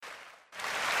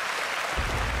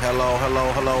Hello.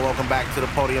 Welcome back to the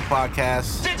Podium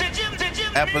Podcast,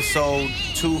 episode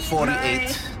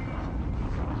 248.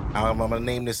 I'm going to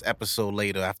name this episode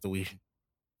later after we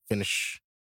finish.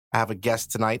 I have a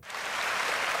guest tonight.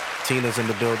 Tina's in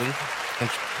the building.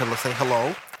 And let's say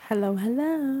hello.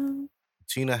 Hello.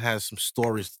 Tina has some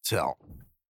stories to tell.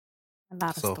 A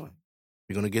lot of stories.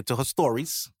 We're going to get to her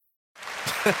stories.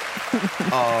 We're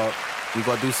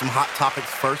going to do some hot topics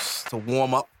first to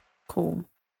warm up. Cool.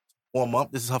 Warm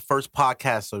up. This is her first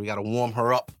podcast, so we got to warm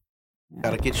her up. Yeah.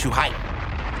 Got to get you hyped.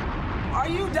 Are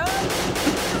you done?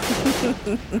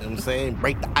 You know what I'm saying?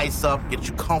 Break the ice up, get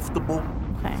you comfortable,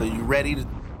 Okay. so you ready to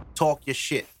talk your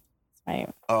shit. Right.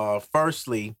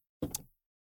 Firstly,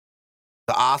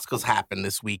 the Oscars happened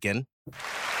this weekend.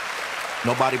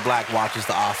 Nobody black watches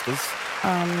the Oscars.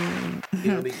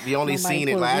 We only seen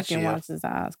it last year. Watches the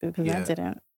Oscar because I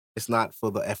didn't. It's not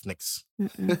for the ethnics.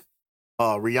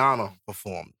 Rihanna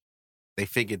performed. They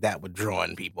figured that would draw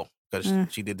in people because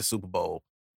she did the Super Bowl.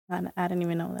 I didn't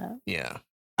even know that. Yeah.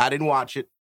 I didn't watch it.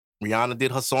 Rihanna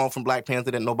did her song from Black Panther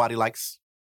that nobody likes.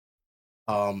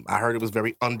 I heard it was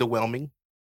very underwhelming.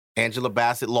 Angela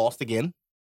Bassett lost again.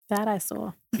 That I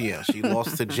saw. Yeah, she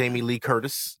lost to Jamie Lee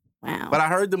Curtis. Wow. But I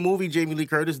heard the movie Jamie Lee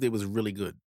Curtis did was really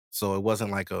good. So it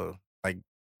wasn't like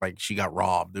she got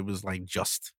robbed. It was like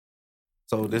just.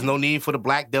 So there's no need for the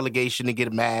black delegation to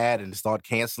get mad and start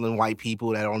canceling white people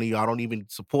that I don't even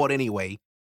support anyway.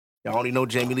 I only know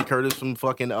Jamie Lee Curtis from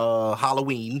fucking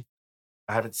Halloween.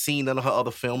 I haven't seen none of her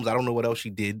other films. I don't know what else she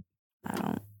did. I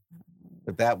don't.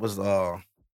 But that was the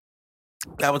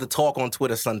talk on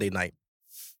Twitter Sunday night.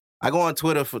 I go on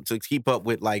Twitter to keep up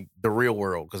with like the real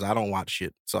world because I don't watch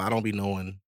shit, so I don't be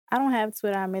knowing. I don't have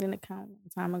Twitter. I made an account a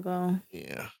time ago.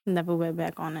 Yeah. Never went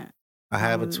back on it. I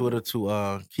have a Twitter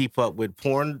to keep up with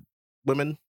porn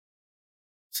women,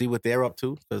 see what they're up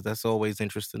to because that's always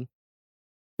interesting.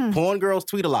 Porn girls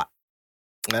tweet a lot.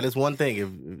 That is one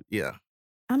thing.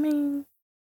 I mean,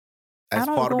 That's I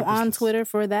don't part of go the on business. Twitter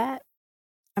for that.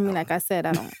 I mean, like I said,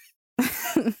 I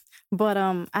don't. But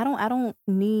I don't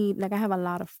need, like, I have a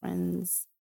lot of friends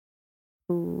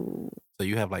who. So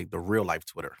you have like the real life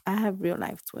Twitter. I have real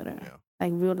life Twitter. Yeah.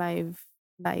 Like real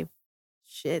life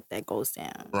shit that goes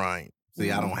down. Right.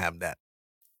 See, I don't have that.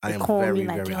 I They am call very, me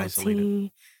like, very "Yo, isolated.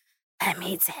 T, let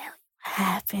me tell you what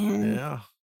happened. Yeah.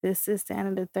 This is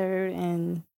the third,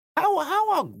 and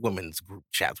How are women's group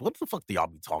chats? What the fuck do y'all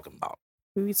be talking about?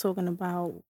 we be talking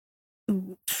about.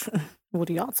 What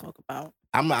do y'all talk about?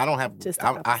 I don't have. Just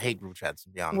I hate group chats, to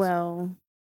be honest. Well,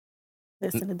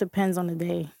 listen, it depends on the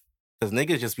day. Because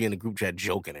niggas just be in the group chat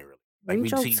joking it really. Like We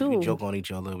joke we too. joke on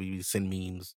each other. We send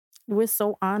memes. We're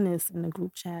so honest in the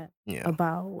group chat Yeah.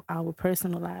 about our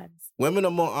personal lives. Women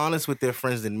are more honest with their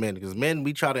friends than men. Because men,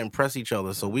 we try to impress each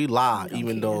other. So we lie We don't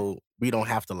even care. though we don't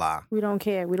have to lie. We don't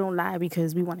care. We don't lie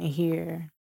because we want to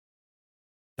hear.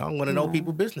 Y'all want to know No.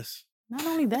 people's business. Not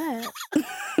only that,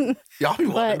 Y'all be want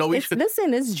to but know each other.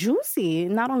 listen, it's juicy.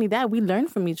 Not only that, we learn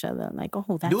from each other. Like,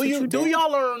 oh, that's what you Do did.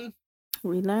 y'all learn?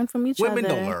 We learn from each Women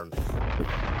other. don't learn.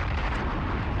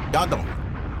 Y'all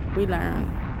don't. We learn.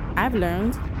 I've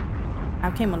learned.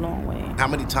 I've came a long way. How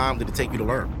many times did it take you to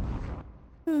learn?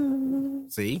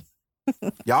 See?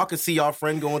 Y'all can see y'all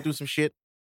friend going through some shit,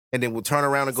 and then we'll turn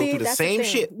around and go through the that's same thing.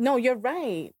 shit. No, you're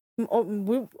right.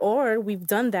 Or we've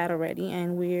done that already,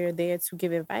 and we're there to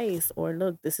give advice. Or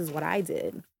look, this is what I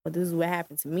did, or this is what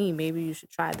happened to me. Maybe you should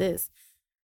try this.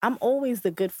 I'm always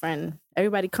the good friend.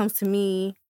 Everybody comes to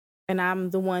me, and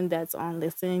I'm the one that's on.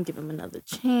 Listen, give him another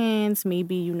chance.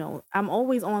 Maybe I'm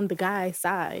always on the guy's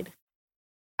side.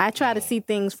 I try to see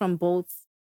things from both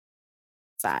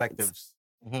sides Perspectives.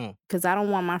 because I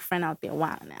don't want my friend out there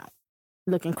wilding out,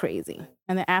 looking crazy,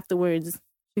 and then afterwards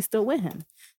she's still with him.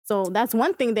 So that's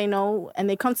one thing they know, and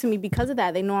they come to me because of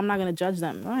that. They know I'm not going to judge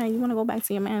them. All right, you want to go back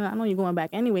to your man? I know you're going back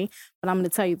anyway, but I'm going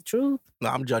to tell you the truth. No,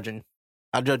 I'm judging.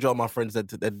 I judge all my friends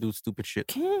that do stupid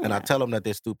shit. And I tell them that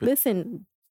they're stupid. Listen,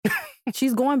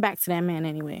 she's going back to that man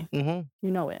anyway. Mm-hmm.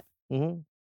 You know it. Mm-hmm.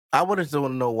 I would just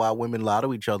want to know why women lie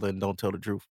to each other and don't tell the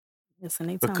truth. Listen,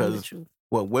 they tell me the Because truth.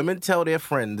 what women tell their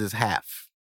friends is half.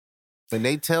 When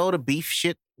they tell the beef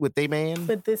shit with their man,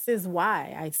 But this is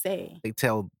why I say, they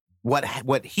tell what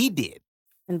he did.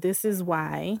 and this is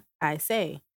why I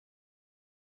say,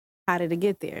 how did it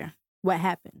get there? What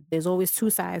happened? There's always two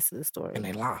sides to the story. And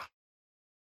they lie.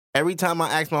 Every time I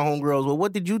ask my homegirls, well,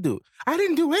 what did you do? I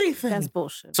didn't do anything. That's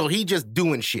bullshit. So he just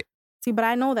doing shit. See, but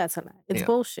I know that's a lie. It's Yeah.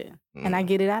 bullshit. And I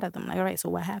get it out of them. Like, all right, so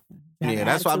what happened? You have Yeah, an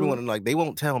that's why I be attitude? wondering, like, they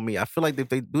won't tell me. I feel like if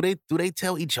they do they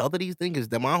tell each other these things?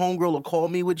 That my homegirl will call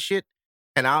me with shit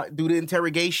and I'll do the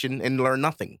interrogation and learn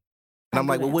nothing. And I'm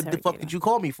I'll like, do well, the what the fuck did interrogating. you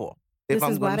call me for? if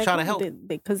I'm going to try to help.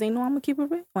 Because they know I'm going to keep it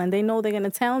real. And they know they're going to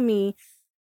tell me,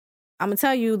 I'm going to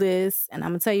tell you this, and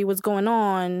I'm going to tell you what's going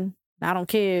on. I don't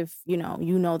care if, you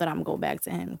know that I'm going to go back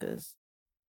to him because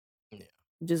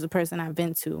just a person I've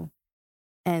been to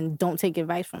and don't take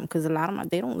advice from, because a lot of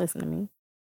they don't listen to me.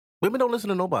 Women don't listen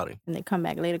to nobody. And they come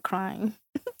back later crying.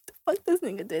 The fuck this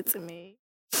nigga did to me.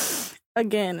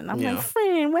 Again. And I'm like,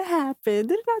 friend, what happened?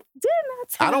 Did I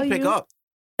tell you? I don't pick up.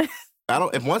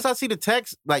 If once I see the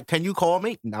text, like, can you call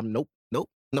me? I'm nope.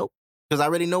 Because I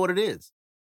already know what it is.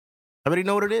 This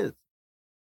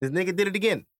nigga did it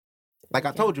again. Like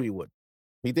I told you he would.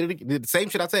 He did it. Did the same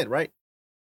shit I said, right?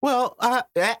 Well,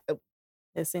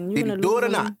 listen, did he do it or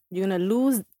not? You're going to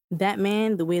lose that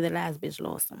man the way the last bitch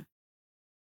lost him.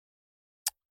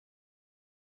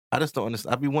 I just don't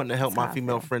understand. I be wanting to help my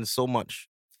female friends so much,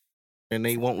 and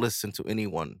they won't listen to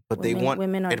anyone. But they want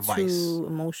women are advice. Too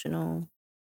emotional.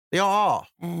 They are.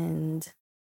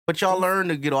 But y'all learn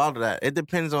to get out of that. It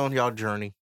depends on y'all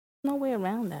journey. No way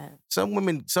around that. Some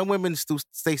women still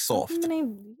stay soft.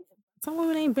 Some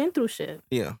women ain't been through shit.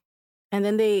 Yeah. And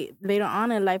then they later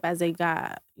on in life, as they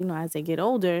get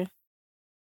older,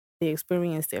 they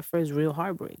experience their first real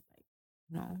heartbreak.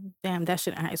 Like, damn, that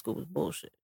shit in high school was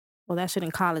bullshit. Well, that shit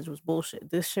in college was bullshit.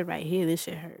 This shit right here, this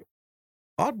shit hurt.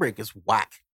 Heartbreak is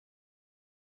whack.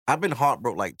 I've been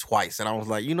heartbroken like twice, and I was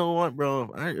like, you know what,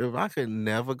 bro? If I could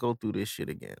never go through this shit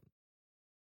again.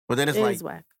 But then it's like, is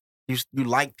whack. You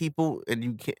like people, and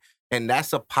you can't, and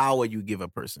that's a power you give a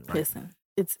person. Right? Listen,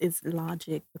 it's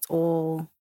logic. It's all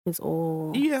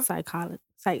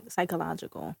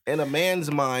psychological. In a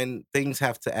man's mind, things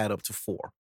have to add up to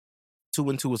 4. 2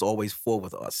 and 2 is always 4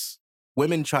 with us.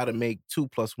 Women try to make 2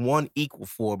 + 1 =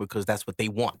 4 because that's what they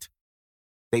want.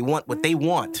 They want what they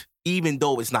want, even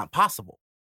though it's not possible.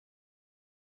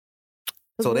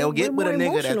 So they'll get with a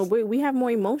nigga that's... We have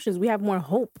more emotions. We have more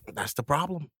hope. That's the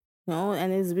problem.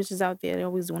 And there's bitches out there that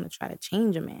always want to try to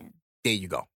change a man. There you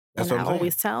go. That's what I'm saying. I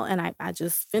always tell, and I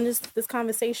just finished this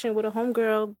conversation with a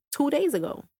homegirl 2 days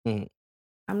ago. Mm-hmm.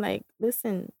 I'm like,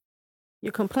 listen,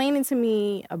 you're complaining to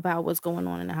me about what's going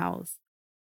on in the house,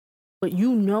 but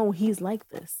he's like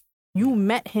this. You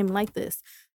met him like this.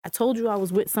 I told you I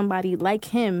was with somebody like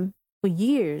him for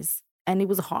years, and it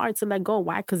was hard to let go.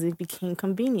 Why? Because it became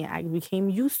convenient. I became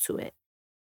used to it.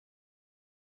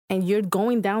 And you're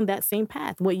going down that same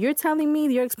path. What you're telling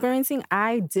me you're experiencing,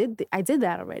 I did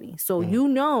that already. So you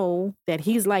know that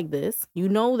he's like this. You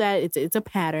know that it's a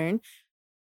pattern.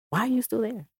 Why are you still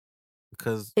there?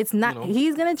 Because it's not.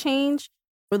 He's gonna change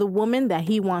for the woman that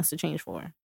he wants to change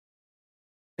for.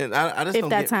 And I just if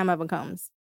that time ever comes.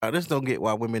 I just don't get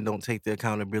why women don't take the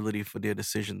accountability for their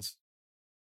decisions.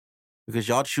 Because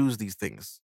y'all choose these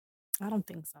things. I don't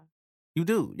think so. You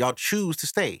do. Y'all choose to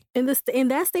stay. In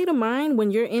that state of mind,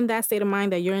 when you're in that state of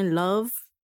mind that you're in love,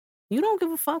 you don't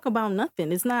give a fuck about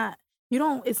nothing. It's not,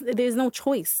 there's no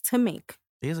choice to make.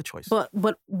 There's a choice. But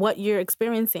what you're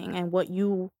experiencing and what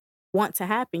you want to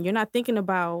happen, you're not thinking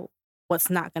about what's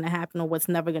not going to happen or what's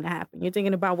never going to happen. You're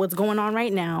thinking about what's going on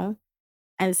right now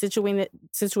and the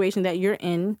situation that you're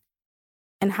in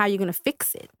and how you're going to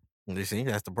fix it. You see,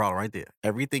 that's the problem right there.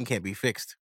 Everything can't be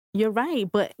fixed. You're right.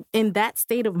 But in that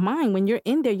state of mind, when you're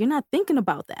in there, you're not thinking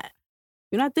about that.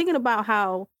 You're not thinking about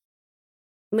how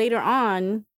later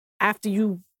on, after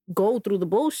you go through the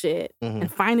bullshit and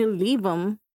finally leave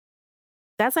them,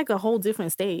 that's like a whole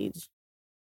different stage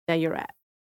that you're at.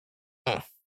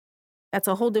 That's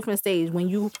a whole different stage when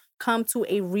you come to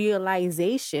a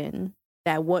realization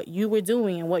that what you were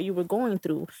doing and what you were going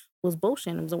through was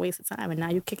bullshit. It was a waste of time. And now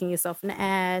you're kicking yourself in the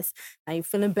ass. Now you're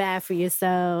feeling bad for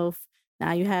yourself.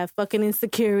 Now you have fucking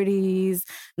insecurities.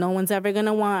 No one's ever going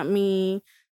to want me.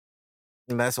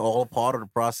 And that's all part of the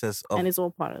process of and it's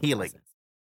all part of healing. The process.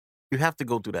 You have to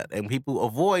go through that. And people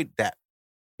avoid that.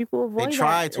 They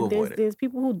try to avoid it. There's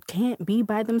people who can't be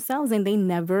by themselves and they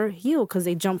never heal because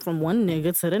they jump from one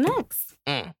nigga to the next.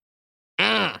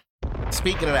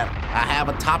 Speaking of that, I have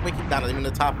a topic. Not even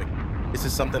a topic. This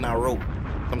is something I wrote.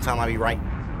 Sometime I be right.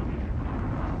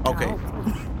 Okay.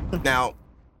 Now,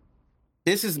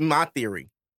 this is my theory.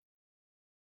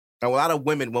 Now, a lot of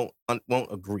women won't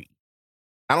agree.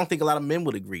 I don't think a lot of men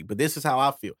would agree, but this is how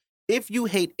I feel. If you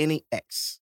hate any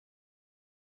ex,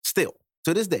 still,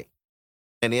 to this day,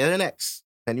 and they're an ex,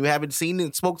 and you haven't seen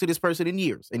and spoke to this person in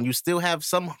years, and you still have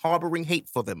some harboring hate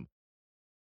for them,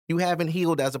 you haven't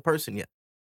healed as a person yet.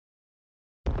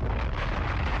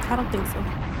 I don't think so.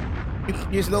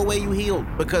 There's no way you healed,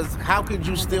 because how could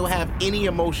you still have any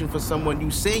emotion for someone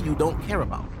you say you don't care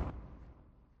about?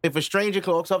 If a stranger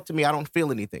walks up to me, I don't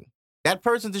feel anything. That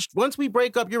person, once we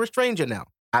break up, you're a stranger now.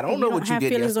 I don't know what you did have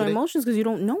feelings yesterday. or emotions because you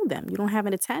don't know them. You don't have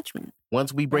an attachment.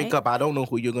 Once we break up, I don't know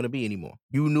who you're going to be anymore.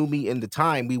 You knew me in the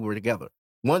time we were together.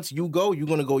 Once you go, you're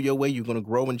going to go your way. You're going to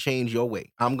grow and change your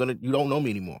way. You don't know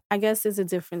me anymore. I guess there's a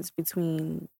difference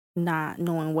between not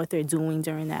knowing what they're doing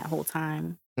during that whole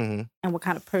time and what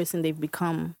kind of person they've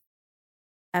become,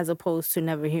 as opposed to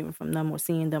never hearing from them or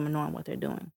seeing them and knowing what they're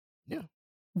doing. Yeah.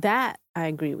 That I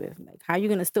agree with. Like, how are you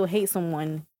going to still hate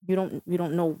someone? You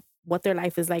don't know what their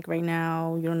life is like right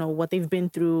now. You don't know what they've been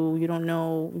through. You don't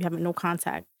know. You have no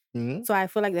contact. Mm-hmm. So I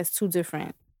feel like that's two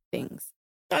different things.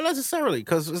 Not necessarily,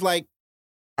 because it's like,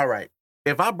 all right,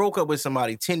 if I broke up with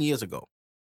somebody 10 years ago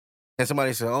and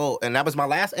somebody said, oh, and that was my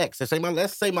last ex. Let's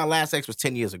say my last ex was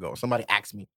 10 years ago. Somebody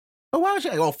asked me, oh, why was she?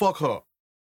 Oh, fuck her.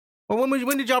 Well,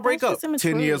 when did y'all break up?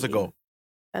 10 years ago.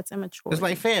 That's immature. It's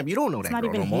like, fam, you don't know that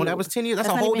girl no more. That was 10 years. That's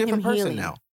a whole different person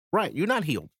now. Right. You're not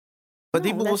healed. But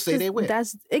people will say they will.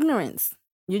 That's ignorance.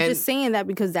 You're just saying that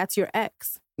because that's your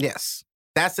ex. Yes.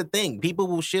 That's the thing. People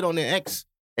will shit on their ex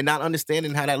and not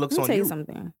understanding how that looks on you. Let me tell you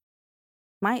something.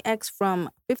 My ex from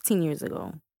 15 years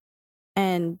ago.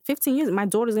 And 15 years, my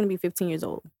daughter's going to be 15 years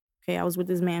old. Okay, I was with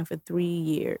this man for 3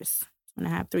 years.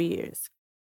 3 years.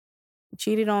 He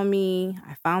cheated on me.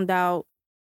 I found out.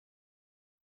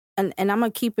 And I'm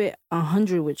going to keep it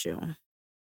 100 with you.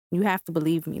 You have to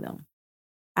believe me, though.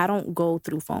 I don't go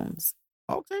through phones.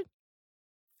 Okay.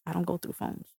 I don't go through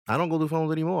phones. I don't go through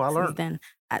phones anymore. I learned.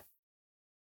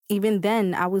 Even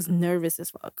then, I was nervous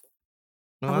as fuck.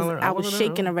 No, I was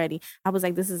shaking already. I was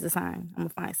like, this is the sign. I'm going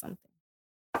to find something.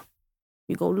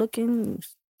 You go looking.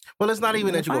 Well, it's not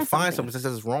even that you go find something. It's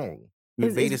just it's wrong. You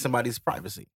invaded somebody's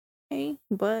privacy. Okay,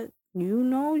 but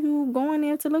you going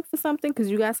there to look for something because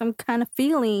you got some kind of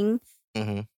feeling.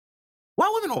 Mm-hmm.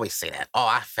 Why women always say that? Oh,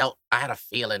 I had a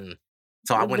feeling,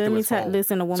 so I went through his phone.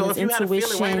 Listen, a woman's intuition. Had a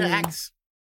feeling,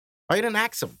 why you didn't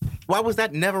ask him? Why was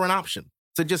that never an option?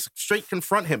 To just straight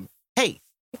confront him. Hey,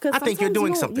 because I think you're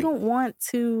doing something. You don't want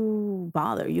to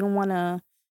bother. You don't want to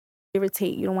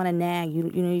irritate. You don't want to nag.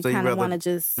 You kind of want to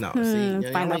just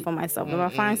find out for myself. If I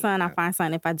find something, I find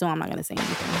something. If I don't, I'm not going to say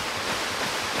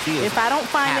anything. If I don't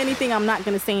find anything, I'm not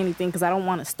going to say anything because I don't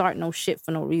want to start no shit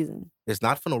for no reason. It's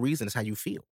not for no reason. It's how you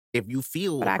feel. If you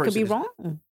feel, but I could be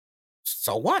wrong.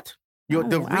 So what? The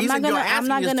reason you're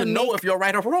asking is to know if you're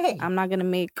right or wrong. I'm not going to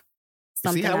make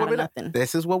something out of nothing.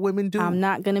 This is what women do. I'm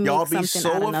not going to make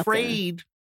something out of nothing. Y'all be so afraid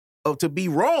to be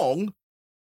wrong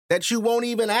that you won't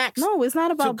even ask. No, it's not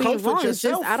about being wrong. It's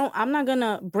just I'm not going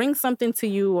to bring something to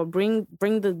you or bring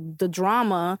the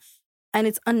drama, and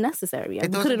it's unnecessary. We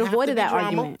could have avoided that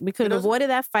argument. We could have avoided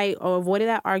that fight or avoided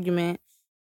that argument.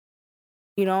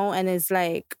 And it's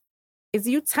like, it's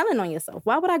you telling on yourself.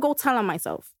 Why would I go tell on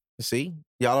myself? See,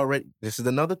 y'all already. This is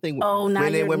another thing. Now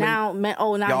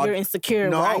you're insecure.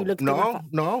 No, why are you looking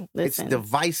no. Listen, it's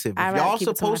divisive. Y'all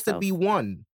supposed to be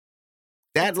one.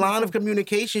 That line of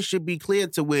communication should be clear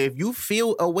to where if you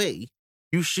feel a way,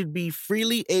 you should be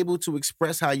freely able to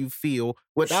express how you feel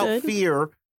without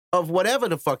fear of whatever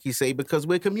the fuck you say because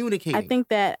we're communicating. I think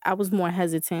that I was more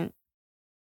hesitant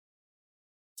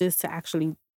just to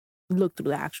actually look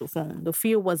through the actual phone. The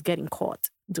fear was getting caught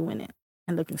doing it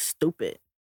and looking stupid.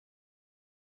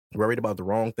 Worried about the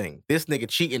wrong thing. This nigga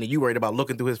cheating and you worried about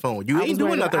looking through his phone. You ain't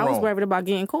doing nothing wrong. I was worried about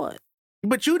getting caught.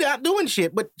 But you not doing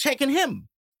shit, but checking him.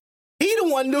 He the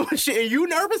one doing shit. And you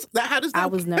nervous? How does that I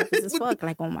was nervous as fuck.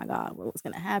 Like, oh my God, what was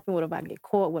going to happen? What if I get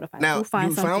caught? What if I do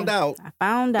find something? I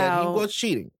found out that he was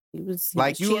cheating. He was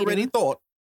you cheating, already thought.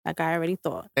 Like I already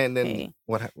thought. And then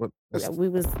what we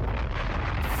was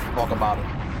talk about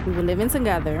it. We were living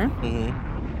together. Mm-hmm.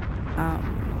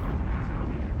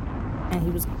 And he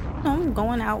was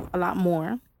going out a lot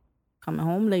more, coming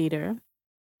home later.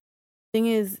 Thing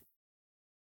is,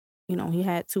 he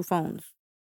had 2 phones.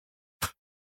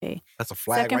 Okay. That's a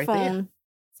flag there.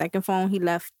 Second phone, he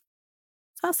left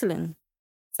hustling.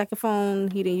 Second phone,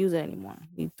 he didn't use it anymore.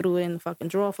 He threw it in the fucking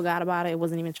drawer, forgot about it. It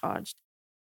wasn't even charged.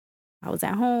 I was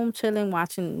at home, chilling,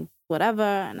 watching whatever,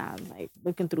 and I was like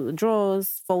looking through the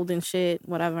drawers, folding shit,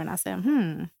 whatever, and I said,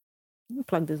 let me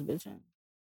plug this bitch in.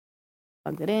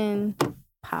 Plugged it in,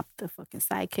 popped the fucking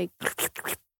sidekick.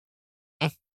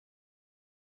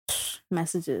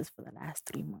 Messages for the last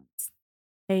 3 months.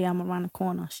 Hey, I'm around the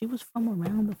corner. She was from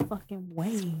around the fucking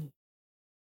way.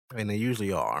 And they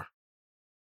usually are.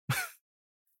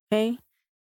 Okay?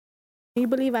 Can you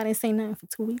believe I didn't say nothing for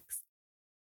 2 weeks?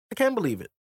 I can't believe it.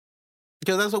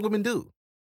 Because that's what women do.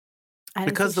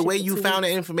 Because the way you found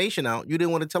the information out, you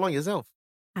didn't want to tell on yourself.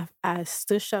 I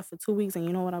stood shut for 2 weeks, and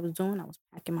you know what I was doing? I was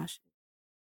packing my shit.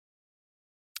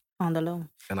 On the low.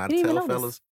 And I tell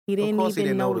fellas, he didn't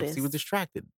even notice. He was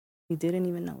distracted. He didn't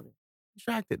even notice.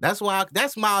 Distracted. That's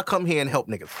why I come here and help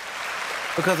niggas.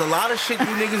 Because a lot of shit you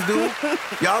niggas do,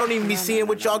 y'all don't even be seeing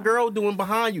what y'all girl doing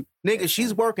behind you. Nigga,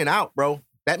 she's working out, bro.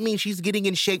 That means she's getting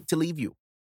in shape to leave you.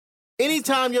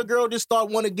 Anytime your girl just start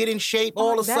want to get in shape,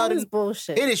 all of a sudden, that is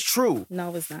bullshit. It is true.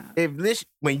 No, it's not.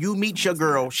 When you meet your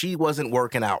girl, she wasn't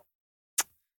working out.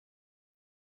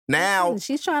 Now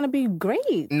she's trying to be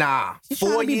great. Nah, she's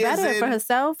trying to be better for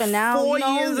herself, and now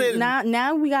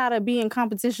now we gotta be in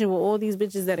competition with all these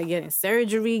bitches that are getting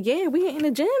surgery. Yeah, we in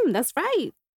the gym. That's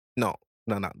right. No.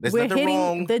 There's We're nothing hitting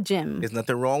wrong. The gym. There's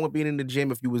nothing wrong with being in the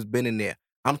gym if you was been in there.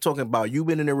 I'm talking about you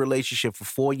been in a relationship for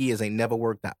 4 years, ain't never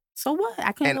worked out. So what?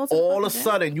 I can't. And all of a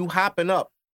sudden you hopping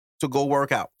up to go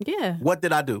work out. Yeah. What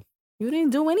did I do? You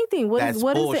didn't do anything. What is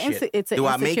the it's an do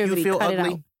I make you feel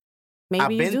ugly?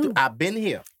 Maybe you do. I've been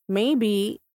here.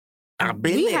 Maybe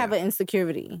we have an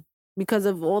insecurity because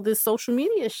of all this social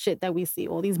media shit that we see,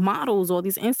 all these models, all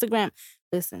these Instagram.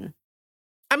 Listen,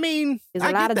 I mean, there's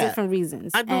a lot of different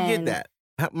reasons. I do get that.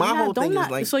 My whole thing is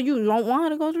like, so you don't want her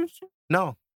to go to the gym?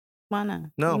 No. Why not?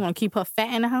 No. You want to keep her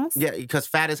fat in the house? Yeah, because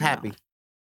fat is happy.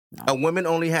 No. A woman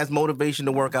only has motivation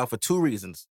to work out for 2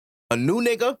 reasons: a new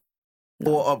nigga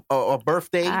or a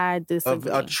birthday, I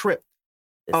disagree. a trip.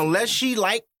 Unless she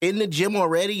like in the gym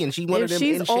already and she one of them in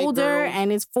shape girls. If she's older girls.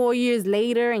 And it's 4 years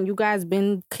later and you guys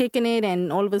been kicking it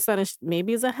and all of a sudden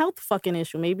maybe it's a health fucking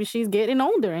issue. Maybe she's getting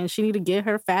older and she need to get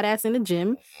her fat ass in the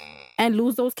gym and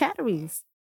lose those calories.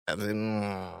 Cut it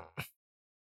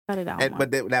out.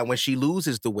 But now when she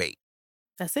loses the weight.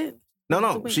 That's it.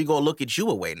 No. She gonna look at you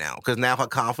away now because now her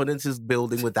confidence is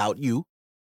building without you.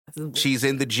 She's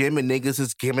in the gym and niggas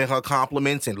is giving her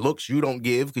compliments and looks you don't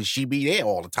give because she be there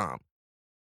all the time.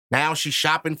 Now she's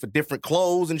shopping for different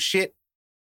clothes and shit.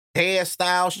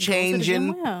 Hairstyles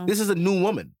changing. This is a new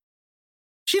woman.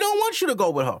 She don't want you to go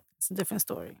with her. It's a different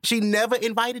story. She never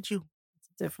invited you. It's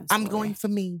a different story. I'm going for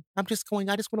me. I just want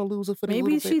to lose it for the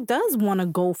Maybe she does want to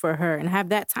go for her and have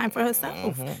that time for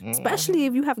herself. Especially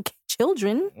if you have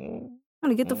children. I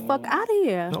want to get the fuck out of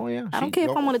here. Oh, yeah. I don't care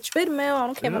if I'm on a treadmill. I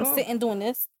don't care if I'm sitting doing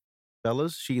this.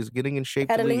 Fellas, she is getting in shape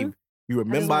to leave. You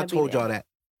remember I told y'all that.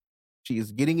 She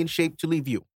is getting in shape to leave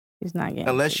you. She's not getting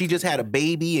unless she just had a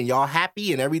baby and y'all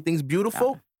happy and everything's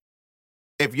beautiful. No.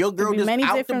 If your girl just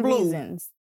out the blue,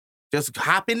 just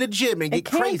hop in the gym and get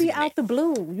crazy. It can't be out the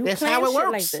blue. You That's how it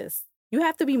works. Like this. You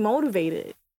have to be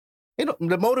motivated. You know,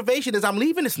 the motivation is I'm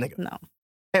leaving this nigga. No.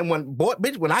 And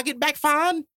when I get back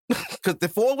fine, because the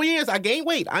 4 years I gained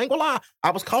weight. I ain't gonna lie. I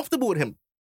was comfortable with him.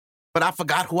 But I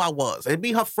forgot who I was. It'd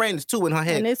be her friends, too, in her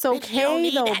head. And it's okay,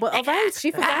 though. But all right,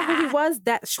 she forgot who he was.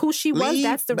 Who she was,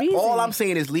 that's the reason. All I'm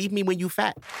saying is leave me when you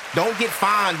fat. Don't get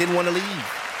fine, didn't want to leave.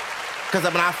 Because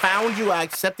when I found you, I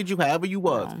accepted you however you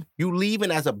was. No. You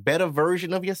leaving as a better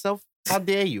version of yourself? How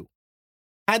dare you?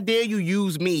 How dare you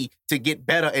use me to get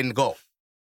better and go?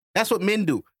 That's what men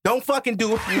do. Don't fucking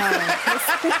do it. No.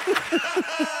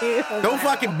 Don't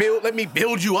fucking let me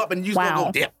build you up and you just gonna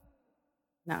go dip.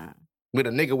 Nah. With a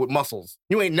nigga with muscles.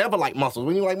 You ain't never like muscles.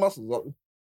 When you like muscles.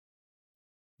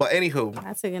 But anywho.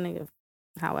 I take a nigga,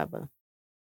 however.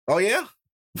 Oh, yeah?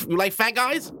 You like fat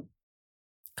guys?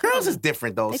 Girls is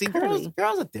different, though. See, girls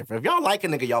are different. If y'all like a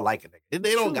nigga, y'all like a nigga.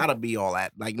 They don't gotta be all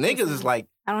that. Like, niggas is like...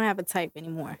 I don't have a type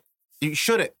anymore. You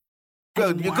shouldn't.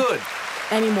 Good. You're good.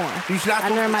 Anymore. You should not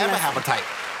ever have a type.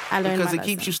 I learned because it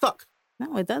keeps you stuck.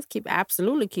 No, it does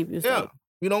absolutely keep you stuck. Yeah.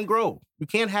 You don't grow. You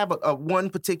can't have a one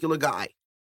particular guy.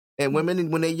 And women,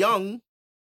 when they're young,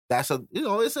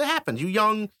 it happens. You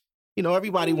young,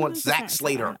 everybody wants Zach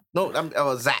Slater.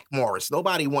 Zach Morris.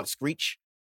 Nobody wants Screech.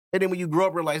 And then when you grow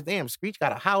up, realize, damn, Screech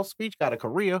got a house. Screech got a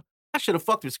career. I should have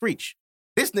fucked with Screech.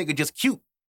 This nigga just cute.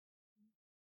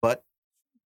 But,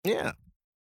 yeah.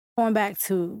 Going back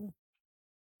to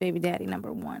baby daddy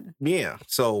number 1. Yeah.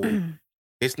 So,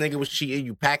 this nigga was cheating.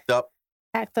 You packed up.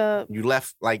 You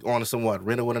left, on some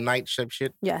rental with a night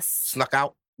shit? Yes. Snuck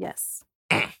out? Yes.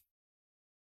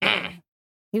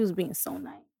 He was being so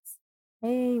nice.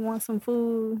 Hey, you want some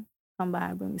food? Come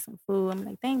by, bring me some food. I'm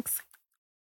like, thanks.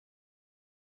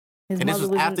 And this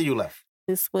was after you left?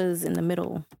 This was in the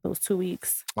middle, those 2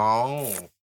 weeks. Oh.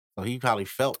 So he probably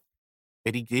felt.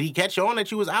 Did he catch on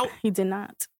that you was out? He did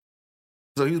not.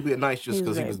 So he was being nice just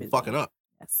because he was fucking up.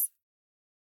 Yes.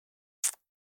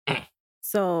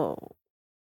 So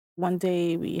one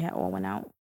day we all went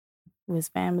out with his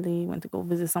family, went to go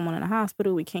visit someone in the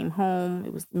hospital. We came home.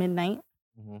 It was midnight,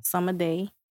 summer day.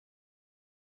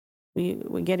 We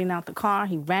were getting out the car.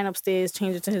 He ran upstairs,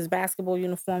 changed it to his basketball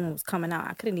uniform, and was coming out.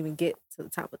 I couldn't even get to the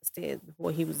top of the stairs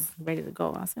before he was ready to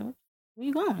go. I said, where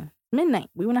you going? Midnight.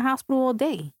 We were in the hospital all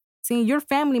day, seeing your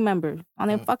family member on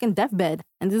their fucking deathbed.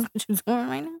 And this is what you're doing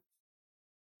right now?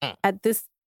 At this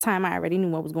time, I already knew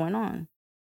what was going on.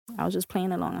 I was just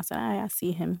playing along. I said, all right, I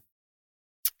see him.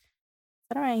 I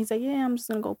said, all right. He said, yeah, I'm just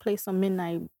going to go play some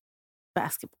midnight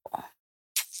basketball.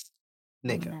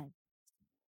 Nigga.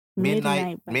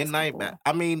 Midnight Midnight. basketball.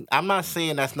 I mean, I'm not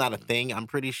saying that's not a thing. I'm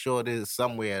pretty sure there's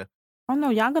somewhere. Oh, no,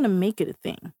 y'all going to make it a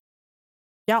thing.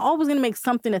 Y'all always going to make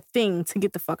something a thing to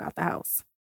get the fuck out the house.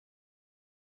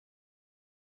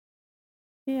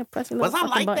 Yeah, press a little Was I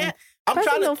fucking like button. that? I'm press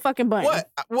trying a little fucking button.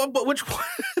 What? But which one?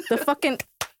 The fucking...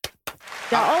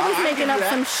 Y'all always making up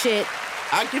some shit.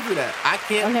 I'll give you that. I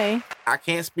can't. Okay. I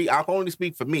can't speak. I can only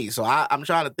speak for me. So I'm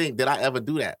trying to think. Did I ever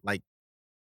do that? Like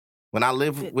when I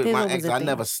lived with my ex, I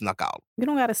never snuck out. You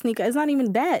don't got to sneak out. It's not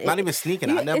even that. Not even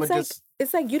sneaking. I never just.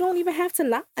 It's like you don't even have to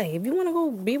lie. If you want to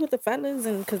go be with the fellas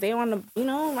and because they on the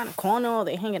around the corner or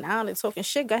they hanging out and talking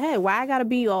shit, go ahead. Why I gotta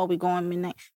be all we going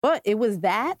midnight? But it was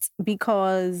that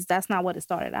because that's not what it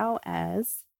started out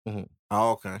as. Mm-hmm.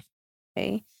 Oh, okay.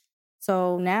 Okay.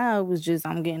 So now it was just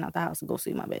I'm getting out the house to go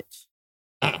see my bitch.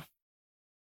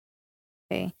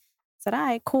 Okay. Said, all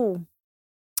right, cool.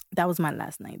 That was my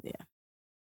last night there.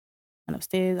 Went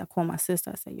upstairs. I called my sister.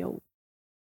 I said, yo,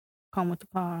 come with the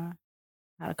car.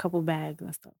 I had a couple bags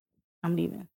and stuff. I'm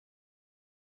leaving.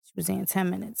 She was there in 10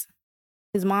 minutes.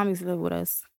 His mom used to live with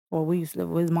us, or we used to live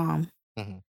with his mom.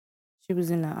 Mm-hmm. She was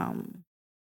in the on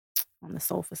the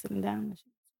sofa sitting down. She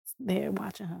was there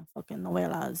watching her fucking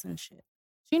novelas and shit.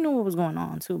 She knew what was going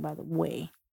on too, by the way.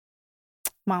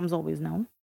 Moms always know.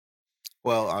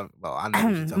 Well, I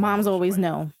never. Moms always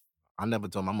know. I never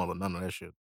told my mother none of that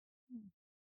shit.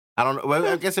 I don't know. Well,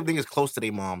 I guess everything is close to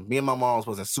their mom. Me and my moms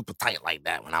wasn't super tight like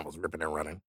that when I was ripping and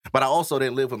running. But I also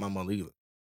didn't live with my mother either.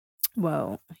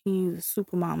 Well, he's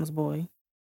super mom's boy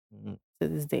to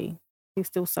this day. He's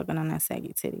still sucking on that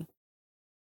saggy titty.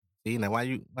 See, now why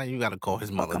you gotta call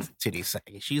his mother titty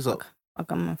saggy? She's a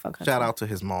fuck her. Shout out to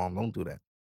his mom. Don't do that.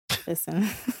 Listen.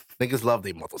 Niggas love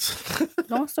their mothers.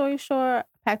 Long story short,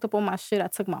 packed up all my shit. I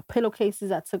took my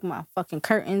pillowcases. I took my fucking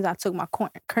curtains. I took my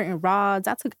curtain rods.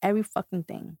 I took every fucking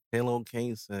thing.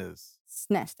 Pillowcases.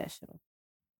 Snatched that shit up.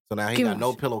 So now he got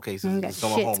no pillowcases. He's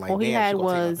going home like, all he had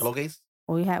was pillowcase?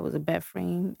 All he had was a bed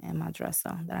frame and my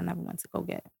dresser that I never went to go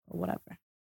get or whatever.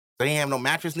 So he didn't have no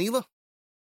mattress neither?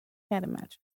 He had a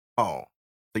mattress. Oh.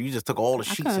 So you just took all the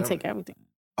sheets? I couldn't take everything.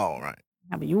 Oh, right.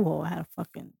 I have a U-Haul. I had a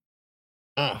fucking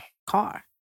car.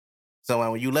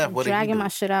 So when you left, what did you do? Dragging my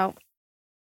shit out.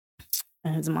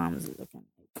 And his mom was looking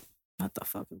like, what the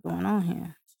fuck is going on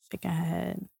here? Shaking her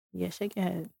head. Yeah, shake your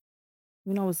head.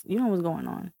 You know what's going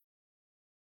on.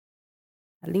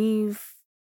 I leave.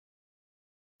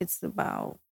 It's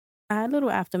about a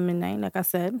little after midnight, like I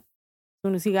said. As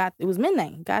soon as it was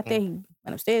midnight. Got there, he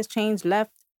went upstairs, changed,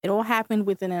 left. It all happened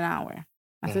within an hour.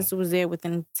 My sister was there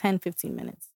within 10, 15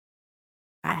 minutes.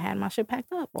 I had my shit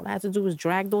packed up. All I had to do was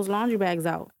drag those laundry bags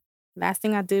out. Last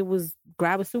thing I did was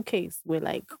grab a suitcase with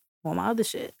like all my other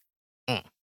shit.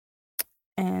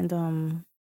 And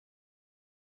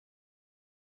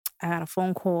I got a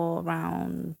phone call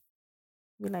around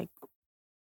like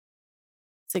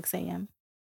 6 a.m.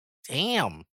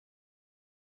 Damn.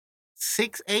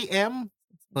 6 a.m.?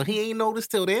 Well, he ain't noticed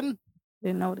till then?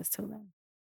 Didn't notice till then.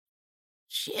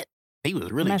 Shit. He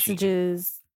was really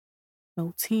Messages.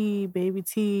 No tea, baby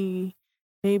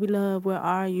love, where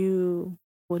are you?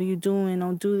 What are you doing?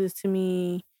 Don't do this to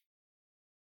me.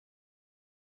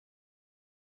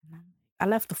 I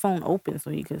left the phone open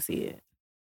so he could see it.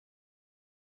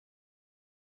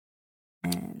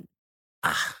 And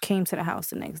came to the house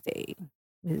the next day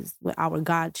with our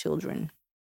godchildren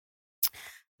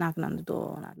knocking on the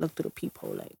door. And I looked through the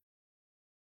peephole like,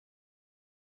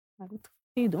 what the fuck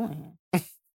are you doing here?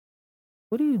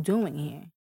 What are you doing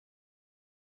here?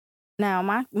 Now,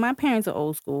 my parents are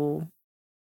old school.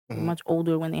 Much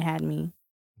older when they had me.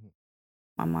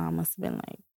 My mom must have been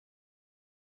like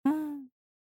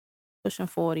pushing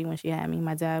 40 when she had me.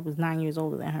 My dad was 9 years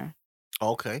older than her.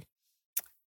 Okay.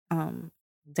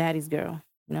 Daddy's girl,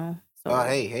 you know? So,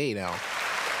 hey now.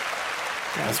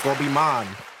 That's gonna be mine.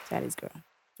 Daddy's girl,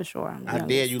 for sure. I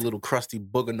dare you little crusty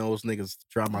booger nose niggas to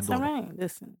try my daughter. All right,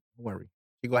 listen. Don't worry.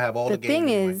 You gonna have all the games. The thing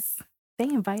is, they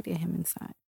invited him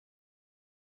inside.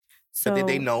 So but did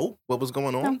they know what was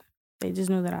going on? No, they just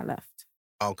knew that I left.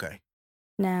 Okay.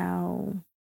 Now,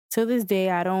 to this day,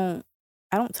 I don't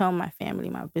tell my family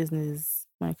my business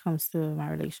when it comes to my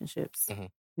relationships.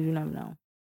 You never know.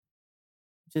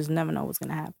 Just never know what's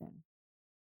gonna happen.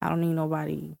 I don't need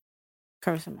nobody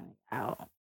cursing me out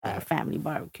at a family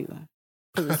barbecue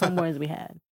because of some words we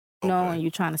had. You know, and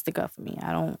you trying to stick up for me.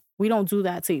 We don't do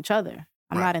that to each other.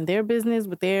 I'm not in their business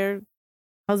with their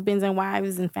husbands and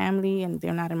wives and family, and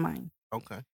they're not in mine.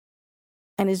 Okay.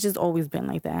 And it's just always been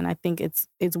like that. And I think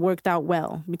it's worked out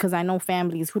well because I know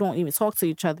families who don't even talk to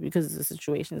each other because of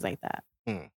situations like that.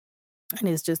 Mm. And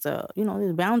it's just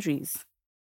there's boundaries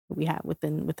we have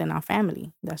within our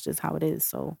family. That's just how it is.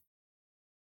 So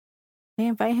they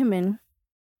invite him in.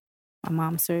 My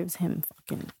mom serves him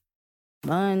fucking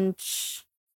lunch.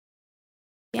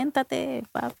 Siéntate,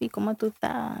 papi, ¿cómo tú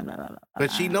estás? Blah, blah, blah,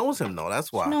 But she knows him, though.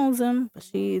 That's why. She knows him. But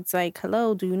it's like,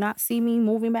 hello, do you not see me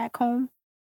moving back home?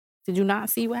 Did you not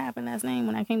see what happened last night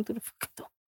when I came through the fucking door?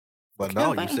 But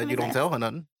no, you said you don't tell her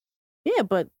nothing. Yeah,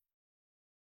 but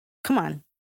come on.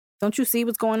 Don't you see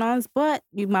what's going on? But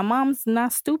my mom's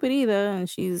not stupid either. And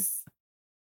she's,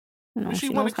 she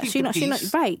wanted to keep the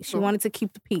peace. Right. She wanted to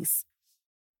keep the peace.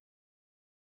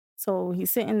 So he's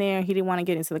sitting there. He didn't want to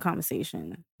get into the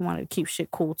conversation. He wanted to keep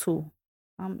shit cool, too.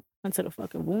 I went to the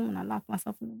fucking room and I locked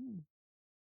myself in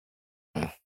the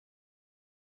room.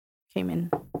 Came in.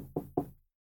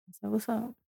 I said, what's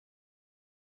up?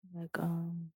 Like,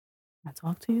 can I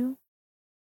talk to you?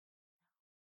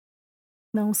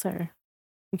 No, sir.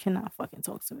 You cannot fucking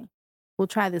talk to me. We'll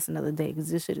try this another day because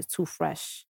this shit is too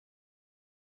fresh.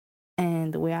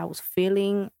 And the way I was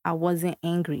feeling, I wasn't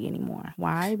angry anymore.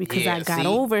 Why? Because I got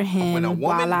over him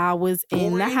while I was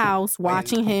in the house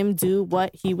watching him do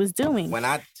what he was doing. When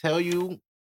I tell you,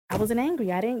 I wasn't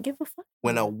angry. I didn't give a fuck.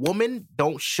 When a woman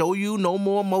don't show you no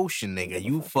more emotion, nigga,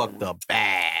 you fucked up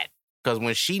bad. Because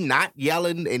when she not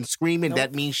yelling and screaming,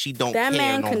 that means she don't care no more.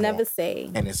 That man can never say.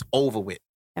 And it's over with.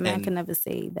 That man can never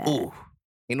say that. Ooh,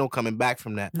 ain't no coming back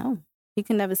from that. No. He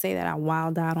can never say that I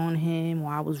wilded out on him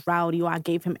or I was rowdy or I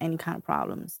gave him any kind of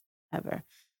problems, ever.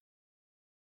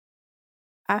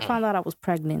 I found out I was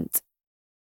pregnant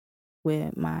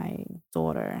with my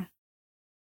daughter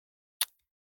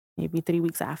maybe 3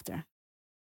 weeks after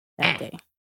that day.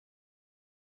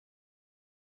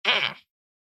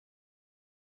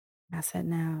 I said,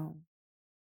 now,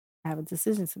 I have a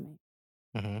decision to make.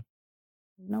 Mm-hmm.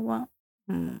 You know what?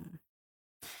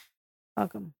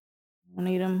 Fuck him. I don't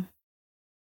need him.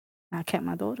 I kept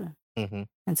my daughter. Mm-hmm.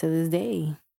 And to this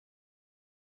day,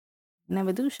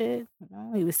 never do shit. You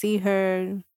know, he would see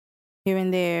her here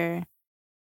and there.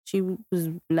 She was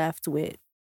left with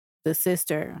the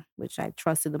sister, which I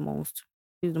trusted the most.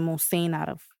 She was the most sane out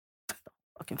of the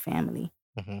fucking family.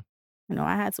 Mm-hmm. You know,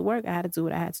 I had to work. I had to do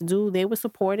what I had to do. They were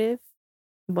supportive,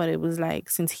 but it was like,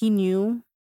 since he knew,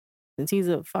 since he's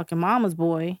a fucking mama's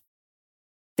boy,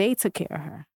 they took care of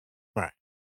her. Right.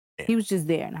 Yeah. He was just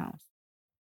there in the house.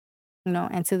 You know,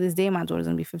 and to this day, my daughter's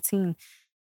gonna be 15.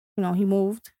 You know, he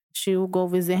moved. She'll go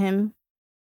visit him.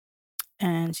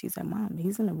 And she's like, Mom,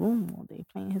 he's in the room all day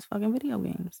playing his fucking video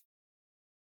games.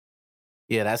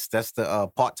 Yeah, that's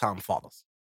the part-time fathers.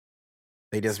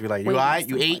 They just be like, you all right?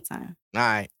 You ate? All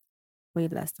right. Way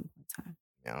less than part-time.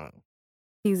 Yeah.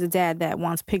 He's a dad that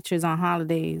wants pictures on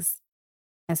holidays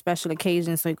and special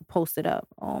occasions so he could post it up.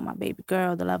 Oh, my baby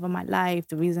girl, the love of my life,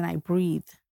 the reason I breathe.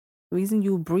 The reason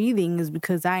you breathing is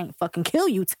because I ain't fucking kill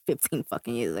you 15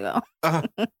 fucking years ago. I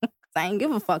ain't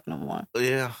give a fuck no more.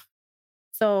 Yeah.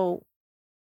 So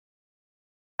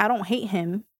I don't hate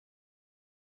him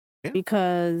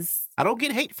because I don't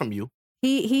get hate from you.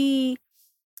 He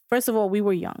first of all, we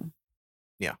were young.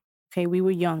 Yeah. Okay, we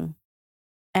were young.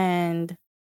 And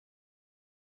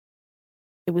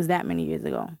it was that many years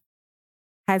ago.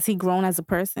 Has he grown as a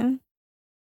person?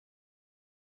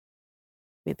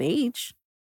 With age.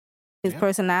 His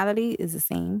personality is the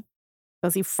same.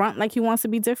 Does he front like he wants to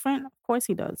be different? Of course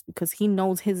he does, because he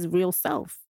knows his real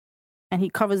self. And he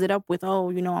covers it up with,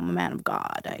 oh, you know, I'm a man of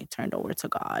God. I turned over to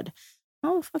God.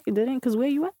 Oh, fuck, you didn't, because where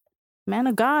you at? Man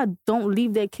of God don't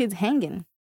leave their kids hanging.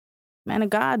 Man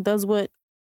of God does what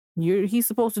he's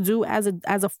supposed to do as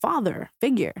a father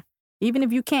figure. Even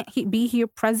if you can't be here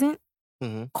present,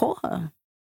 call her.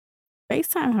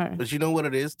 FaceTime her. But you know what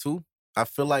it is, too? I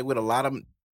feel like with a lot of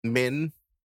men,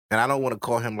 and I don't want to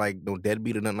call him like no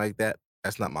deadbeat or nothing like that.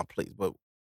 That's not my place. But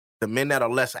the men that are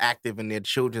less active in their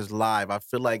children's lives, I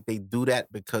feel like they do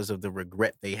that because of the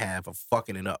regret they have of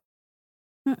fucking it up.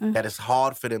 That it's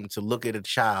hard for them to look at a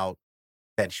child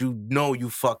that you know you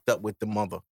fucked up with the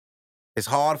mother. It's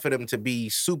hard for them to be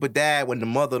super dad when the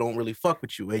mother don't really fuck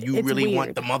with you and you really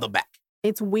want the mother back.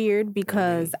 It's weird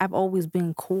because I've always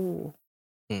been cool.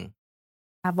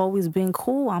 I've always been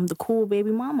cool. I'm the cool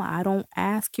baby mama. I don't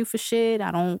ask you for shit.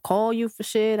 I don't call you for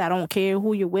shit. I don't care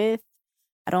who you're with.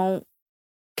 I don't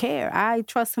care. I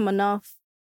trust him enough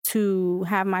to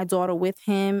have my daughter with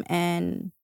him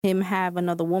and him have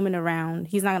another woman around.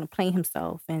 He's not going to play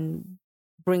himself and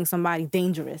bring somebody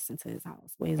dangerous into his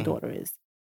house where his daughter is.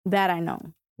 That I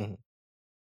know.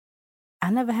 I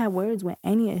never had words with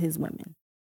any of his women.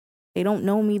 They don't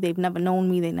know me. They've never known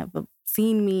me. They never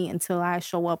seen me until I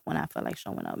show up when I feel like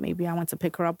showing up. Maybe I went to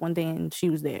pick her up one day and she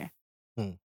was there.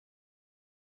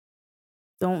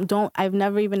 I've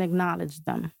never even acknowledged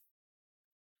them.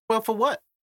 Well, for what?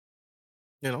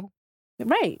 You know?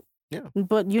 Right. Yeah.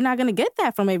 But you're not going to get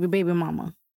that from every baby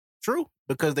mama. True.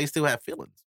 Because they still have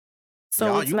feelings.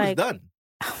 So it's you like, was done.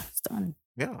 I was done.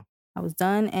 Yeah. I was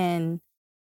done, and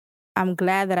I'm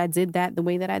glad that I did that the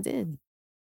way that I did.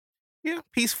 Yeah.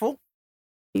 Peacefully.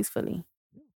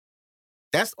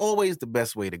 That's always the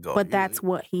best way to go. But that's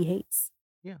what he hates.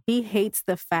 Yeah. He hates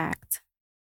the fact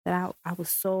that I was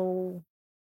so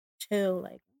chill.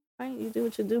 Like, right, you do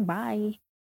what you do. Bye.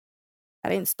 I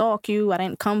didn't stalk you. I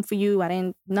didn't come for you. I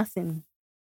didn't, nothing.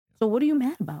 So what are you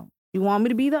mad about? You want me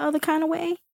to be the other kind of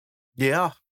way?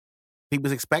 Yeah. He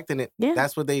was expecting it. Yeah.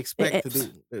 That's what they expect to do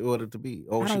in order to be.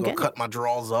 Oh, she's going to cut my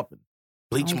drawers up and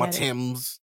bleach my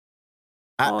Timbs.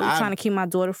 You're trying to keep my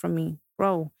daughter from me.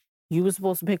 Bro, you were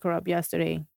supposed to pick her up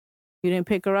yesterday. You didn't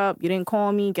pick her up. You didn't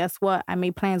call me. Guess what? I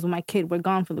made plans with my kid. We're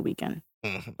gone for the weekend.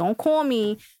 Mm-hmm. Don't call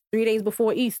me 3 days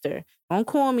before Easter. Don't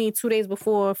call me 2 days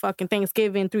before fucking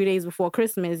Thanksgiving, 3 days before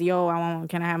Christmas. Yo,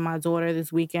 can I have my daughter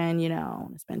this weekend? You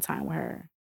know, spend time with her.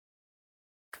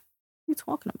 What are you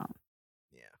talking about?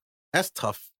 Yeah. That's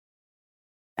tough.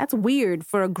 That's weird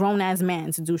for a grown-ass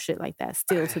man to do shit like that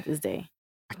still to this day.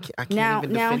 I can't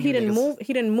even now he didn't move.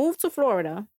 He didn't move to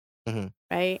Florida,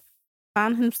 right?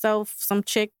 Found himself some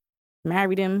chick,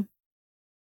 married him,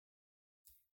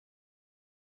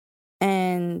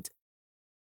 and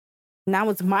now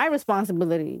it's my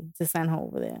responsibility to send her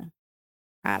over there.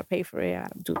 I gotta pay for it. I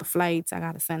gotta do the flights. I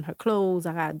gotta send her clothes.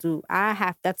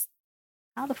 That's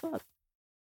how the fuck?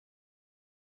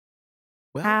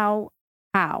 Well,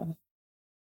 how?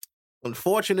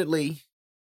 Unfortunately,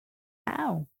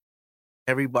 how?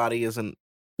 Everybody isn't.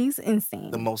 He's insane.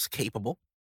 The most capable.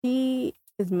 He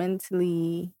is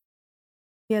mentally.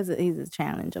 He's a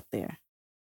challenge up there.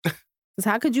 Because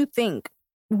how could you think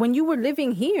when you were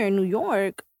living here in New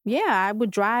York? Yeah, I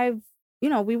would drive. You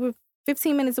know, we were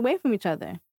 15 minutes away from each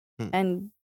other,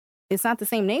 and it's not the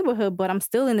same neighborhood, but I'm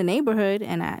still in the neighborhood,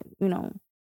 and I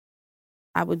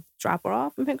would drop her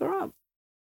off and pick her up.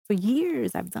 For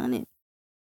years, I've done it.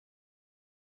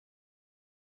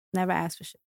 Never asked for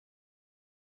shit.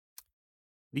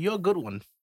 You're a good one.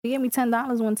 He gave me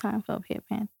 $10 one time for a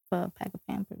pack of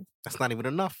Pampers. That's not even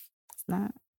enough. It's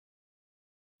not.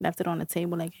 Left it on the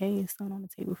table like, hey, it's not on the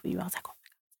table for you. I was like, oh my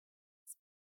God.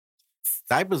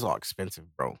 Diapers are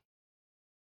expensive, bro.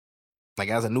 Like,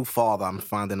 as a new father, I'm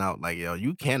finding out, like, yo,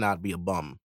 you cannot be a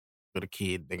bum with a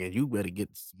kid. Nigga, you better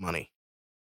get some money.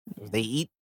 Yeah. They eat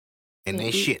and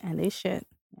they shit. And they shit,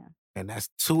 yeah. And that's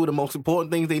two of the most important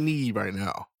things they need right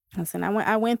now. Listen,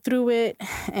 I went through it,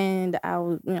 and I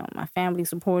was, my family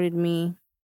supported me.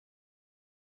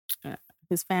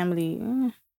 His family,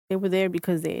 they were there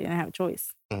because they didn't have a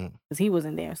choice. Because he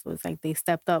wasn't there. So it's like they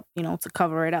stepped up, to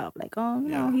cover it up. Like,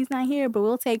 oh, he's not here, but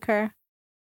we'll take her.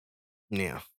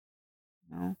 Yeah.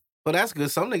 But that's good.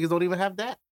 Some niggas don't even have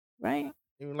that. Right.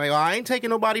 Like, I ain't taking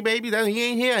nobody, baby. He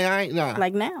ain't here. I ain't, nah.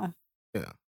 Like now.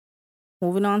 Yeah.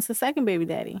 Moving on to second baby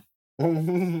daddy.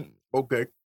 Okay.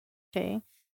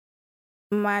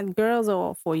 My girls are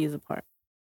all 4 years apart.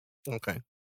 Okay.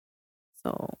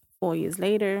 So 4 years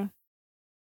later,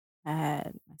 I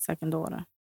had my second daughter.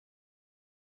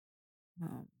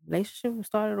 Relationship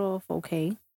started off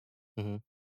okay. Then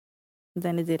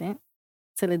it didn't.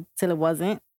 Till it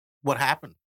wasn't. What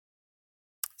happened?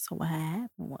 So what happened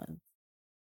was.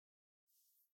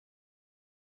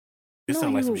 This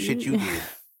sounds like some shit you did.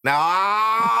 Now,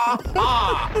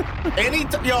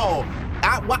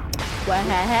 What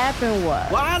had happened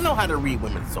was. Well, I know how to read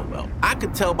women so well. I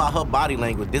could tell by her body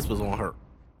language this was on her.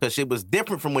 Because it was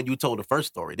different from when you told the first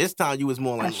story. This time you was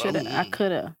more like... I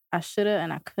could have,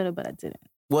 and I could have, but I didn't.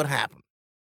 What happened?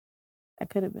 That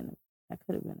could have been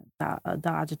a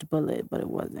dodged bullet, but it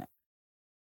wasn't.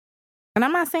 And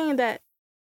I'm not saying that,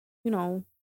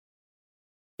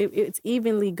 it's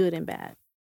evenly good and bad.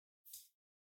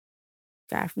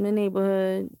 Guy from the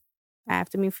neighborhood,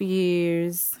 after me for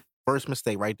years. First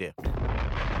mistake right there.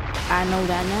 I know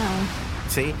that now.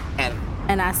 See?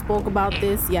 And I spoke about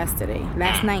this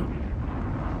last night.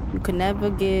 You could never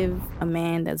give a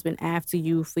man that's been after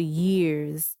you for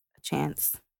years a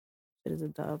chance. It is a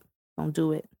dub. Don't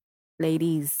do it.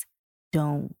 Ladies,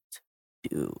 don't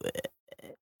do it.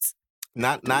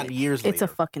 Not years later. It's a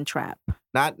fucking trap.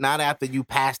 Not after you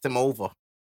passed him over.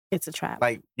 It's a trap.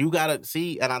 Like, you gotta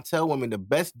see, and I tell women, the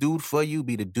best dude for you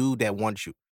be the dude that wants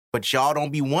you. But y'all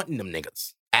don't be wanting them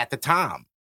niggas at the time.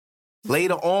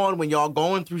 Later on, when y'all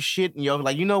going through shit and you're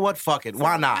like, you know what? Fuck it.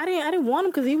 Why not? I didn't want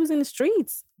him because he was in the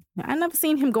streets. I never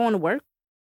seen him going to work.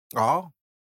 Oh.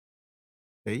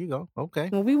 There you go. Okay.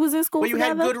 When we was in school Well, you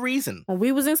together. had good reason. When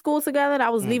we was in school together, I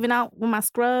was leaving out with my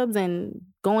scrubs and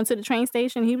going to the train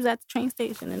station. He was at the train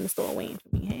station in the store waiting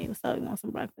for me. Hey, what's up? You want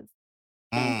some breakfast?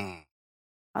 Okay.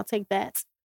 I'll take that.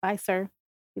 Bye, sir.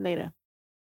 See you later.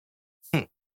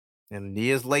 And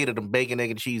years later, the bacon,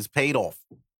 egg, and cheese paid off.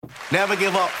 Never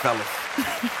give up, fellas.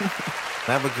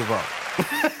 Never give up.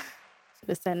 Should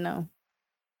have said no.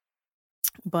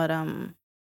 But,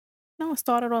 it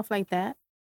started off like that.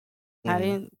 I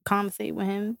didn't conversate with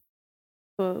him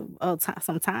for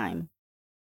some time.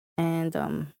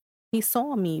 And he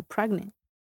saw me pregnant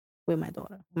with my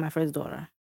daughter, my first daughter.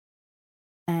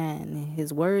 And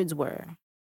his words were,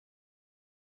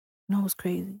 it's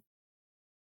crazy.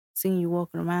 Seeing you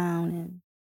walking around, and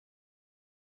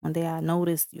one day I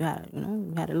noticed you had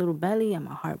a little belly, and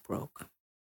my heart broke.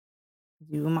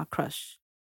 You were my crush.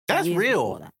 That's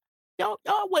real. That. Y'all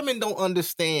women don't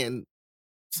understand.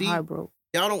 See, my heart broke.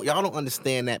 Y'all don't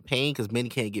understand that pain because men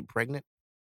can't get pregnant,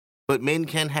 but men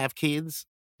can have kids,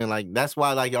 and like that's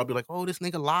why like y'all be like, oh, this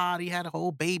nigga lied, he had a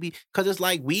whole baby, because it's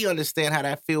like we understand how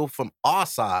that feel from our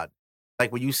side.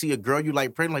 Like when you see a girl you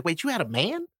like pregnant, like wait, you had a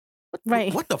man?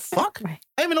 Right. What the fuck? Right.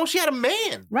 I didn't even know she had a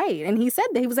man. Right. And he said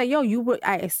that. He was like, yo,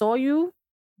 I saw you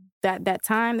that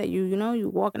time that you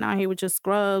walking out here with your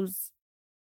scrubs,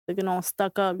 looking all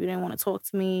stuck up. You didn't want to talk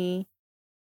to me.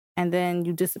 And then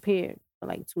you disappeared for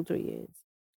like 2-3 years.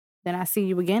 Then I see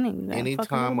you again. And you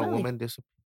anytime a woman disappears,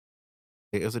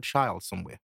 there is a child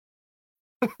somewhere.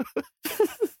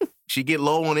 She get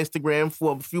low on Instagram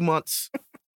for a few months.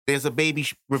 There's a baby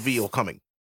reveal coming.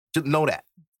 Just know that.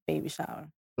 Baby shower.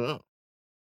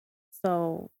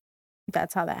 So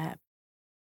that's how that happened.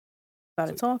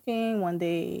 Started talking. One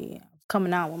day, I was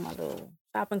coming out with my little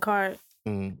shopping cart.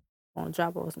 Going to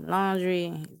drop off some laundry.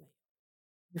 And he's like,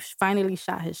 you finally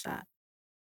shot his shot.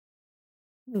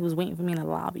 He was waiting for me in the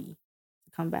lobby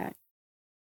to come back.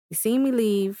 He seen me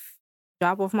leave,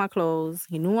 drop off my clothes.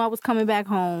 He knew I was coming back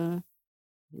home.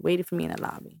 He waited for me in the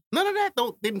lobby. None of that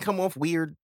didn't come off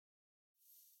weird.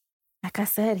 Like I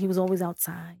said, he was always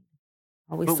outside.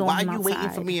 Always but saw why him you outside. waiting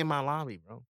for me in my lobby,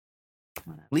 bro?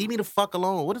 Whatever. Leave me the fuck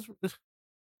alone. What is this?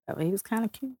 He was kind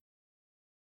of cute.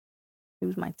 He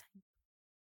was my type.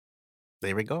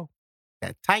 There we go.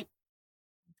 That type.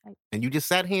 And you just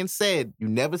sat here and said you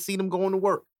never seen him going to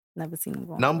work. Never seen him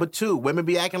going Number to work. 2, women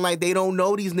be acting like they don't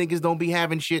know these niggas don't be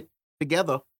having shit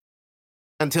together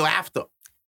until after.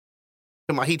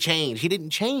 Come on, he changed. He didn't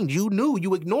change. You knew.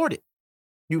 You ignored it.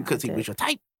 Because he was your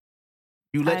type.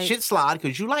 You let shit slide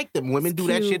because you like them. Women do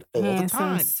that shit all the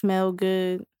time. Smell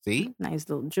good. See? Nice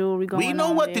little jewelry going on. We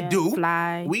know what to do.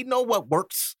 Fly. We know what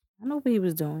works. I know what he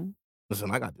was doing.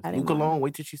 Listen, I got this. Luke alone.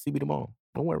 Wait till she see me tomorrow.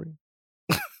 Don't worry.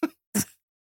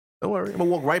 Don't worry. I'm going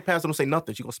to walk right past her and say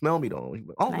nothing. She going to smell me though.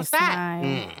 Oh, nice what's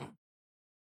that?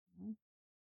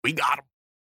 We got him.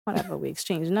 Whatever. We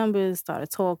exchanged numbers, started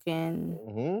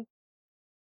talking.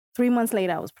 3 months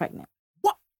later, I was pregnant.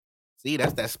 What? See,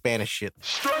 that's that Spanish shit.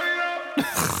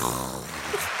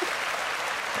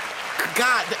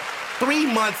 God,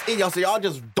 3 months in, y'all, so y'all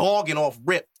just dogging off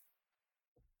rip.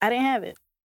 I didn't have it.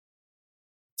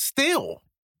 Still.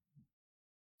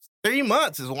 3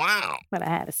 months is wild. But I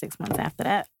had it 6 months after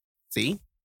that. See?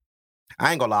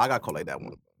 I ain't gonna lie, I got caught like that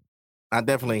one. I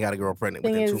definitely got a girl pregnant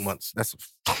within 2 months. That's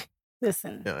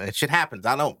listen. Shit happens,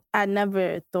 I know. I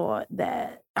never thought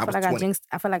that I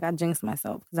feel like I jinxed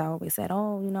myself because I always said,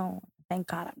 thank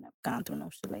God I've never gone through no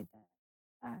shit like that.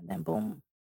 And then boom.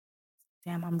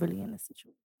 Damn, I'm really in this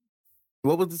situation.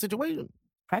 What was the situation?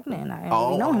 Pregnant. I didn't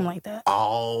really know him like that.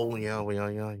 Oh, yeah.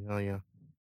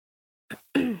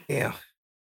 Yeah.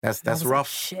 That's rough.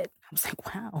 Shit. I was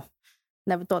like, wow.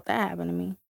 Never thought that happened to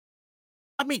me.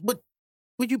 I mean, but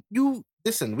you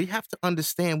listen, we have to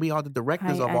understand we are the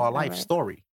directors of our life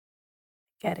story.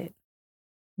 Get it.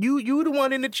 You the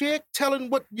one in the chair telling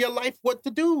what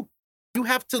to do. You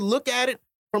have to look at it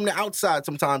from the outside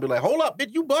sometimes. Be like, hold up,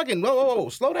 bitch, you bugging. Whoa,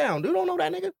 slow down. You don't know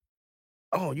that nigga.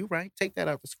 Oh, you right. Take that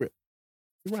out the script.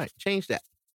 You're right. Change that.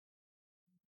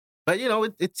 But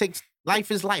it takes,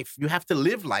 life is life. You have to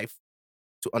live life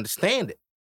to understand it.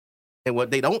 And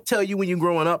what they don't tell you when you're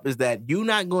growing up is that you're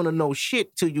not going to know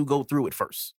shit till you go through it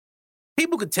first.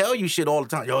 People could tell you shit all the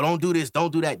time. Yo, don't do this,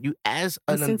 don't do that. You, as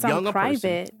a younger person. Since I'm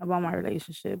private about my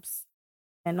relationships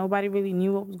and nobody really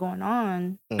knew what was going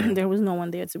on, there was no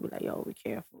one there to be like, yo, be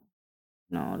careful.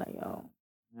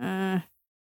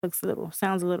 Looks a little,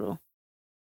 sounds a little.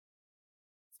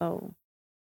 So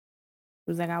it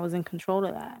was like I was in control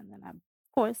of that. And then I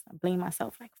Of course, I blame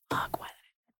myself. Like, fuck, why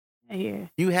did I hear?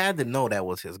 You had to know that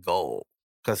was his goal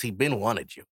because he been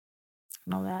wanted you.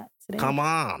 Know that today. Come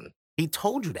on. He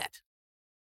told you that.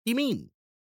 What do you mean?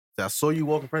 I saw you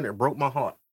walking in front of it. It broke my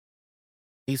heart.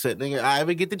 He said, nigga, I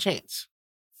ever get the chance,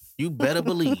 you better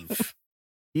believe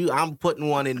I'm putting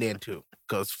one in there too.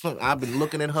 Because I've been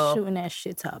looking at her. Shooting that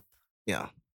shit up. Yeah.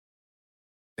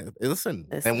 Listen.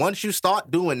 And once you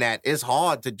start doing that, it's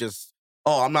hard to just,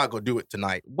 I'm not going to do it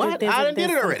tonight. What? I done did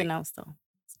it already. Something else, though.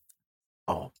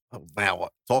 Oh, now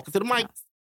what? Talking to the mic.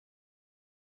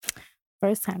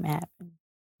 First time it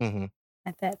happened.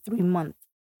 At that 3-month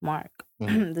mark,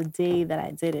 the day that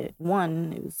I did it,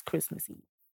 it was Christmas Eve.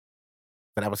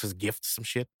 But that was his gift, some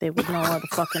shit? There was no other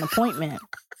fucking appointment.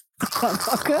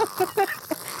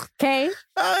 Okay?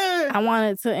 I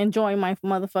wanted to enjoy my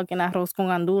motherfucking arroz con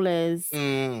gandules.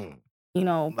 You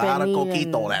know, a lot of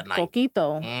coquito that night.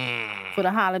 Coquito for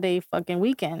the holiday fucking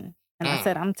weekend. And I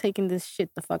said, I'm taking this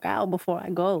shit the fuck out before I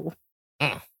go.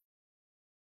 I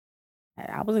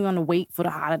wasn't going to wait for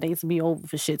the holidays to be over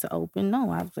for shit to open.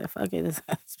 No, I was like, fuck it. It's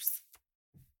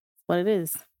what it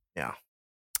is. Yeah.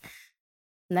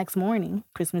 Next morning,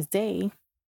 Christmas Day,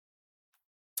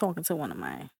 talking to one of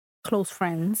my close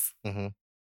friends, and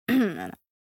I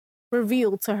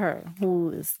revealed to her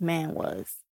who this man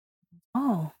was.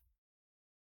 Oh,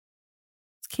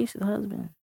 it's Keisha's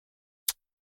husband.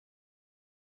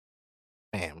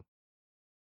 Damn.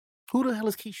 Who the hell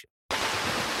is Keisha?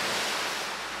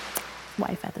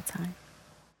 Wife at the time.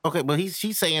 Okay, but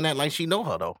she's saying that like she know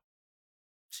her, though.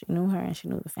 She knew her and she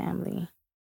knew the family.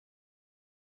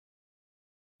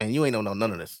 And you ain't know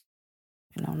none of this.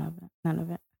 None of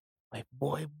it.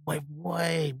 Boy.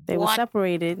 They were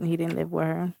separated and he didn't live with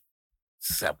her.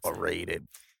 Separated.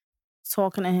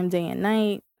 Talking to him day and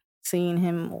night, seeing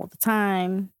him all the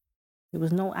time.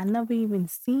 I never even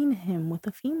seen him with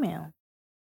a female.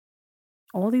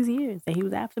 All these years that he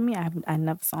was after me, I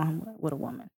never saw him with a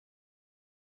woman.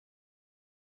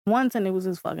 Once, and it was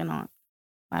his fucking aunt.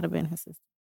 Might have been his sister.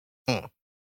 I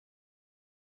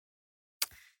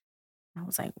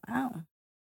was like, wow.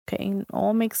 Okay,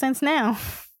 all makes sense now.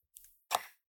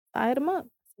 I hit him up. I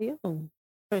said, yo,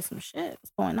 heard some shit.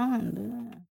 What's going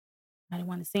on? I didn't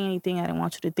want to say anything. I didn't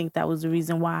want you to think that was the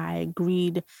reason why I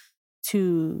agreed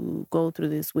to go through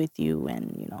this with you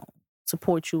and, you know,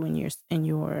 support you in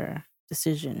your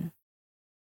decision.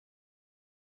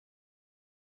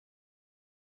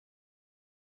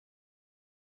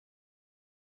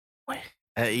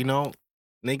 You know,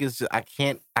 niggas, I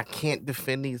can't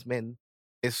defend these men.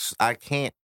 I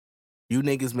can't. You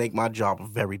niggas make my job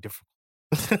very difficult.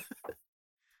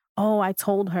 Oh, I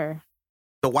told her.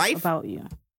 The wife? About you.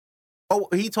 Oh,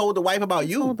 he told the wife about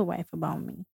you? He told the wife about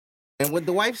me. And what'd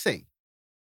the wife say?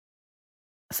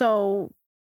 So,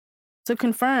 to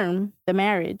confirm the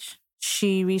marriage,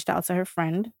 she reached out to her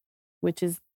friend, which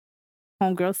is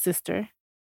homegirl's sister,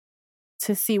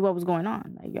 to see what was going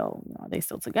on. Like, yo, you know, are they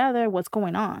still together? What's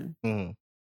going on?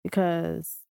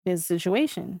 Because there's a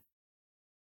situation.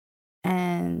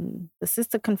 And the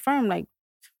sister confirmed, like,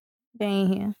 they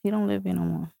ain't here. He don't live here no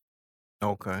more.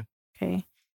 Okay. I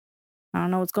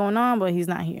don't know what's going on, but he's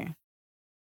not here.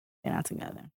 They're not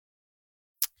together.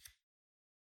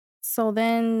 So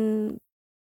then,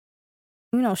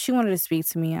 you know, she wanted to speak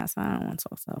to me. I said, I don't want to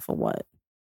talk to her. For what?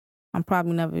 I'm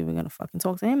probably never even going to fucking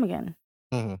talk to him again.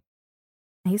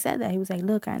 He said that. He was like,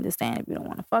 look, I understand if you don't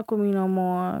want to fuck with me no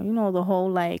more. You know, the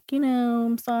whole like, you know,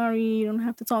 I'm sorry. You don't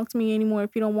have to talk to me anymore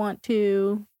if you don't want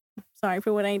to. Sorry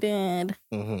for what I did.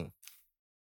 And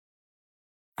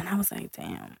I was like,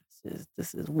 damn,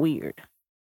 this is weird.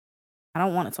 I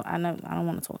don't want to talk. I don't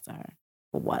want to talk to her.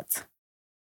 For what?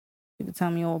 You can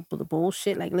tell me all the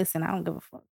bullshit. Like, listen, I don't give a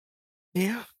fuck.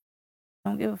 Yeah.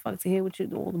 Don't give a fuck to hear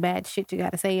all the bad shit you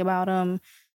got to say about him.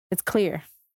 It's clear.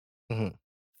 And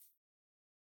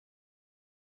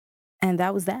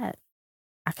that was that.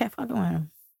 I kept fucking with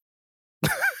him.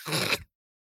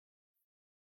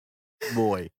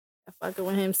 Boy. I fucking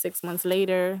with him 6 months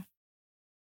later.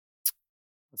 I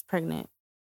was pregnant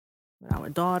with our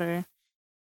daughter.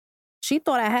 She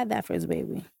thought I had that first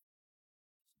baby.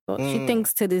 But she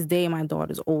thinks to this day my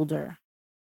daughter's older.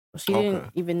 She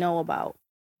didn't even know about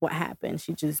what happened.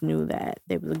 She just knew that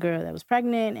there was a girl that was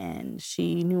pregnant and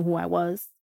she knew who I was.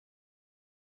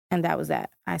 And that was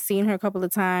that. I seen her a couple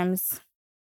of times.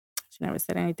 She never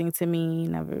said anything to me,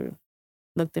 never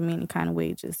looked at me any kind of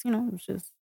way. Just, you know, it was just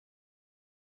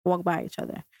walk by each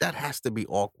other. That has to be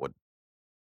awkward.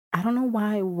 I don't know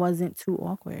why it wasn't too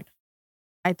awkward.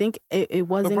 I think it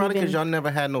wasn't. But probably because y'all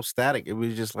never had no static. It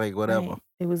was just like whatever. Right.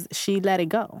 It was. She let it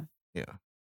go. Yeah.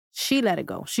 She let it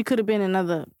go. She could have been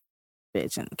another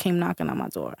bitch and came knocking on my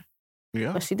door.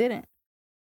 Yeah. But she didn't.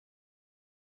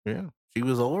 Yeah. She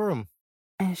was over him.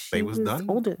 And she was done.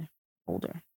 older,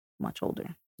 much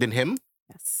older. Than him?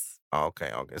 Yes. Oh,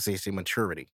 okay. See,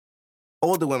 maturity.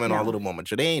 Older women are a little more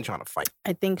mature. They ain't trying to fight.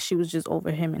 I think she was just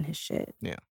over him and his shit.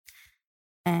 Yeah.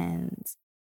 And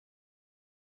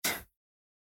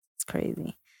it's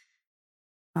crazy.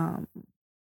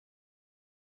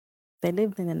 They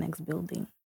lived in the next building.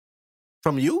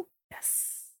 From you?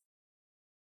 Yes.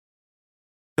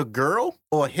 The girl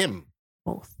or him?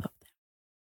 Both of them.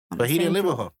 But he didn't live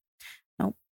with her?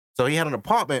 Nope. So he had an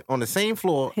apartment on the same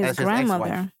floor as his grandmother,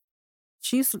 ex-wife?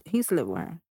 he used to live with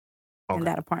her in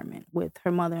that apartment with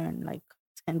her mother and like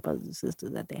 10 brothers and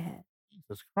sisters that they had.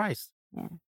 Jesus Christ. Yeah.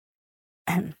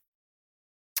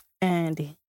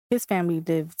 And his family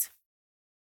lived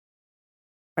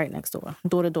right next door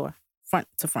to door, front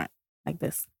to front, like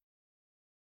this.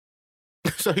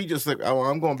 So he just like, oh,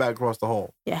 I'm going back across the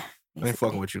hall. Yeah. I ain't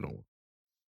fucking with you no more.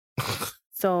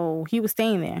 So he was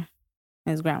staying there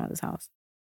in his grandmother's house,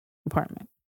 apartment,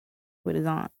 with his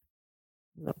aunt,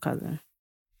 his little cousin.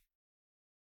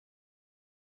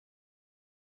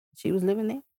 She was living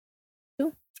there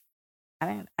too.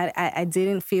 I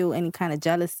didn't feel any kind of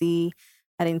jealousy.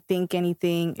 I didn't think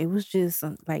anything. It was just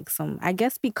like I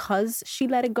guess because she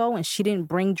let it go and she didn't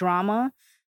bring drama,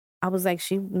 I was like,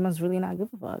 she must really not give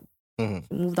a fuck. Mm-hmm.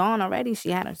 She moved on already.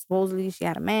 Supposedly she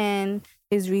had a man.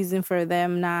 His reason for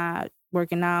them not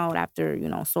working out after,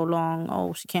 so long,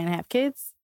 oh, she can't have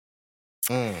kids.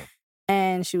 Mm.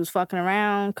 And she was fucking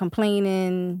around,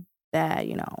 complaining that,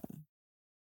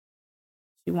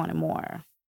 she wanted more.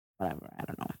 Whatever, I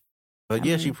don't know.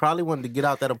 But she probably wanted to get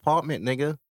out that apartment,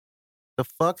 nigga. The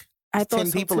fuck? I thought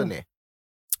 10 people in there.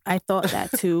 I thought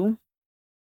that too.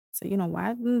 So,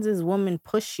 why didn't this woman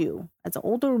push you as an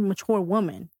older, mature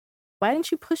woman? Why didn't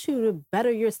she push you to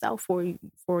better yourself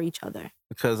for each other?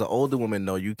 Because the older woman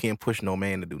know you can't push no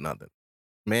man to do nothing.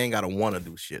 Man gotta want to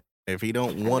do shit. If he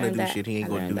don't want to do shit, he ain't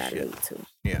gonna do shit. Late too.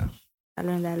 Yeah. I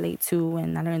learned that late too,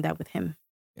 and I learned that with him.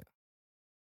 Yeah.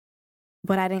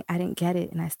 But I didn't get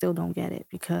it, and I still don't get it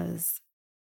because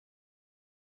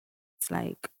it's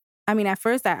like, I mean, at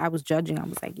first I was judging. I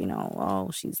was like, oh,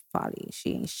 she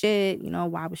ain't shit.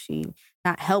 Why would she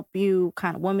not help you? What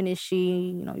kind of woman is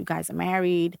she? You guys are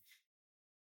married.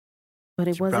 But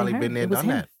it wasn't probably her. Been there, it was done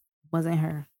him. that. It wasn't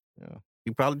her. Yeah.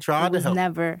 He probably tried to help. It was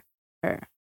never her.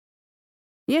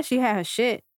 Yeah, she had her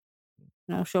shit.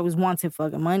 She always wanted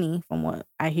fucking money from what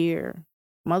I hear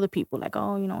from other people. Like,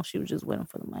 oh, she was just with him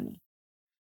for the money.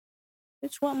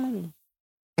 Bitch, what money?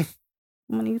 What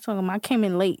money you talking about? I came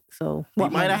in late, so He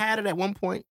might have had it at one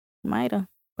point. Might have.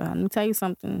 But let me tell you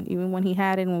something. Even when he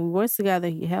had it, when we were together,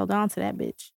 he held on to that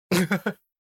bitch.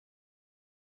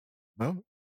 Well.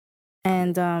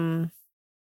 And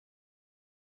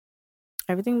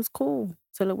everything was cool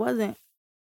till it wasn't.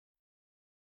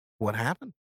 What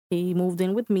happened? He moved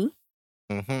in with me.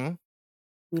 Mm-hmm.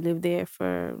 We lived there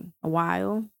for a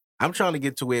while. I'm trying to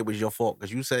get to where it was your fault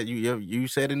because you said you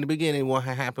said in the beginning what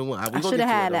had happened. I should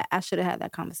have had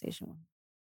that conversation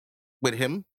with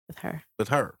him. With her. With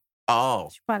her. Oh.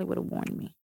 She probably would have warned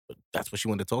me. But that's what she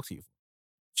wanted to talk to you for.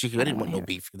 She didn't want no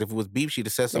beef. If it was beef, she'd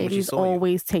have said something. Ladies she saw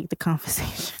always take the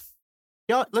conversation.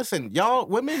 Y'all, listen, y'all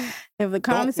women. If the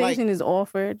conversation is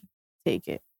offered, take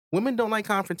it. Women don't like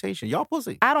confrontation. Y'all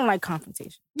pussy. I don't like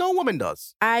confrontation. No woman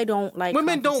does. I don't like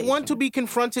women don't want to be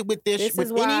confronted with this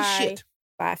with any shit.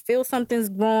 If I feel something's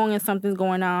wrong and something's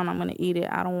going on, I'm gonna eat it.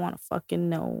 I don't want to fucking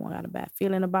know. I got a bad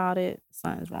feeling about it.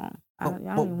 Something's wrong. But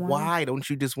why don't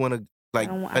you just want to like?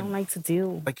 I don't like to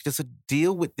deal. Like just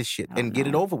deal with this shit and get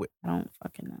it over with. I don't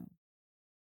fucking know.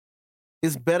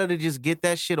 It's better to just get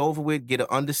that shit over with, get an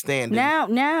understanding.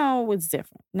 Now it's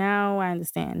different. Now I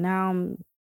understand. Now I'm,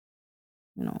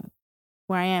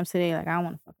 where I am today. Like I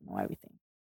want to fucking know everything.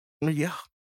 Yeah.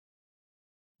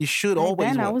 You should always.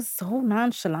 Then I was so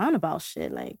nonchalant about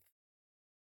shit. Like,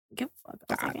 give a fuck.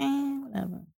 I was like,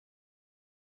 whatever.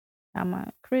 I got my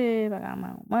crib. I got my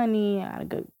own money. I got a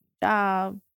good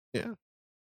job. Yeah.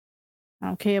 I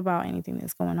don't care about anything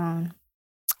that's going on.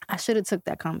 I should have took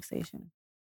that conversation.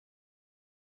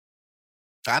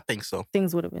 I think so.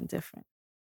 Things would have been different.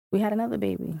 We had another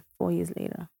baby 4 years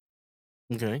later.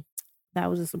 Okay.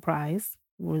 That was a surprise.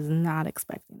 Was not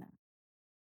expecting that.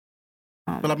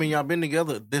 But I mean, y'all been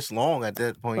together this long at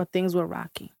that point. But things were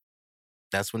rocky.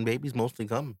 That's when babies mostly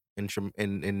come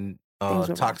in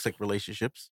toxic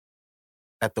relationships.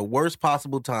 At the worst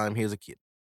possible time, here's a kid.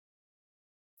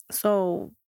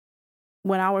 So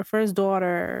when our first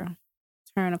daughter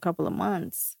turned a couple of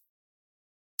months,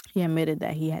 he admitted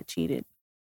that he had cheated.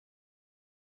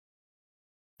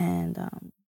 And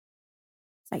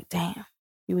Like, damn,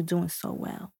 you were doing so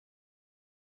well.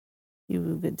 You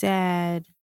were a good dad,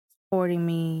 supporting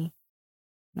me.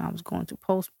 You know, I was going through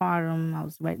postpartum. I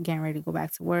was getting ready to go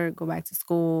back to work, go back to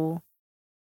school.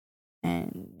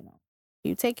 And, you know,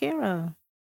 you take care of.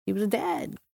 He was a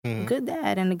dad, a good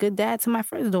dad, and a good dad to my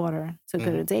first daughter. Took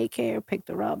her to daycare, picked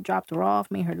her up, dropped her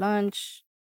off, made her lunch.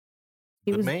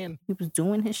 He was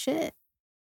doing his shit.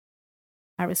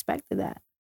 I respected that.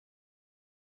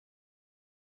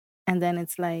 And then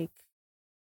it's like,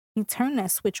 he turned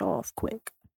that switch off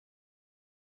quick.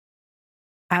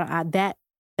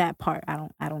 That part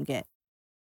I don't get.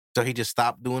 So he just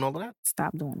stopped doing all of that?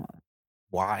 Stopped doing all that.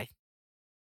 Why?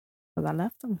 Because I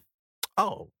left him.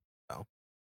 Oh, well.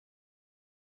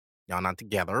 Y'all not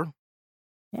together.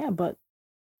 Yeah, but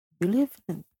you live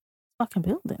in a fucking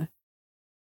building.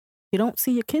 You don't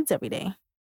see your kids every day.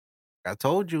 I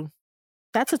told you.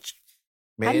 That's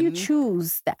how do you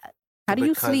choose that? How do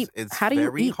you sleep? How do you eat?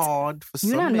 It's very hard for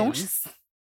some men. You're not nauseous.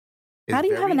 How do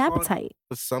you have an appetite?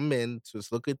 For some men to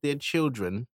just look at their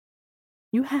children.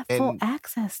 You have full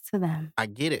access to them. I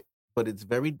get it. But it's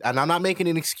very, and I'm not making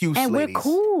an excuse, and ladies. We're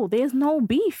cool. There's no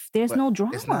beef. There's no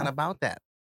drama. It's not about that.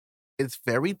 It's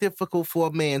very difficult for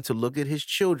a man to look at his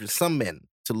children, some men,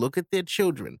 to look at their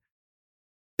children.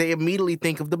 They immediately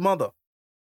think of the mother.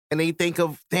 And they think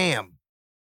of, damn.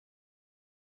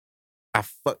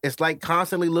 It's like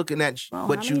constantly looking at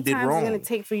what you did wrong. How many times is it going to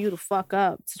take for you to fuck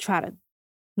up to try to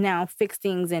now fix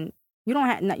things, and you don't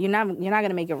have, you're not going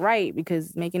to make it right,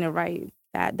 because making it right,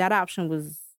 that option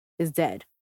is dead.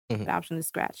 The option is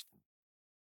scratched.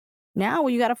 Now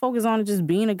what you got to focus on is just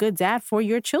being a good dad for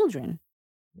your children.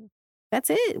 That's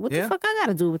it. What the fuck I got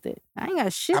to do with it? I ain't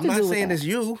got shit to do with it. I'm not saying it's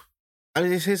you. I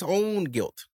mean, it's his own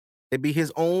guilt. It'd be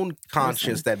his own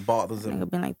conscience that bothers him. I've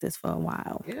been like this for a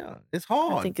while. Yeah, it's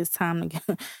hard. I think it's time to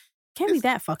get... Can't be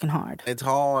that fucking hard. It's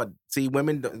hard. See,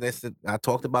 women... I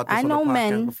talked about this on the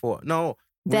podcast before. No.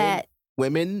 That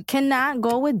women... cannot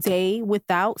go a day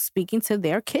without speaking to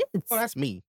their kids. Well, that's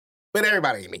me. But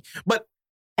everybody ain't me.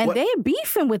 And they're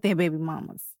beefing with their baby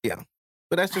mamas. Yeah.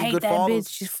 But that's just I good hate that fathers. bitch.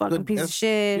 She's fucking piece of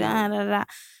shit. Yeah.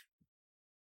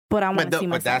 But I want to see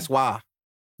my But that's why.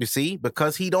 You see?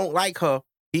 Because he don't like her,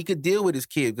 he could deal with his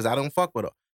kid because I don't fuck with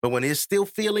her. But when there's still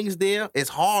feelings there, it's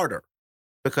harder.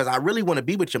 Because I really want to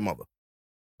be with your mother.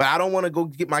 But I don't want to go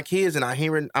get my kids and I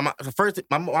hearing... all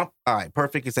right,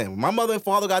 perfect example. My mother and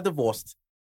father got divorced.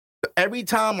 Every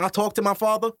time I talk to my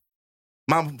father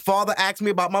asked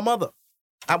me about my mother.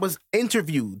 I was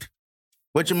interviewed.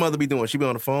 What your mother be doing? She be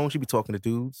on the phone? She be talking to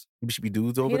dudes? She be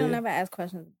dudes over there? He don't never ask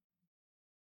questions.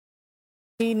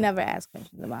 He never asked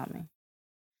questions about me.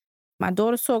 My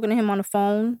daughter's talking to him on the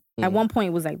phone. At one point,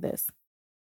 it was like this.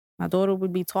 My daughter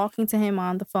would be talking to him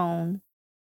on the phone.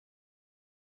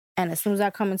 And as soon as I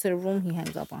come into the room, he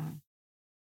hangs up on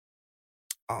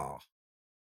her. Oh.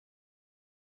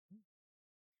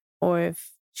 Or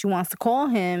if she wants to call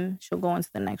him, she'll go into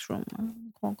the next room.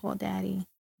 Call daddy.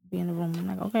 Be in the room. I'm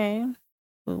like, okay.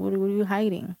 What are you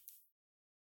hiding?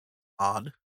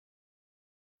 Odd.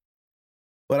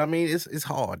 But I mean, it's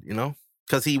hard, you know?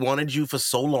 Because he wanted you for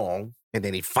so long, and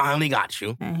then he finally got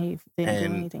you. And he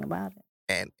didn't do anything about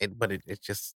it. But it's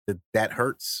just, that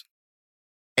hurts.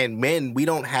 And men, we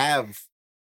don't have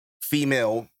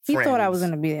female friends. He thought I was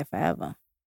going to be there forever.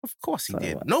 Of course he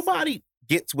did. Nobody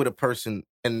gets with a person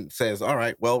and says, all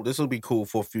right, well, this will be cool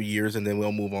for a few years and then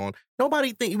we'll move on.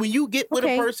 Nobody think when you get with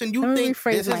a person, you think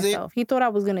this is it. He thought I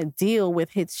was going to deal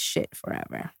with his shit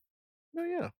forever. Oh,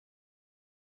 yeah.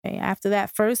 Okay, after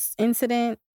that first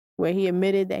incident where he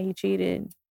admitted that he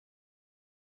cheated,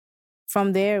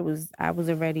 from there I was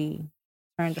already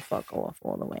turned the fuck off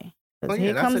all the way. Because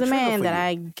here comes a man that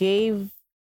I gave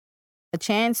a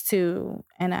chance to,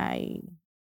 and I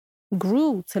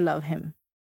grew to love him.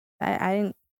 I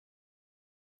didn't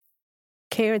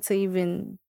care to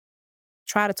even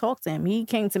try to talk to him. He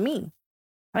came to me.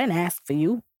 I didn't ask for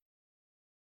you.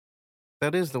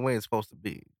 That is the way it's supposed to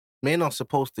be. Men are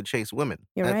supposed to chase women.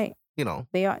 You're right. You know.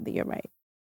 They are. You're right.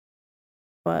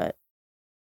 But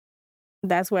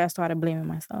that's where I started blaming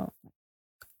myself.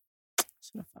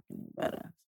 Should have fucking knew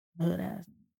better. Hood ass.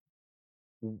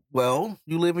 Well,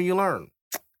 you live and you learn.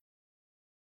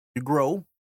 You grow.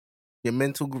 Your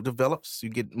mental develops. You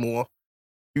get more.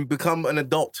 You become an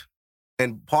adult.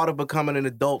 And part of becoming an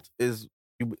adult is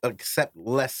you accept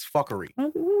less fuckery.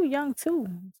 We were young too.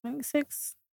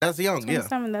 26. That's young,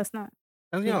 27, yeah. That's not.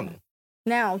 That's young.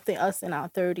 Now, us in our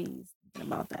 30s,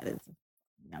 thinking about that is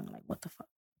young. Like, what the fuck?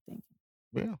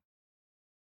 Yeah.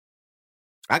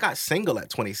 I got single at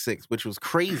 26, which was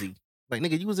crazy. Like,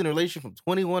 nigga, you was in a relationship from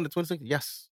 21 to 26?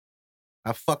 Yes.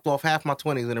 I fucked off half my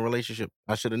 20s in a relationship.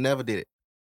 I should have never did it.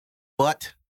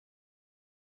 but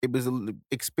it was an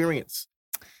experience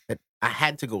that I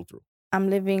had to go through. I'm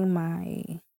living my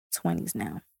 20s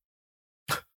now.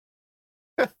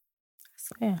 So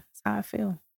yeah, that's how I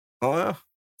feel. Oh, yeah.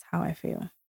 That's how I feel.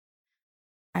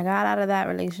 I got out of that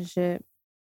relationship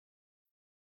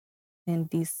in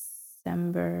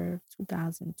December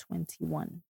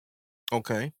 2021.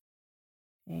 Okay.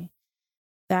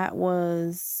 That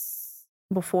was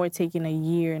before taking a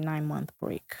year and 9-month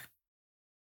break.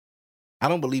 I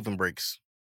don't believe in breaks.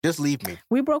 Just leave me.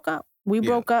 We broke up. We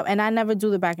broke up, and I never do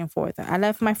the back and forth. I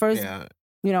left my first,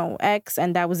 ex,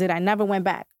 and that was it. I never went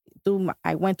back.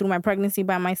 I went through my pregnancy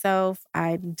by myself.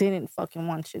 I didn't fucking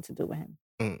want shit to do with him.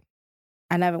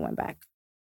 I never went back.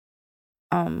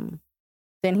 Then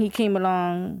he came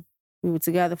along. We were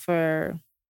together for a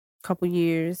couple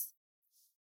years.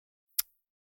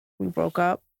 We broke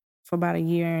up for about a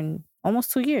year and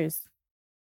almost 2 years.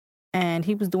 And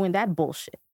he was doing that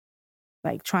bullshit.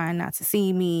 Like trying not to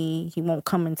see me. He won't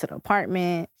come into the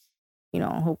apartment.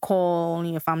 He'll call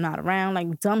only if I'm not around.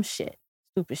 Like dumb shit.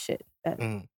 Stupid shit. That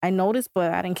I noticed,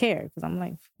 but I didn't care because I'm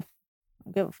like, I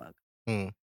don't give a fuck.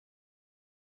 And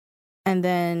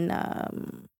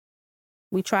then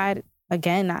we tried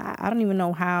again. I don't even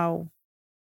know how.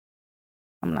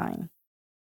 I'm lying.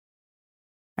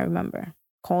 I remember.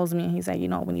 Calls me and he's like,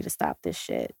 we need to stop this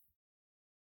shit.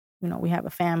 We have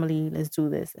a family. Let's do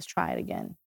this. Let's try it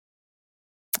again.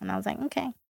 And I was like,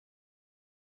 okay.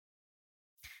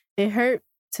 It hurt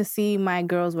to see my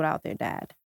girls without their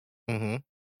dad. Mm-hmm.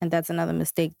 And that's another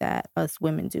mistake that us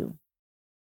women do.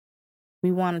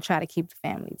 We want to try to keep the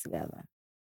family together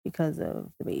because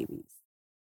of the babies.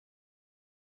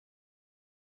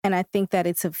 And I think that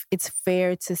it's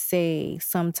fair to say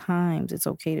sometimes it's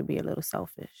okay to be a little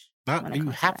selfish. You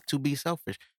have to be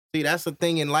selfish. See, that's the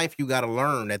thing in life you got to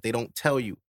learn that they don't tell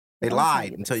you. They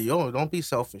lied and tell you, oh, don't be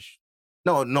selfish.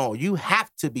 No, you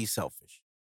have to be selfish.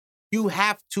 You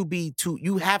have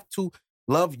to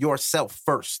love yourself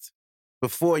first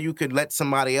before you could let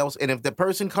somebody else. And if the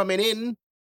person coming in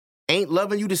ain't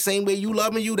loving you the same way you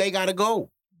loving you, they got to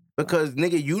go. Because,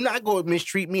 nigga, you not going to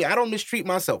mistreat me. I don't mistreat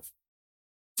myself.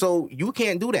 So you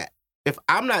can't do that. If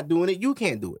I'm not doing it, you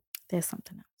can't do it. There's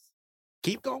something else.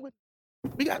 Keep going.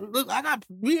 We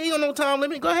ain't on no time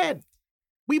limit. Go ahead.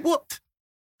 We booked.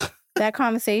 That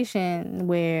conversation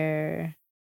where,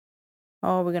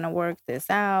 we're going to work this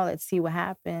out. Let's see what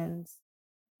happens.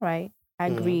 Right? I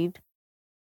agreed.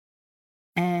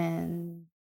 And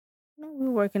we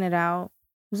were working it out.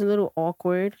 It was a little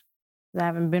awkward. I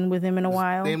haven't been with him in a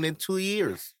while. Been in 2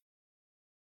 years.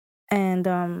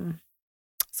 And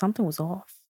something was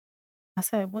off. I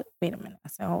said, what? Wait a minute. I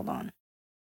said, hold on.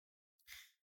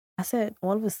 I said,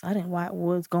 all of a sudden,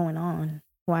 what's going on?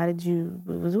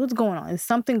 What's going on? There's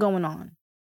something going on.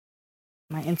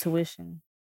 My intuition.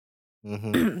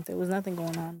 Mm-hmm. There was nothing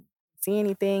going on. See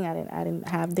anything?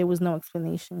 There was no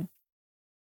explanation.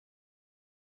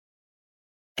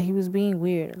 He was being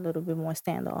weird, a little bit more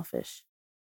standoffish.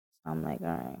 So I'm like, all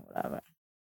right, whatever.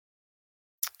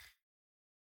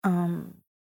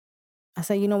 I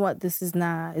said, you know what? It's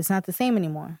not the same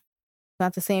anymore. It's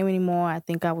not the same anymore. I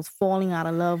think I was falling out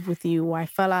of love with you, or I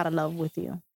fell out of love with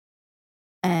you.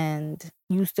 And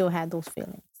you still had those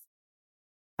feelings.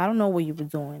 I don't know what you were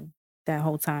doing that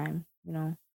whole time,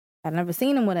 I'd never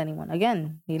seen him with anyone.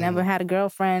 Again, he never had a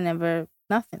girlfriend, never,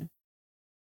 nothing.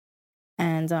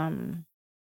 And I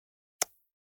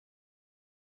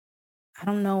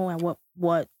don't know at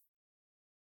what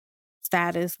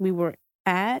status we were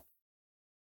at.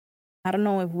 I don't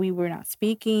know if we were not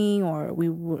speaking or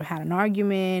had an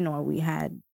argument or we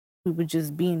were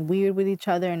just being weird with each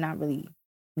other and not really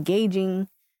engaging.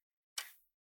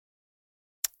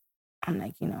 I'm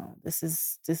like, this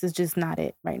is just not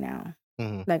it right now.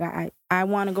 Mm-hmm. Like I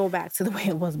want to go back to the way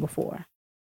it was before.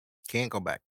 Can't go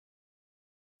back.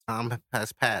 Time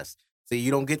has passed. See,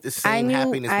 you don't get the same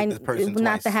happiness with this person twice.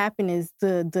 Not the happiness,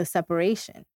 the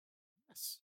separation.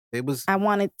 Yes. It was. I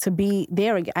wanted to be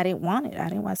there again. I didn't want it.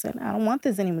 I said, I don't want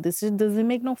this anymore. This just doesn't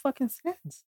make no fucking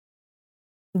sense.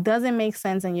 It doesn't make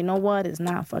sense. And you know what? It's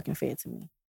not fucking fair to me.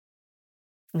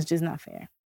 It's just not fair.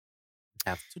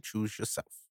 You have to choose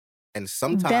yourself. And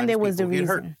sometimes then there was the reason.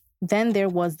 Hurt. Then there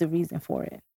was the reason for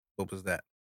it. What was that?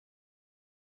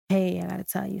 Hey, I gotta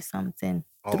tell you something.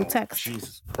 Through text.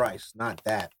 Jesus Christ, not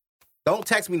that. Don't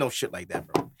text me no shit like that,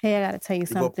 bro. Hey, I gotta tell you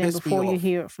something before you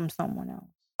hear it from someone else.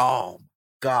 Oh,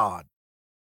 God.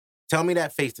 Tell me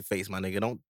that face to face, my nigga.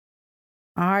 Don't.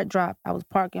 My heart dropped. I was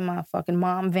parking my fucking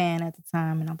mom van at the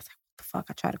time, and I was like, what the fuck?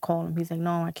 I tried to call him. He's like,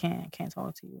 no, I can't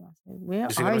talk to you. I said, where are you?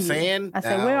 See what I'm saying? I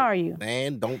said, where are you?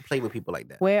 Man, don't play with people like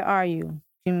that. Where are you?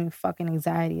 Giving me fucking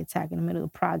anxiety attack in the middle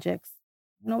of projects.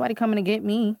 Nobody coming to get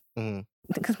me.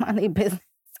 Because my their business.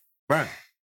 Right.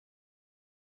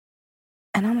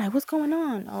 And I'm like, what's going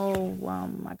on? Oh,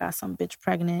 I got some bitch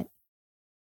pregnant.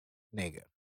 Nigga.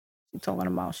 She talking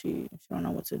about she don't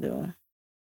know what to do.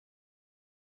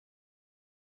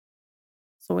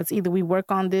 So it's either we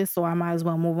work on this or I might as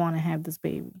well move on and have this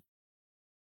baby.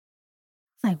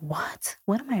 Like, what?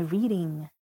 What am I reading?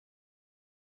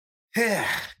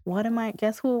 What am I?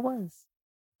 Guess who it was?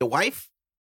 The wife?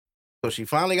 So she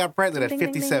finally got pregnant at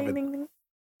 57. Ding, ding, ding.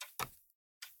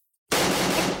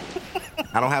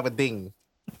 I don't have a ding.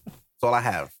 That's all I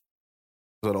have.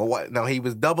 So no, he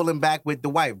was doubling back with the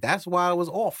wife. That's why I was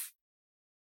off.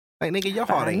 Like, nigga, your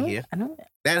heart ain't here. I know that.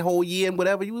 That whole year and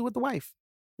whatever, you was with the wife.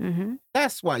 Mm-hmm.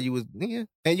 That's why you was, nigga.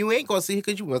 And you ain't gonna see her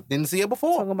because you didn't see her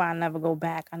before. Talk about I never go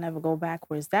back. I never go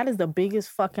backwards. That is the biggest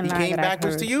fucking lie he came that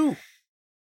backwards I've heard. to you.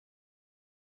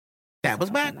 That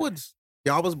was backwards.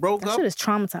 Y'all was broke that up. Shit is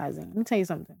traumatizing. Let me tell you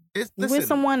something. You Listen, with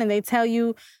someone and they tell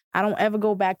you, I don't ever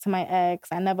go back to my ex.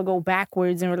 I never go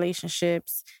backwards in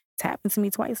relationships. It's happened to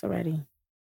me twice already.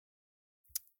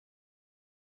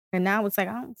 And now it's like,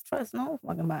 I don't trust no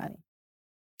fucking body.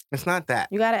 it's not that.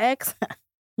 You got an ex?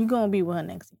 You gonna be with her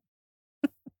next year.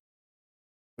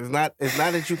 It's not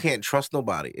that you can't trust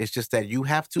nobody. It's just that you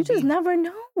have to You just never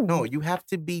know. No, you have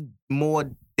to be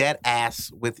more dead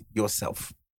ass with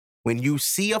yourself. When you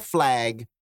see a flag,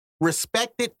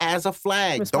 respect it as a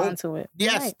flag. Respond to it.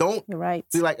 Yes, You're right.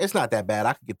 be like, it's not that bad.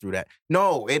 I can get through that.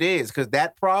 No, it is, because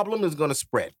that problem is going to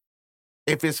spread.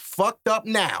 If it's fucked up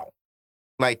now,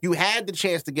 like you had the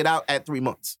chance to get out at 3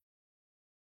 months.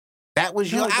 That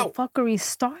was your out. The fuckery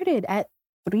started at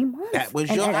 3 months. That was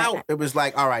your out. It was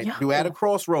like, all right, you at a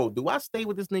crossroad. Do I stay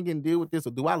with this nigga and deal with this,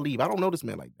 or do I leave? I don't know this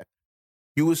man like that.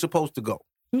 You were supposed to go.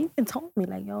 He even told me,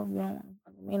 like, yo, you don't want to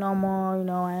fuck with me no more. You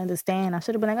know, I understand. I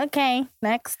should have been like, okay,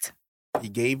 next. He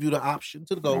gave you the option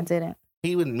to go. I didn't.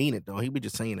 He wouldn't mean it, though. He was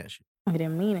just saying that shit. He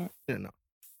didn't mean it. You know.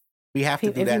 We have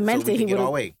to do if that he meant so we it, can he get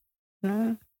our would've-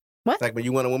 way. What? Like when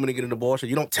you want a woman to get an abortion,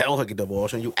 you don't tell her to get the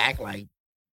abortion. You act like,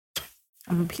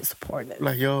 I'm gonna be supportive.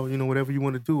 like, yo, you know, whatever you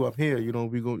want to do, I'm here. You know,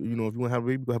 we go. You know, if you want to have a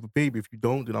baby, go have a baby. If you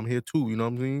don't, then I'm here too. You know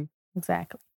what I'm saying?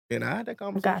 Exactly. And I had that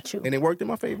conversation. Got you. And it worked in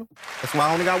my favor. That's why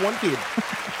I only got one kid.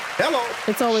 Hello.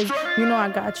 It's always,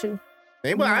 I got you.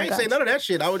 I ain't say none of that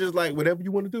shit. I was just like, whatever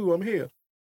you want to do, I'm here.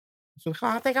 So,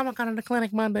 I think I'm gonna go to the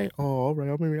clinic Monday. Oh, all right.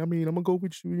 I mean, I'm gonna go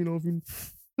with you. You know, if you.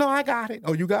 No, I got it.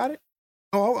 Oh, you got it.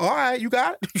 Oh, all right. You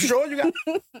got it. You sure you got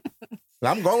it?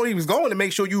 I'm going. He was going to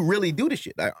make sure you really do the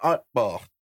shit. Like,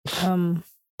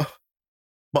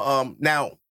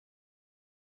 now,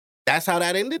 that's how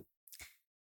that ended.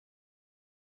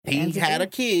 He had a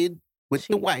kid with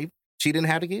the wife. She didn't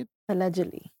have a kid?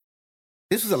 Allegedly.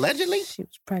 This was allegedly? She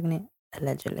was pregnant.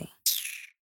 Allegedly.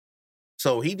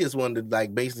 So he just wanted to,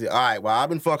 like, basically, all right, well, I've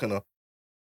been fucking her.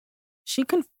 She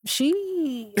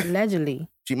allegedly.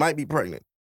 She might be pregnant.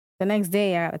 The next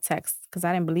day, I got a text because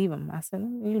I didn't believe him. I said,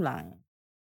 you lying.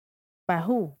 By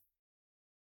who?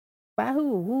 By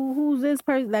who? Who's this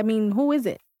person? I mean, who is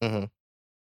it? Mm-hmm.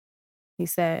 He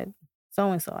said,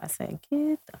 so-and-so. I said,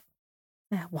 get the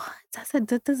what? I said,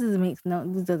 this doesn't make no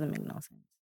sense.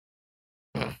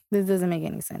 This doesn't make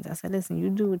any sense. I said, listen,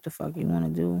 you do what the fuck you want to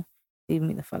do. Leave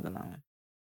me the fuck alone.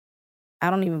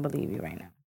 I don't even believe you right now.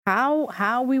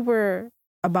 How we were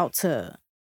about to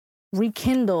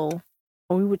rekindle,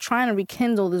 or we were trying to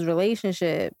rekindle this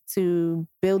relationship to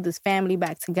build this family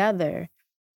back together,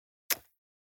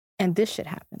 and this shit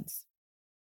happens.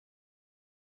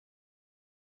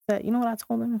 But you know what I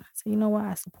told him? I said, you know what?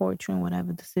 I support you in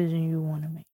whatever decision you want to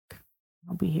make.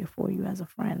 I'll be here for you as a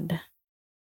friend.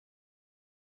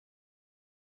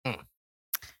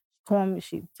 Call me.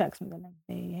 She texted me the next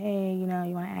day. Hey, you know,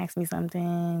 you want to ask me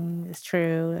something? It's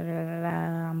true.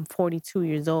 I'm 42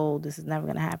 years old. This is never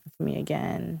going to happen for me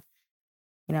again.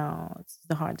 You know, it's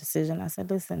a hard decision. I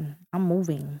said, listen, I'm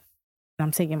moving.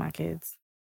 I'm taking my kids.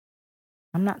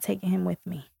 I'm not taking him with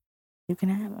me. You can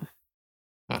have him.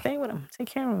 Stay with him. Take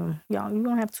care of him. Y'all, you're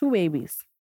going to have 2 babies.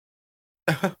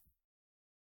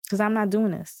 Because I'm not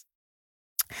doing this.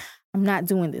 I'm not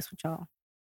doing this with y'all.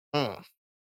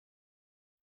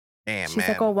 Damn, She's man.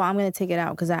 like, oh, well, I'm going to take it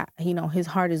out because his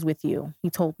heart is with you.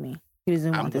 He told me he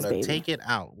doesn't want this baby. I'm going to take it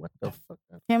out. What the fuck?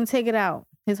 Him take it out.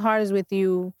 His heart is with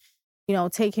you. You know,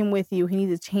 take him with you. He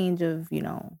needs a change of,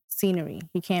 scenery.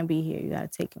 He can't be here. You got to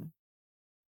take him.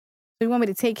 So you want me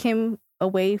to take him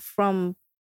away from...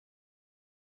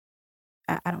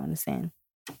 I don't understand.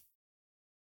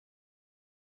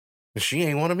 She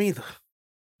ain't want him either.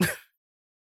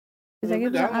 He's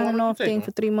like, I don't know if thing for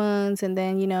 3 months, and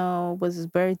then, was his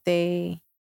birthday.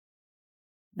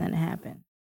 Then it happened.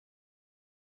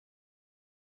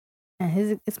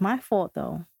 And it's my fault,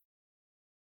 though.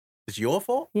 It's your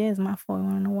fault? Yeah, it's my fault. You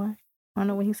want to know why? Want to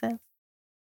know what he says?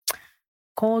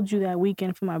 Called you that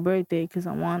weekend for my birthday because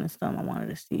I wanted something. I wanted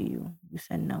to see you. You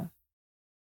said no.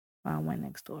 I went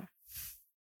next door.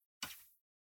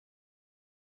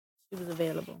 She was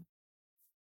available.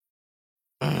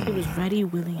 She was ready,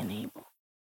 willing, and able.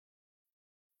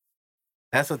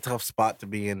 That's a tough spot to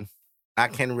be in. I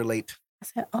can relate. I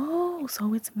said, oh,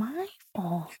 so it's my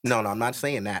fault. No, I'm not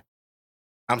saying that.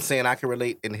 I'm saying I can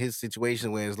relate in his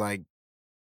situation where it's like,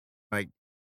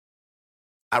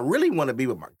 I really want to be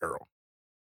with my girl.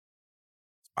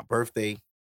 It's my birthday.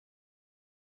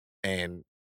 And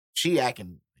she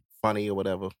acting funny or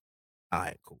whatever. All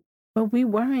right, cool. But we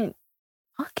weren't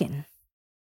fucking.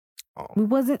 We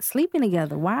wasn't sleeping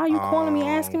together. Why are you calling me,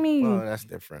 asking me? Well, that's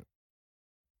different.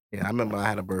 Yeah, I remember I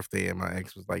had a birthday and my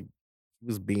ex was like, he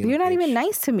was being You're a not bitch. even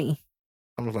nice to me.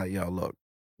 I was like, yo, look,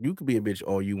 you could be a bitch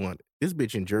all you want. This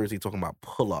bitch in Jersey talking about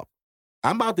pull up.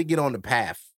 I'm about to get on the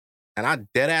path. And I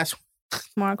dead ass.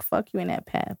 Mark, fuck you in that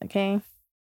path, okay?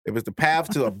 It was the path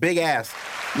to a big ass.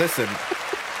 Listen,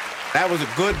 that was a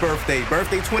good birthday.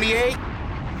 Birthday 28.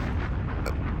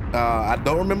 I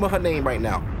don't remember her name right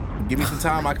now. Give me some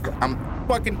time. I'm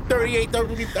fucking 38,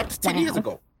 30, that's 10 years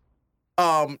ago.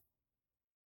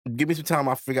 Give me some time.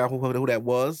 I'll figure out who that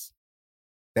was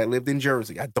that lived in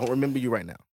Jersey. I don't remember you right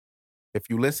now. If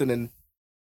you listen and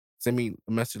send me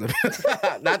a message.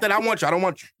 Not that I want you. I don't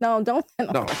want you. No, don't. No,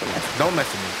 don't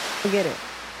mess with me. Forget it.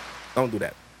 Don't do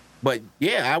that. But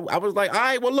yeah, I was like, all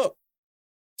right, well, look,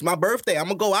 it's my birthday. I'm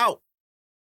going to go out.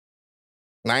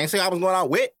 And I ain't say I was going out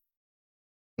with.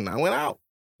 And I went out.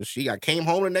 I came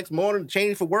home the next morning,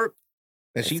 changed for work.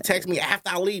 And she texted me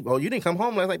after I leave. Oh, you didn't come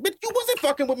home? And I was like, bitch, you wasn't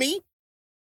fucking with me.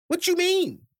 What you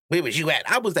mean? Where was you at?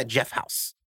 I was at Jeff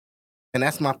house. And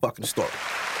that's my fucking story.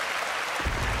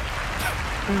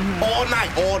 Mm-hmm.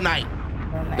 All night.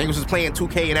 Niggas was playing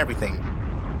 2K and everything.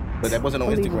 But that wasn't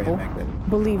on Instagram back then.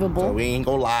 Believable. So we ain't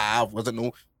go live. Wasn't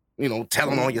no,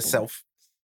 telling on yourself.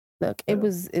 Look, it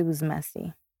was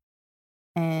messy.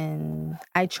 And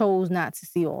I chose not to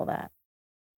see all that.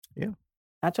 Yeah.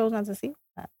 I chose not to see all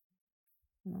that.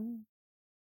 No.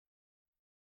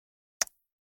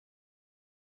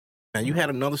 Now, you had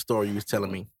another story you was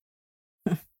telling me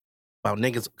about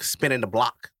niggas spinning the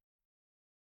block.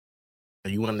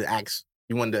 And you wanted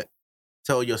to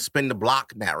tell your spin the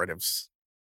block narratives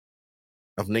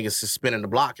of niggas just spinning the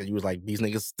block. And you was like, these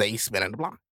niggas stay spinning the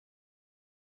block.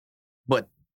 But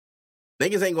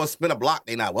niggas ain't gonna spin a block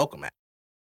they not welcome at.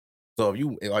 So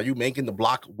are you making the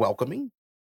block welcoming?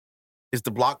 Is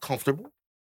the block comfortable?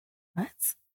 What?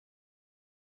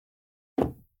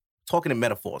 Talking in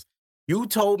metaphors. You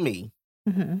told me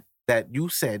that you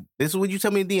said, this is what you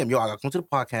tell me in DM. Yo, I gotta come to the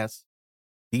podcast.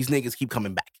 These niggas keep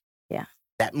coming back. Yeah.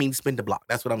 That means spin the block.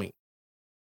 That's what I mean.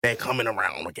 They're coming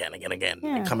around again. Yeah.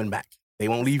 They're coming back. They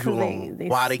won't leave you alone.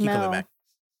 Why they keep coming back?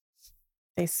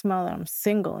 They smell that I'm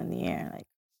single in the air. Like,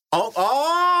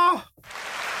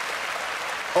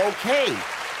 okay.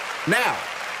 Now,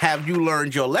 have you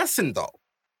learned your lesson though?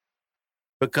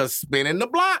 Because spinning the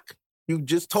block, you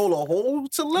just told a whole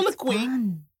soliloquy.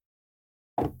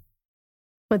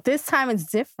 But this time it's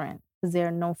different because there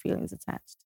are no feelings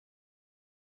attached.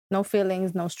 No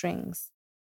feelings, no strings,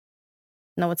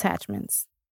 no attachments.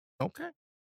 Okay.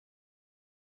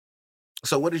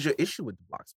 So what is your issue with the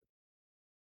block spin?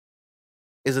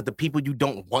 Is it the people you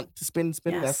don't want to spin?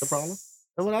 Yes. That's the problem?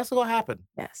 Well, that's what's going to happen.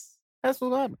 Yes. That's what's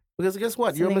going to happen. Because guess what?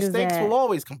 It's Your mistakes will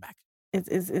always come back. It's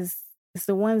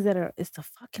the ones that it's the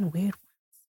fucking weird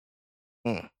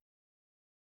ones.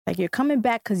 Like you're coming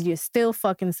back because you're still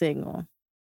fucking single.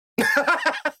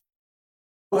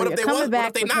 What if if they coming was? back What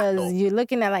if they because not, though? you're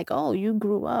looking at like, oh, you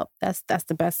grew up. That's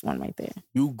the best one right there.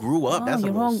 You grew up. That's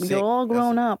you're all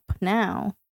grown up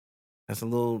now. That's a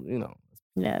little,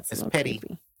 Yeah, it's petty.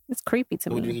 Creepy. It's creepy to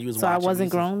So me. So I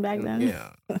wasn't grown back then?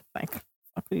 Yeah. Like,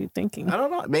 what were you thinking? I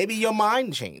don't know. Maybe your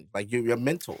mind changed. Like your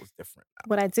mental is different now.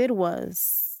 What I did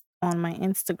was on my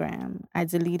Instagram, I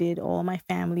deleted all my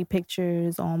family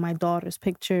pictures, all my daughter's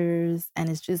pictures, and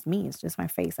it's just me. It's just my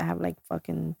face. I have like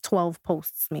fucking 12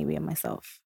 posts maybe of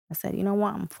myself. I said, you know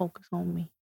what? I'm focused on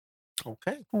me.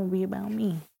 Okay. It's gonna be about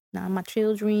me. Now my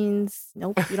children's,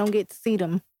 nope, you don't get to see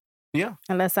them. Yeah.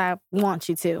 Unless I want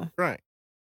you to. Right.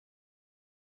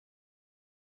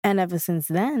 And ever since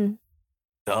then,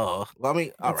 Well, I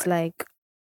mean, all it's right.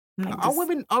 like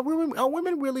Are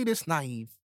women really this naive?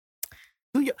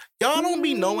 Y'all don't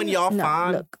be knowing y'all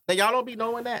fine. Look. Like, y'all don't be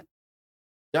knowing that.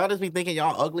 Y'all just be thinking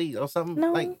y'all ugly or something.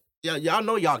 No. Like y'all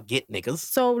know y'all get niggas.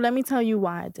 So let me tell you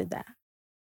why I did that.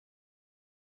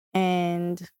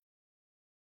 And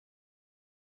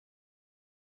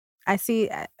I see,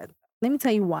 let me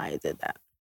tell you why I did that.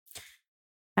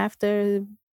 After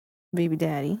baby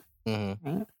daddy,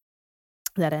 right?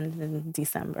 That ended in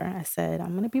December. I said,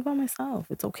 I'm going to be by myself.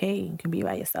 It's okay. You can be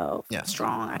by yourself. Yes. I'm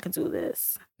strong. I can do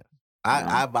this.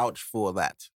 I vouch for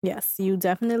that. Yes, you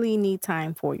definitely need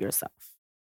time for yourself.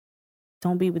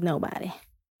 Don't be with nobody,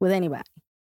 with anybody.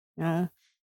 You know,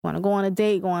 want to go on a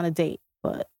date,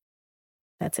 but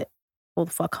that's it. Go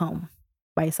the fuck home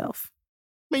by yourself.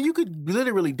 I mean, you could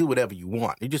literally do whatever you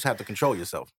want. You just have to control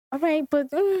yourself. All right,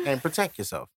 but and protect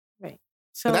yourself. Right.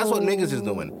 So that's what niggas is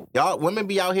doing. Y'all women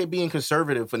be out here being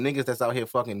conservative for niggas that's out here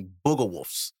fucking booger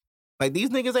wolves. Like, these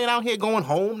niggas ain't out here going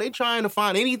home. They trying to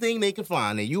find anything they can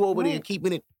find. And you over there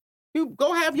keeping it. You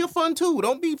go have your fun too.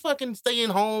 Don't be fucking staying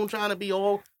home trying to be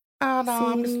all.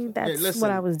 See, that's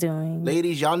what I was doing.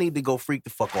 Ladies, y'all need to go freak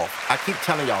the fuck off. I keep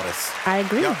telling y'all this. I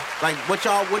agree. Like, what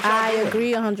y'all doing? I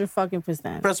agree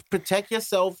 100%. Just protect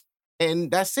yourself, and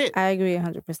that's it. I agree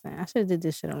 100%. I should have did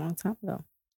this shit a long time ago.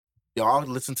 Y'all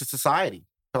listen to society.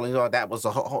 Telling y'all that was a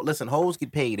listen, hoes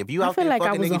get paid. If you I out feel there like I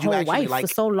fucking was a niggas you whole actually wife like,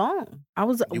 for so long. I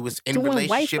was in doing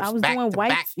relationships wife. I was back doing to wife.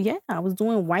 back. Yeah, I was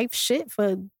doing wife shit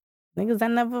for niggas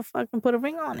that never fucking put a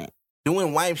ring on it.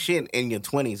 Doing wife shit in your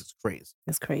 20s is crazy.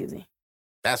 It's crazy.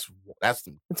 That's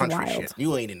some country wild. shit.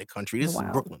 You ain't in the country. This is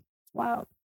Brooklyn. It's wild.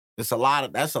 It's a lot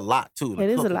of. That's a lot too. It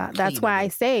is a lot. That's why I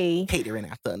say catering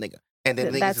after a nigga, and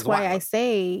then that's why I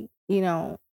say, you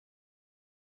know,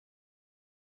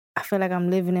 I feel like I'm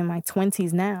living in my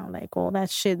 20s now. Like all that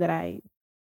shit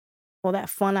all that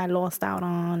fun I lost out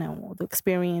on, and all the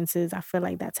experiences. I feel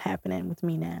like that's happening with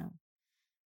me now.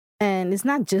 And it's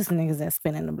not just niggas that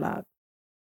spinning the block.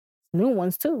 New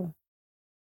ones too.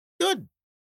 Good.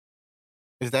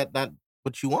 Is that not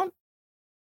what you want?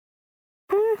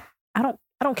 I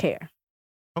don't care.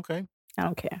 Okay. I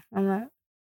don't care. I'm not.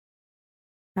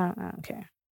 I don't care.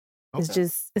 Okay.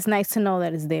 It's nice to know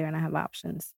that it's there and I have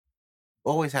options.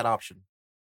 Always had options.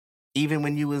 Even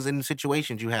when you was in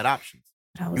situations, you had options.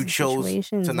 You chose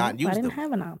to not use them. I didn't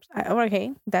have an option.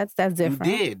 Okay, that's different.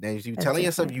 You did. And you telling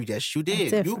yourself, yes, you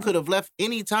did. You could have left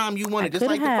any time you wanted, just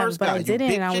like the first guy. You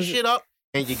picked your shit up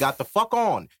and you got the fuck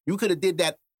on. You could have did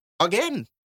that again.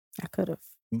 I could have.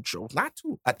 You chose not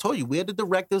to. I told you, we're the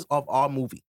directors of our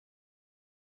movie.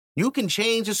 You can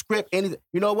change the script. Anything.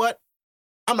 You know what?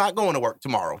 I'm not going to work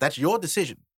tomorrow. That's your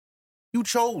decision. You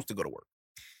chose to go to work.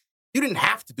 You didn't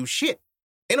have to do shit.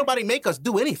 Ain't nobody make us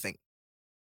do anything.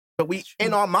 But we,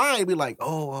 in our mind, we like,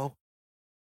 oh, well,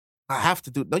 I have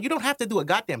to do. No, you don't have to do a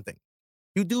goddamn thing.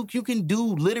 You can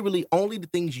do literally only the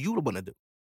things you want to do.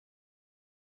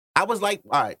 I was like,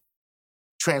 all right,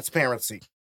 transparency.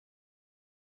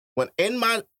 When in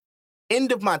my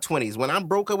end of my 20s, when I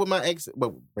broke up with my ex,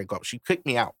 she kicked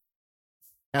me out.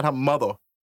 Had her mother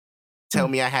tell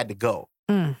me I had to go.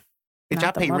 Bitch,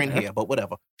 I pay rent here, but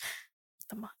whatever.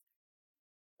 The mother.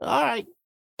 All right.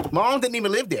 Mom didn't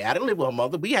even live there. I didn't live with her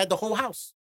mother. We had the whole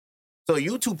house. So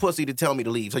you too pussy to tell me to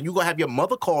leave. So you gonna have your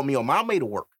mother call me or my maid to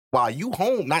work while you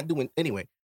home not doing anyway.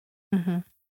 Mm-hmm.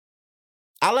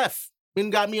 I left. Then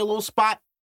got me a little spot.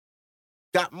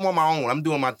 Got on my own. I'm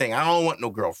doing my thing. I don't want no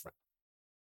girlfriend.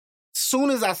 Soon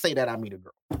as I say that, I meet a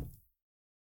girl.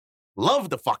 Love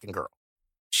the fucking girl.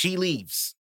 She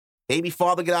leaves. Baby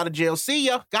father get out of jail. See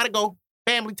ya. Gotta go.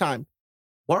 Family time.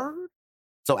 Word.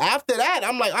 So after that,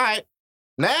 I'm like, all right.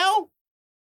 Now,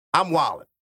 I'm wilding.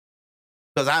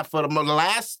 Because for the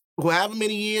last however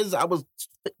many years I was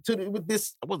with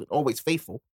this, I wasn't always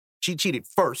faithful. She cheated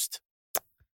first.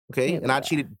 Okay? And I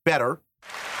cheated better.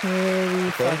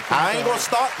 Okay? I ain't going to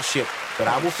start the shit, but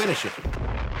I will finish it.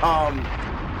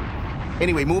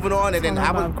 Anyway, moving on. And then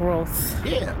I was... growth.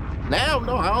 Yeah. Now,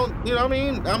 no, I don't... You know what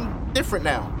I mean? I'm different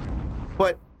now.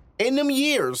 But in them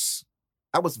years,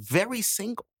 I was very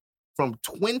single. From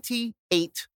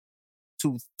 28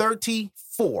 to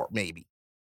 34, maybe.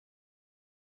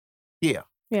 Yeah.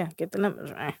 Yeah, get the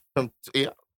numbers right. From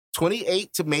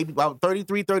 28 to maybe about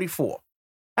 33, 34.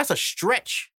 That's a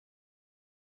stretch.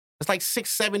 It's like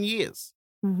 6-7 years.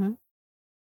 Mm-hmm.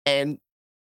 And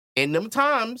in them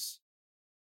times,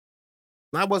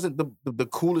 I wasn't the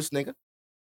coolest nigga.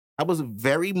 I was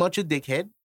very much a dickhead.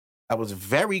 I was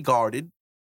very guarded.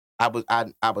 I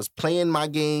was playing my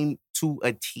game to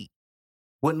a T.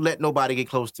 Wouldn't let nobody get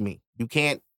close to me. We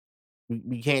can't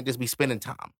just be spending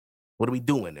time. What are we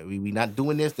doing? Are we not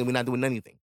doing this? Then we're not doing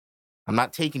anything. I'm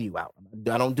not taking you out.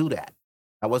 I don't do that.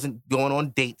 I wasn't going on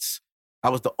dates. I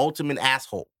was the ultimate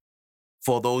asshole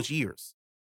for those years.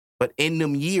 But in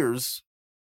them years,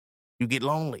 you get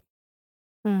lonely.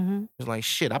 Mm-hmm. It's like,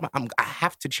 shit, I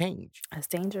have to change. That's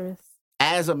dangerous.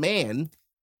 As a man,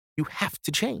 You have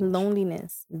to change.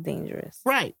 Loneliness is dangerous.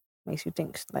 Right. Makes you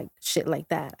think like shit like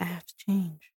that. I have to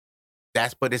change.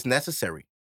 But it's necessary.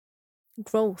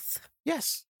 Growth.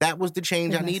 Yes. That was the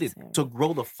change I needed necessary. to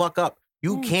grow the fuck up.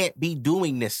 You can't be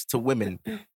doing this to women.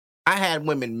 I had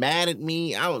women mad at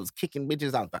me. I was kicking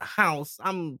bitches out the house.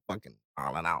 I'm fucking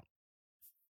falling out.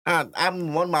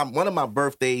 I'm one of my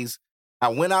birthdays. I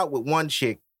went out with one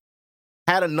chick,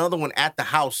 had another one at the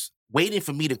house waiting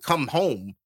for me to come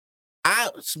home.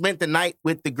 I spent the night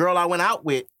with the girl I went out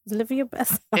with. Living your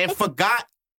best life. And forgot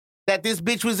that this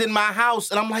bitch was in my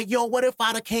house. And I'm like, yo, what if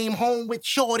I'd have came home with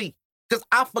Shorty? Because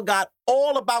I forgot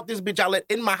all about this bitch I let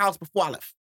in my house before I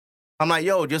left. I'm like,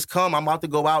 yo, just come. I'm about to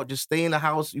go out. Just stay in the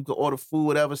house. You can order food,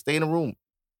 whatever. Stay in the room.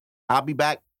 I'll be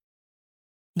back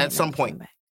at some point.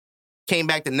 Came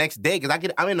back the next day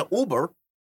because I'm in the Uber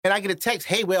and I get a text,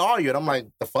 hey, where are you? And I'm like,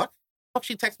 the fuck? Fuck,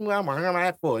 she texted me where I'm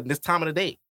at for at this time of the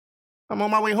day. I'm on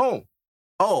my way home.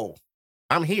 Oh,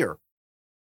 I'm here.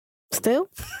 Still?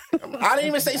 I didn't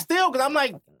even say still because I'm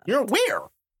like, you're where?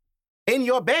 In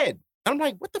your bed. I'm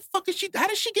like, what the fuck is she? How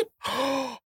did she get?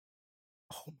 Oh,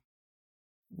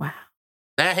 wow.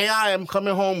 And here I am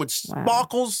coming home with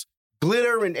sparkles,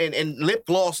 glitter, and lip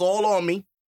gloss all on me.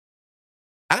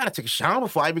 I gotta take a shower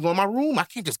before I even go in my room. I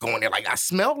can't just go in there like I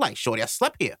smell like Shorty. I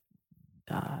slept here.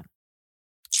 God.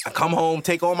 I come home,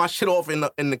 take all my shit off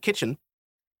in the kitchen,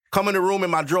 come in the room in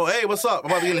my drawer. Hey, what's up?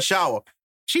 I'm about to be in the shower.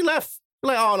 She left.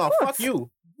 Like, oh no, fuck you.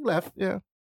 You left, yeah.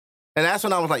 And that's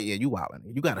when I was like, yeah, you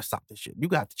wildin'. You gotta stop this shit. You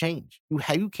got to change.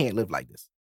 You can't live like this.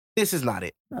 This is not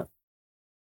it. No.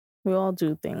 We all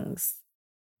do things.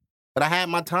 But I had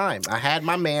my time. I had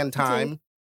my man time.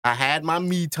 I had my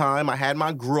me time. I had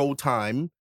my grow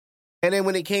time. And then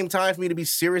when it came time for me to be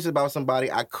serious about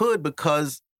somebody, I could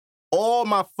because all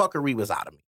my fuckery was out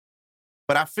of me.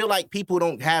 But I feel like people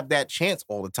don't have that chance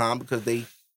all the time because they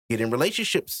get in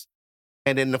relationships.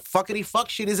 And then the fuckity fuck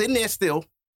shit is in there still.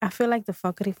 I feel like the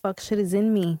fuckity fuck shit is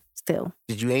in me still.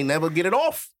 Did you ain't never get it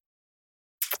off?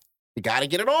 You gotta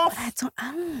get it off. I'm too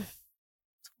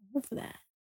old for that.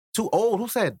 Too old? Who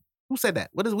said that?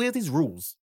 Where's these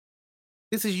rules?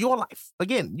 This is your life.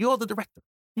 Again, you're the director.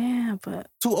 Yeah, but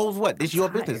too old for what? It's your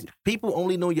business. People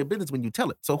only know your business when you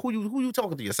tell it. So who you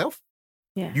talking to, yourself?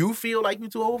 Yeah. You feel like you're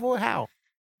too old for it? How? I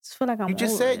just feel like I'm You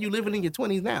just older. said you living in your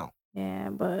 20s now. Yeah,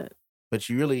 but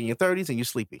you're really in your 30s and you're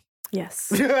sleepy.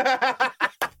 Yes.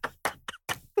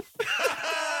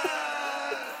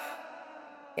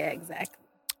 Yeah, exactly.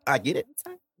 I get it.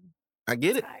 I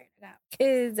get it. I got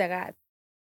kids. I got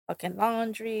fucking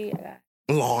laundry. I got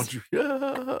laundry.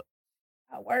 I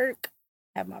work.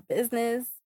 Have my business.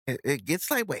 It gets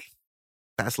that way.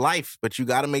 That's life. But you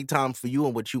got to make time for you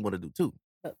and what you want to do too.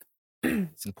 Look,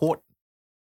 it's important.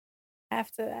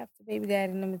 After baby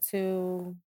daddy number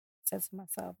 2, I said to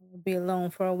myself, I'm gonna be alone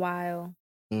for a while.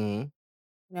 Mm-hmm.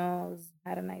 You know,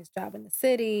 had a nice job in the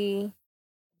city.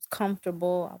 I was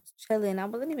comfortable. I was chilling. I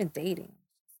wasn't even dating.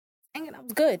 Hanging. I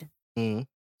was good. Mm-hmm.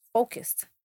 Focused.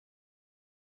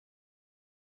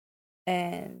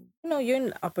 And, you know, you're in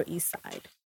the Upper East Side.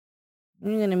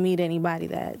 You're going to meet anybody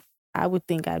that I would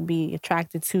think I'd be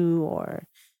attracted to or,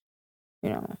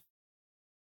 you know. At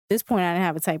this point, I didn't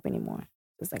have a type anymore.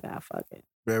 Just like, fuck it.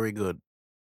 Very good.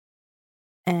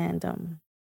 And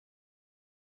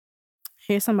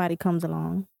here somebody comes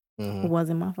along who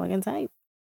wasn't my fucking type.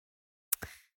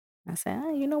 I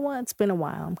said, you know what? It's been a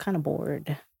while. I'm kind of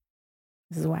bored.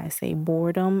 This is why I say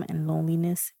boredom and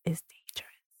loneliness is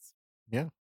dangerous. Yeah.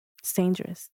 It's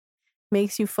dangerous.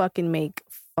 Makes you fucking make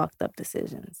fucked up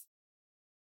decisions.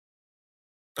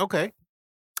 Okay.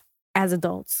 As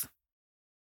adults.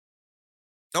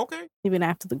 Okay. Even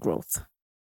after the growth.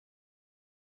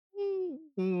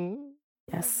 Mm-hmm.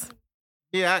 Yes.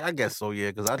 Yeah, I guess so, yeah,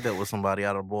 because I dealt with somebody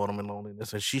out of boredom and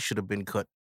loneliness, and she should have been cut.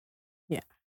 Yeah.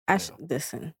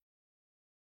 Listen.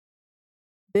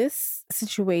 This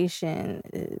situation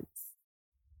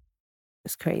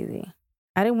is crazy.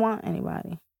 I didn't want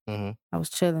anybody. Mm-hmm. I was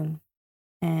chilling.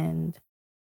 And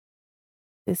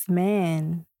this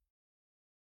man,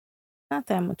 not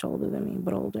that much older than me,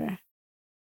 but older,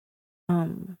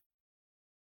 he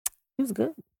was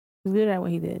good. He was good at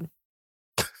what he did.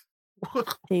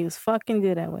 He was fucking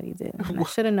good at what he did. And I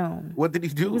should have known. What did he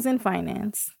do? He was in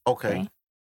finance. Okay.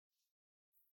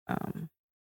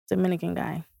 Dominican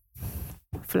guy.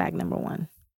 Flag number 1.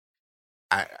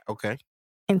 Okay.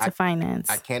 Into finance.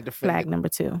 I can't defend Flag it. number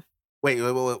 2. Wait.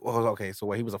 Okay,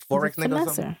 so he was a Forex nigga or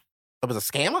something? It was a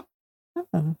scammer?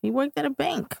 No, he worked at a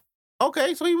bank.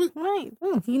 Okay, so he was... Right.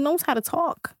 He knows how to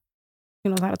talk. He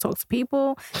knows how to talk to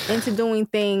people into doing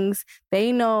things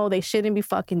they know they shouldn't be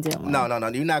fucking doing. No.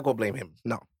 You're not going to blame him.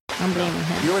 No. I'm blaming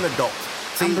him. You're an adult.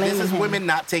 See, this is him. women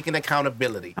not taking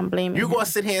accountability. I'm blaming You're him. going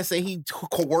to sit here and say he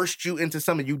coerced you into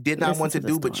something you did not want to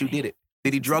do, but you did it.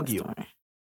 Did he drug you?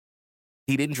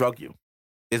 He didn't drug you.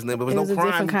 There was no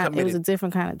crime he committed. It was a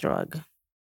different kind of drug.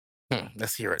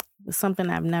 Let's hear it. It was something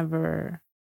I've never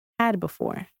had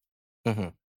before. Mm-hmm.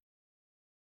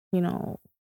 You know,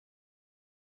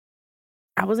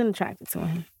 I wasn't attracted to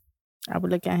him. I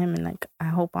would look at him and like, I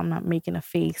hope I'm not making a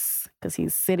face because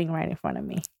he's sitting right in front of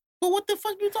me. Well, what the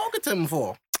fuck you talking to him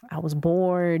for? I was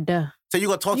bored. So you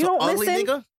gonna talk to an ugly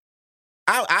nigga?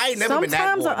 I ain't never been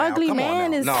that bored. Sometimes an ugly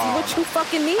man is what you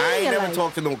fucking need. I ain't never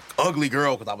talked to no ugly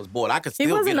girl because I was bored. I could still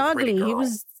He wasn't get a ugly. pretty girl.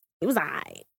 He was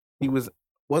alright. He was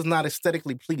not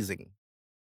aesthetically pleasing.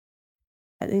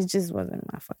 It just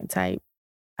wasn't my fucking type.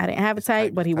 I didn't have a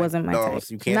type, but he wasn't my type.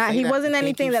 So you can't say he that. wasn't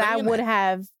anything that I would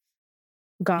have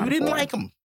gone. You didn't for. like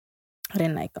him. I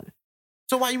didn't like him.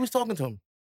 So why you was talking to him?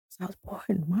 I was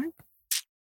bored, Mark.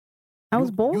 I was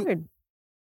bored.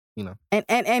 You know.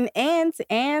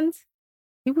 And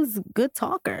he was a good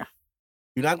talker.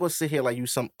 You're not gonna sit here like you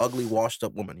some ugly, washed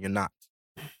up woman. You're not.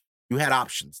 You had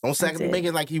options. Don't make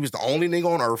it like he was the only nigga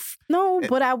on earth. No,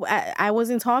 but I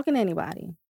wasn't talking to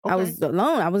anybody. Okay. I was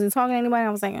alone. I wasn't talking to anybody. I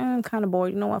was like, I'm kind of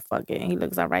bored. You know what? Fuck it. And he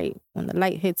looks all right. When the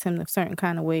light hits him a certain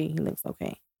kind of way, he looks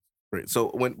okay. Right. So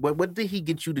what did he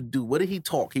get you to do? What did he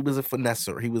talk? He was a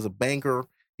finesser. He was a banker.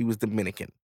 He was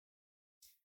Dominican.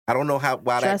 I don't know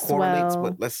why that correlates,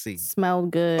 but let's see.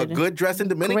 Smelled good. A good dressing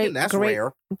Dominican, that's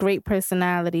rare. Great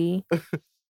personality.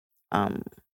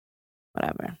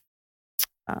 Whatever.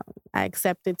 I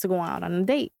accepted to go out on a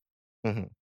date. Mm-hmm.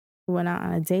 We went out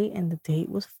on a date, and the date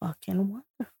was fucking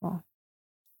wonderful.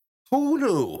 Who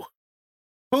knew?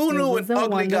 Who knew an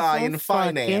ugly guy in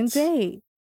finance? Date.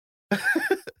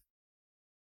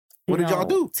 What did y'all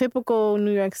do? Typical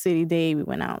New York City day. We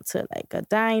went out to like a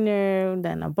diner,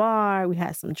 then a bar. We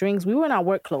had some drinks. We were in our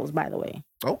work clothes, by the way.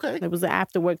 Okay. It was an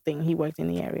after work thing. He worked in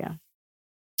the area.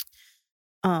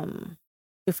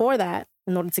 Before that,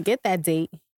 in order to get that date,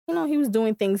 you know, he was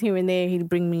doing things here and there. He'd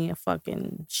bring me a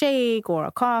fucking shake or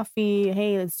a coffee.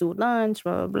 Hey, let's do lunch,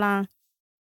 blah, blah, blah.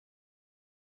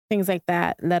 Things like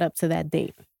that led up to that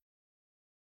date.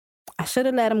 I should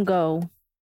have let him go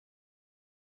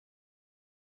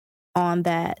on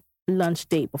that lunch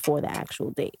date before the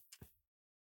actual date.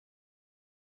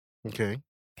 Okay.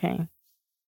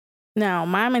 Now,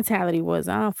 my mentality was,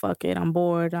 fuck it. I'm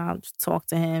bored. I'll just talk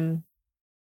to him.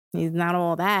 He's not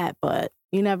all that, but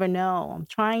you never know. I'm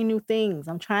trying new things.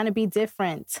 I'm trying to be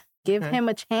different. Give him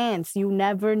a chance. You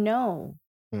never know.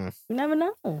 You never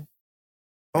know. Okay.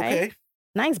 Right?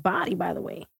 Nice body, by the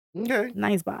way. Okay.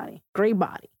 Nice body. Great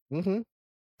body. Mm-hmm.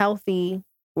 Healthy,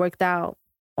 worked out,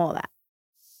 all that.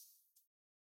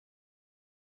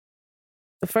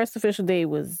 The first official day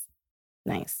was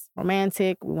nice.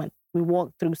 Romantic. We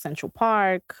walked through Central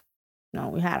Park. You know,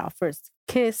 we had our first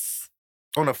kiss.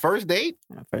 On the first date?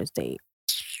 On the first date.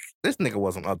 This nigga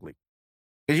wasn't ugly.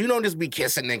 Because you don't just be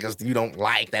kissing niggas you don't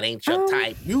like, that ain't your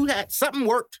type. You had, something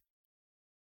worked.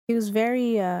 He was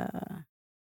very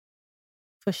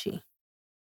pushy.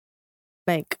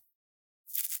 Like.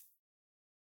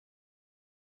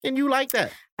 And you like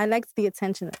that? I liked the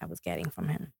attention that I was getting from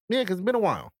him. Yeah, because it's been a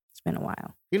while. It's been a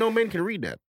while. You know, men can read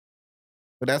that.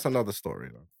 But that's another story,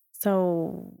 though.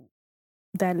 So,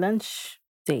 that lunch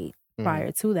date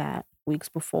prior to that, weeks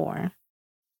before, a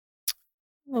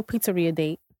little pizzeria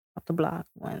date up the block.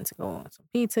 Went to go on some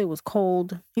pizza. It was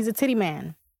cold. He's a titty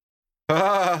man.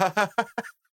 Okay?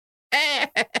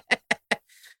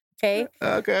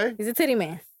 Okay. He's a titty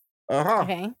man. Uh-huh.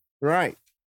 Okay? Right.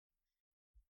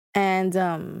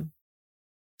 And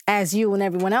as you and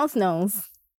everyone else knows,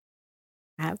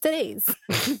 I have titties.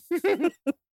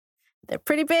 They're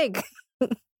pretty big.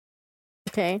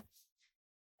 Okay?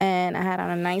 And I had on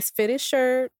a nice fitted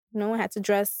shirt. You know, I had to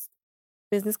dress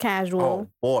business casual. Oh,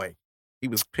 boy. He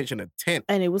was pitching a tent.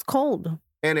 And it was cold.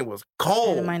 And it was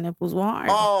cold. And my nipples were hard.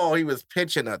 Oh, he was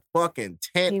pitching a fucking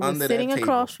tent under that table. He was sitting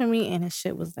across from me, and his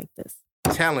shit was like this.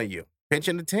 Telling you.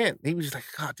 Pitching the tent. He was just like,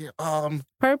 God damn.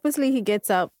 Purposely, he gets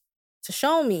up to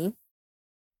show me.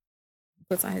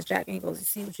 Puts on his jacket. He goes, you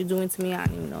see what you're doing to me? I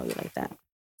didn't even know you like that. I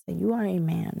said, you are a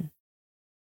man.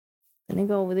 The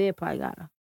nigga over there probably got a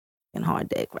fucking hard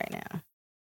dick right now.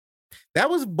 That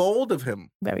was bold of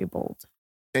him. Very bold.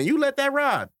 And you let that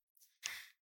ride.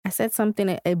 I said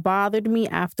something. It bothered me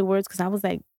afterwards because I was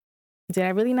like, did I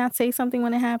really not say something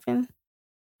when it happened?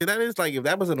 Yeah, that is like, if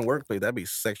that was in the workplace, that'd be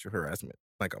sexual harassment.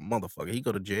 Like a motherfucker. He'd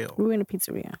go to jail. We were in a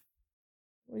pizzeria.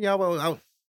 Yeah, well, out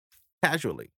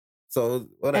casually. So,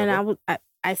 whatever. And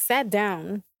I sat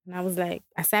down and I was like,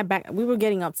 I sat back. We were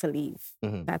getting up to leave.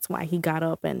 Mm-hmm. That's why he got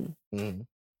up and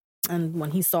And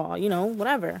when he saw,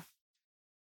 whatever.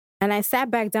 And I sat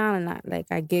back down and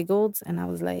I giggled and I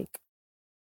was like,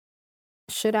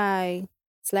 should I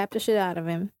slap the shit out of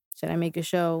him? Should I make a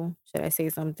show? Should I say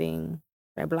something?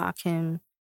 Should I block him?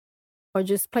 Or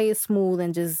just play it smooth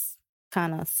and just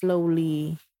kind of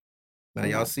slowly Now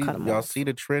y'all see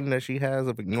the trend that she has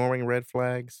of ignoring red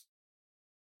flags?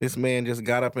 This man just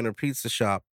got up in a pizza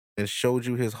shop and showed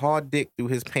you his hard dick through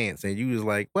his pants. And you was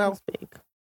like, well, big.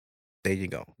 There you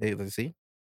go. Hey, let's see.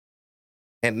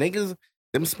 And niggas,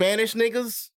 them Spanish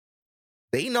niggas,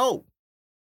 they know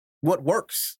what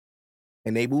works.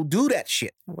 And they will do that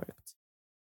shit. It worked.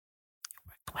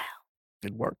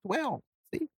 It worked well.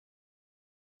 See?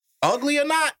 Ugly or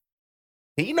not,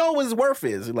 he know what his worth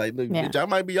is. Like, look, bitch, I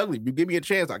might be ugly. You give me a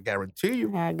chance, I guarantee you.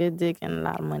 I got a good dick and a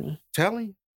lot of money. Telling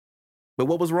you. But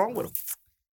what was wrong with him?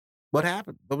 What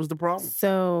happened? What was the problem?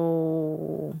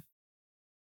 So,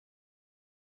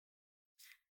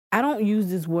 I don't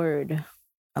use this word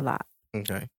a lot.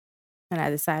 Okay. And I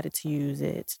decided to use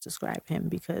it to describe him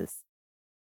because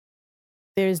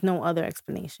there's no other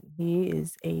explanation. He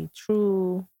is a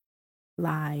true,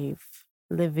 live,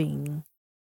 living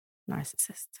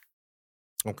narcissist.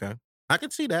 Okay. I can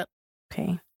see that.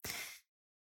 Okay.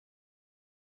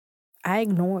 I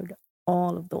ignored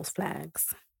all of those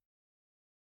flags.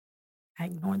 I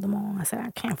ignored them all. I said,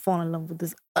 I can't fall in love with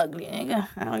this ugly nigga.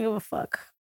 I don't give a fuck.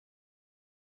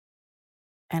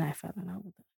 And I fell in love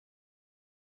with him.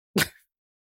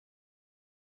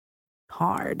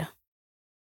 Hard.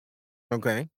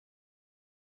 Okay.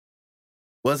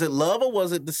 Was it love or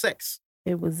was it the sex?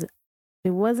 It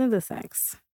wasn't the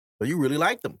sex. So you really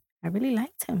liked him? I really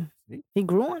liked him. He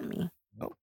grew on me.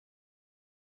 Oh.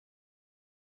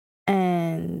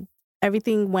 And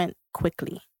everything went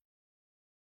quickly.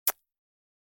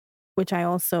 Which I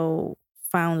also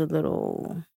found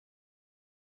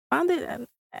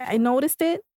I noticed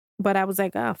it, but I was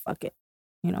like, oh, fuck it.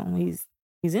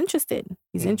 He's interested.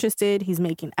 He's interested. He's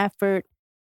making effort.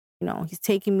 He's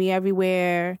taking me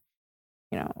everywhere.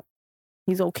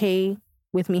 He's okay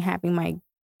with me having my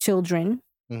children.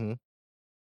 Mm-hmm.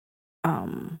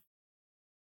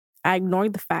 I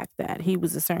ignored the fact that he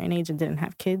was a certain age and didn't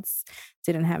have kids,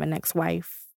 didn't have an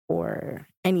ex-wife or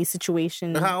any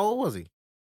situation. How old was he?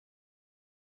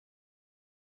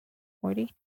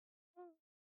 40.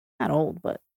 Not old,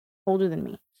 but older than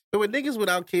me. But with niggas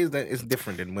without kids, that is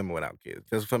different than women without kids.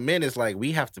 Because for men, it's like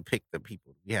we have to pick the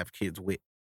people we have kids with.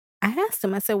 I asked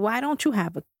him, I said, why don't you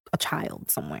have a child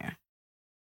somewhere?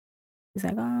 He's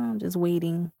like, oh, I'm just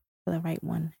waiting for the right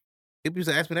one. People used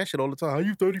to ask me that shit all the time. Are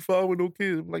you 35 with no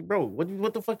kids? I'm like, bro,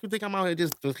 what the fuck you think I'm out here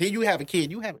just here? You have a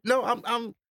kid. You have no. I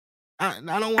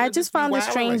don't. I just found it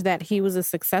strange that he was a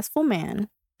successful man,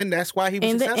 and that's why he was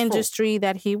in successful. The industry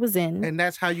that he was in, and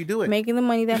that's how you do it. Making the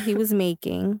money that he was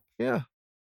making, yeah,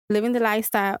 living the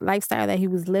lifestyle that he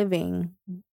was living,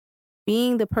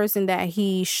 being the person that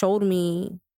he showed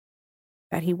me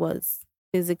that he was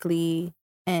physically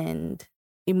and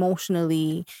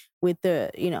emotionally, with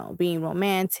the, being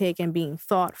romantic and being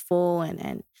thoughtful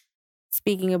and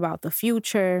speaking about the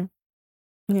future.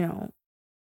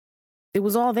 It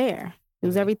was all there. It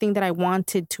was everything that I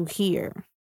wanted to hear.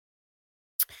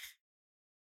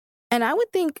 And I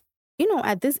would think,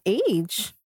 at this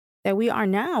age that we are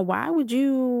now, why would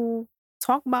you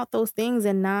talk about those things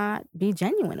and not be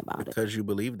genuine about it? Because you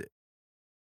believed it.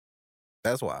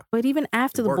 That's why. But even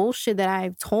after the bullshit that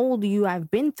I've told you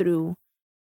I've been through,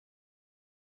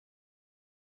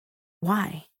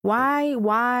 why?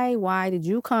 Why did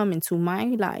you come into my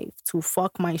life to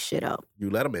fuck my shit up? You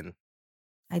let him in.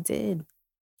 I did.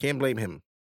 Can't blame him.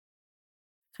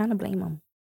 Kind of blame him.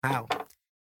 How?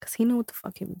 Because he knew what the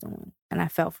fuck he was doing. And I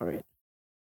fell for it.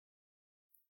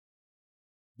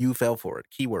 You fell for it.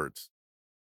 Keywords.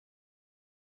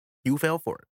 You fell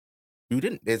for it. You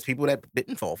didn't. There's people that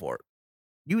didn't fall for it.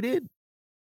 You did.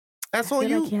 That's on you. I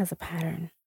feel like he has a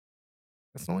pattern.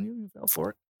 That's on you. You fell for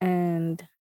it. And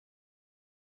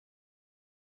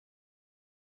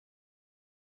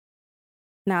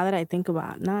not now that I think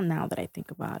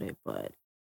about it, but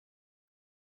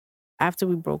after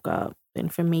we broke up, the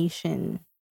information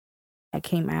that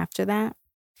came after that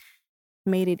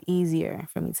made it easier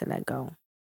for me to let go.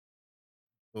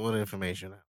 What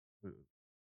information? You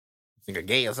think I'm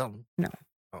gay or something? No.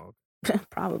 Oh, okay.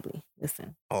 Probably.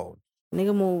 Listen. Oh.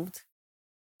 Nigga moved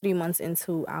 3 months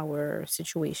into our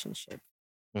situationship.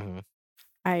 Mm-hmm.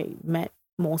 I met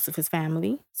most of his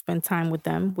family, spent time with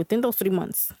them within those 3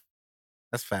 months.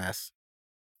 That's fast.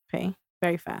 Okay.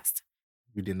 Very fast.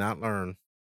 You did not learn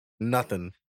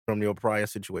nothing from your prior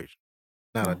situation.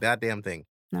 Not a goddamn thing.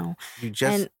 No. You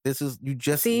just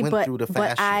See, went through the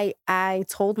fashion. But I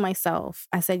told myself,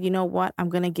 I said, you know what? I'm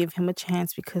going to give him a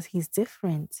chance because he's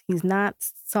different. He's not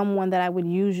someone that I would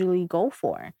usually go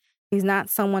for. He's not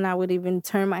someone I would even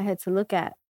turn my head to look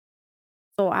at.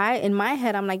 So in my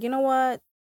head, I'm like, you know what?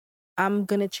 I'm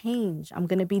going to change. I'm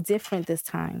going to be different this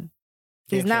time.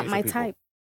 He's not my type.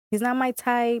 He's not my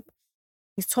type.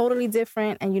 He's totally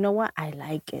different. And you know what? I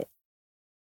like it.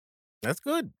 That's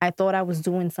good. I thought I was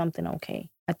doing something okay.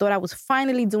 I thought I was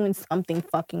finally doing something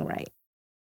fucking right.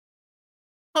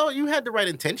 Oh, you had the right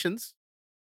intentions.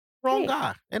 Wrong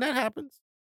guy. And that happens.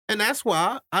 And that's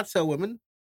why I tell women,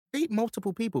 date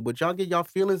multiple people, but y'all get y'all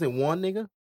feelings in one nigga,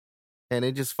 and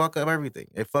it just fuck up everything.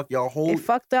 It fuck y'all whole It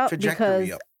fucked up trajectory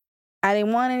because up. I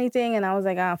didn't want anything, and I was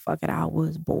like, fuck it. I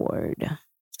was bored.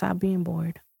 Stop being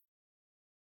bored.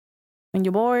 When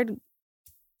you're bored,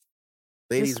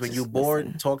 ladies, when you're bored,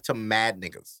 listen. talk to mad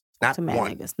niggas. Not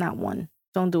one. Niggas, not one.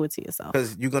 Don't do it to yourself.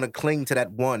 Because you're going to cling to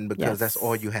that one because that's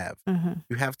all you have. Mm-hmm.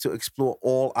 You have to explore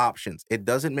all options. It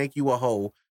doesn't make you a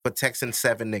hoe for texting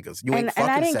 7 niggas. You ain't fucking 7 And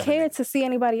I didn't care niggas. to see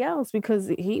anybody else because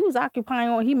he was occupying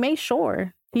all. He made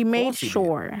sure. He made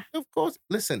sure. Of course.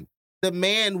 Listen, the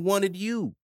man wanted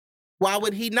you. Why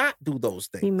would he not do those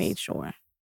things? He made sure.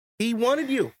 He wanted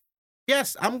you.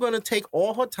 Yes, I'm going to take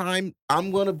all her time.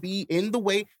 I'm going to be in the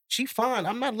way. She fine.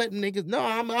 I'm not letting niggas. No,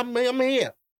 I'm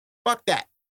here. Fuck that.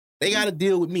 They got to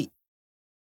deal with me.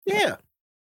 Yeah.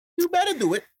 You better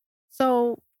do it.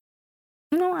 So,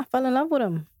 I fell in love with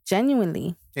him.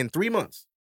 Genuinely. In 3 months?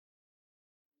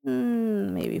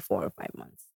 Maybe 4 or 5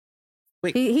 months.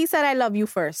 Wait. He said, I love you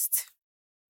first.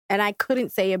 And I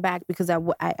couldn't say it back because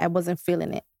I wasn't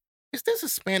feeling it. Is this a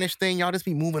Spanish thing? Y'all just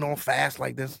be moving on fast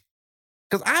like this?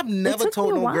 Because I've never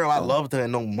told no girl I loved her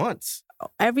in no months.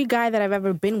 Every guy that I've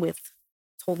ever been with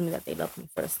told me that they loved me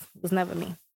first. It was never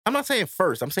me. I'm not saying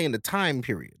first. I'm saying the time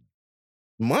period.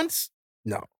 Months?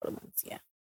 No. Months, yeah.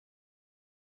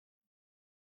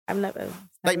 I've never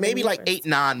like maybe like 8,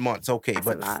 9 months. Okay. That's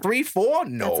but 3, 4?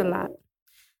 No. That's a lot.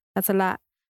 That's a lot.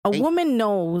 A woman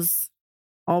knows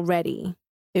already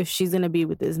if she's going to be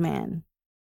with this man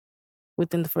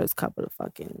within the first couple of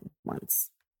fucking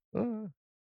months.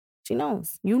 She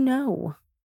knows. You know.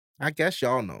 I guess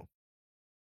y'all know.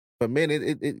 But man,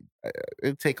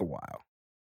 it take a while.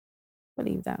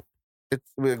 Believe that.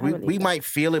 We might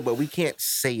feel it, but we can't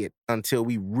say it until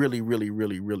we really, really,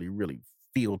 really, really, really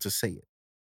feel to say it.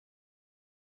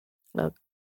 Look.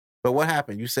 But what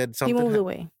happened? You said something. He moved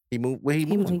away. He moved. Where he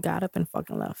moved? He got up and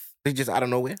fucking left. He just out of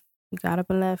nowhere. He got up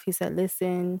and left. He said,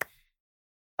 "Listen,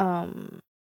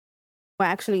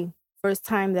 actually, first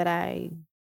time that I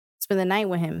spent the night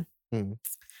with him,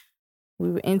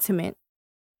 we were intimate.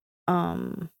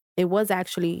 It was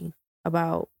actually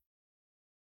about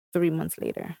 3 months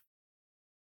later.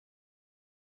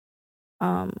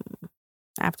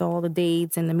 After all the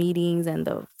dates and the meetings and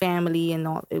the family and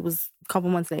all, it was a couple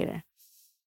months later.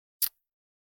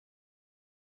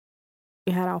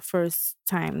 We had our first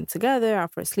time together, our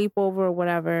first sleepover or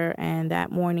whatever, and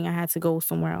that morning I had to go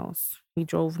somewhere else. He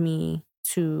drove me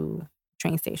to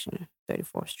train station,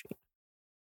 34th Street.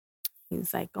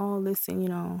 He's like, oh,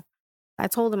 listen, I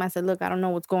told him, I said, look, I don't know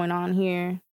what's going on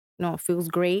here. It feels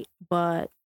great, but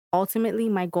ultimately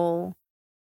my goal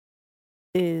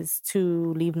is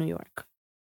to leave New York.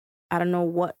 I don't know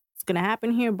what's going to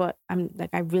happen here, but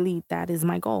that is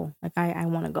my goal. I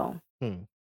want to go.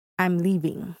 I'm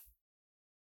leaving.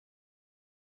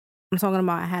 I'm talking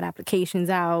about I had applications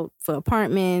out for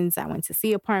apartments. I went to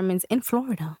see apartments in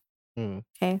Florida.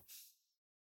 Okay.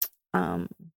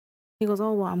 He goes,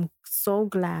 oh, well, I'm so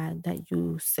glad that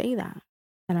you say that.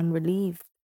 And I'm relieved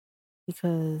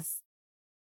because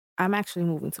I'm actually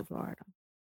moving to Florida.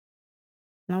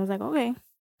 And I was like, okay.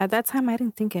 At that time, I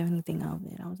didn't think of anything of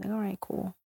it. I was like, all right,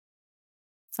 cool.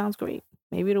 Sounds great.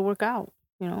 Maybe it'll work out.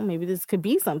 Maybe this could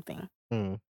be something.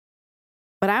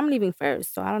 But I'm leaving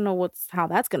first, so I don't know how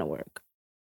that's going to work.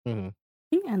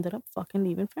 He ended up fucking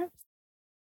leaving first.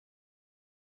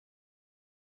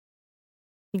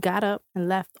 He got up and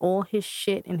left all his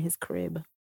shit in his crib.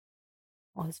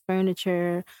 All his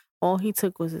furniture. All he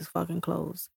took was his fucking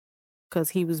clothes.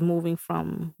 Because he was moving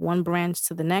from one branch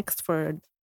to the next for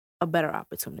a better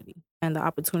opportunity. And the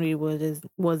opportunity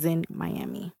was in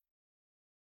Miami.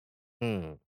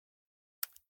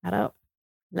 Got up,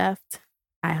 left.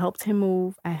 I helped him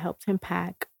move. I helped him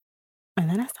pack. And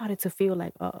then I started to feel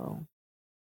like, uh-oh.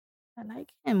 I like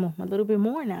him a little bit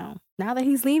more now. Now that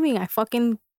he's leaving, I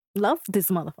fucking love this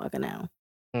motherfucker now.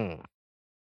 And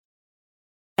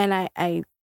I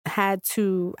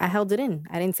held it in.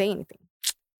 I didn't say anything.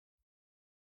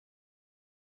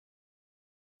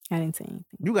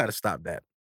 You got to stop that.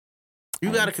 You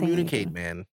I got to didn't say communicate, anything.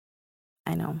 man.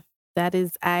 I know.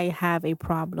 I have a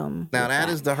problem. Now, with that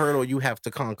is the hurdle you have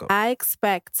to conquer. I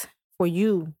expect for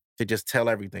you to just tell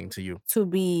everything to you. to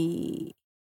be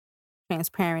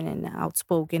transparent and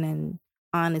outspoken and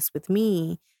honest with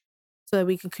me so that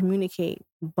we can communicate.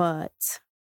 But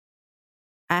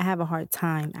I have a hard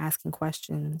time asking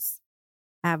questions.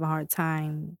 I have a hard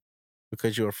time.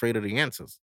 Because you're afraid of the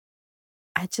answers.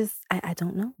 I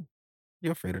don't know.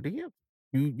 You're afraid of the answer.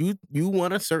 You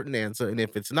want a certain answer, and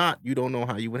if it's not, you don't know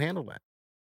how you would handle that.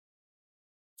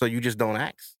 So you just don't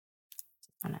ask.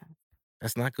 I know.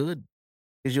 That's not good.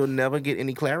 Because you'll never get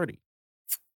any clarity.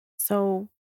 So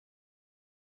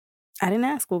I didn't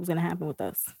ask what was going to happen with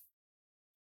us.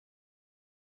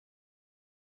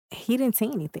 He didn't say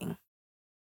anything.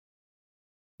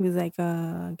 He was like,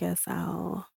 I guess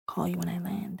I'll call you when I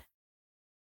land.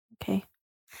 Okay.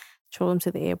 Drove him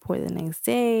to the airport the next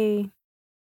day.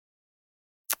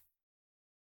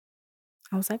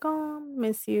 I was like, oh,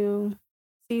 miss you.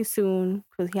 See you soon.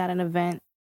 Because he had an event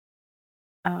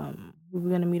we were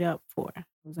going to meet up for. I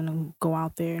was going to go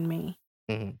out there in May.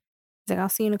 Mm-hmm. He's like, I'll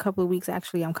see you in a couple of weeks.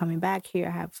 Actually, I'm coming back here.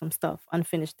 I have some stuff,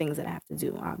 unfinished things that I have to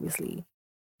do. Obviously,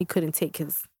 he couldn't take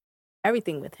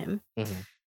everything with him. Mm-hmm.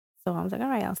 So I was like, all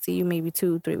right, I'll see you maybe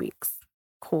 2-3 weeks.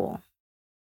 Cool.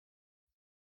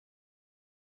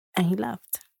 And he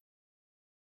left.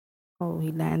 Oh,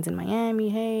 he lands in Miami.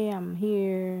 Hey, I'm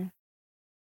here.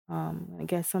 I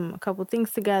guess a couple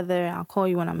things together. I'll call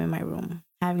you when I'm in my room.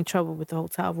 Having trouble with the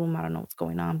hotel room. I don't know what's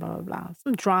going on, blah, blah, blah.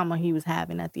 Some drama he was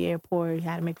having at the airport. He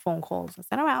had to make phone calls. I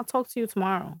said, all right, I'll talk to you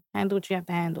tomorrow. Handle what you have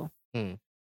to handle. Mm.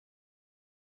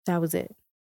 That was it.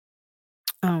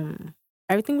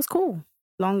 Everything was cool.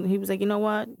 He was like, you know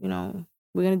what? We're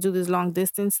going to do this long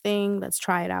distance thing. Let's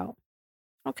try it out.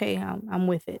 Okay, I'm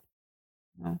with it.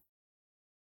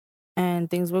 And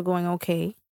things were going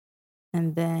okay.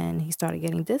 And then he started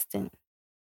getting distant.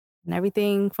 And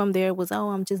everything from there was,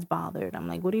 oh, I'm just bothered. I'm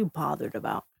like, what are you bothered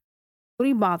about? What are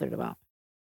you bothered about?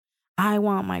 I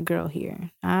want my girl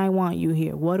here. I want you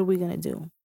here. What are we going to do?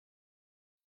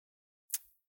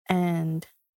 And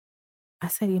I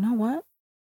said, you know what?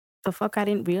 The fuck I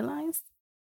didn't realize?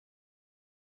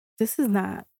 It's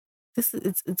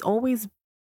always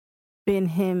been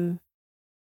him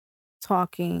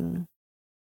talking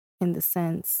in the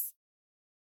sense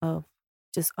of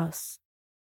just us,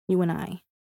 you and I.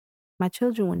 My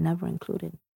children were never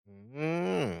included.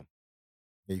 Mm.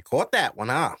 You caught that one,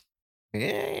 huh?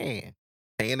 Yeah.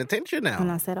 Paying attention now.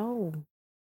 And I said, oh,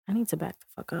 I need to back the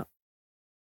fuck up.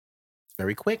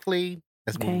 Very quickly.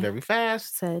 Let's move very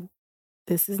fast. Said,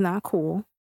 this is not cool.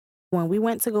 When we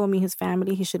went to go meet his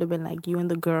family, he should have been like, you and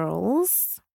the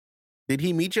girls. Did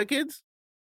he meet your kids?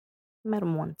 Met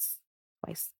him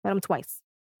twice.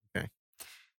 Okay.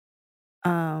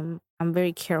 I'm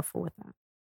very careful with them.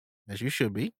 As you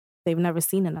should be. They've never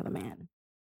seen another man.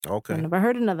 Okay. They've never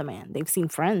heard another man. They've seen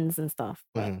friends and stuff,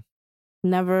 but mm-hmm.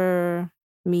 never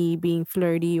me being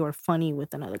flirty or funny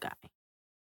with another guy.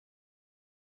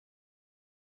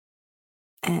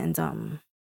 And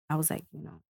I was like,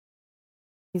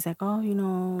 he's like,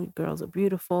 oh, girls are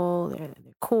beautiful. They're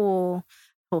cool.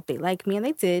 Hope they like me. And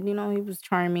they did. He was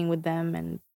charming with them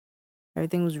and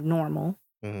everything was normal.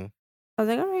 Mm-hmm. I was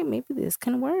like, all right, maybe this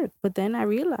can work. But then I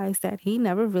realized that he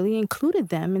never really included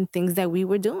them in things that we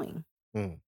were doing.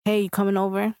 Mm. Hey, you coming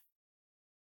over?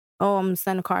 Oh, I'm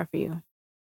sending a car for you.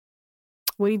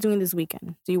 What are you doing this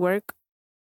weekend? Do you work?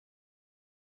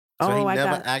 So he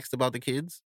never asked about the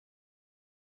kids?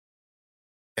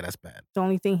 Yeah, that's bad. The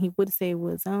only thing he would say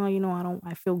was, oh,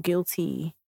 I feel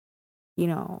guilty,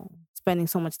 spending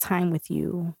so much time with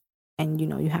you and,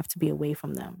 you have to be away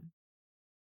from them.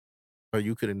 Or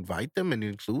you could invite them and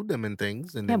include them in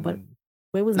things. And yeah, but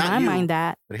where was my mind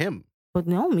at? But him. But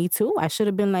no, me too. I should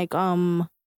have been like, You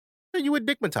were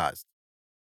digmatized.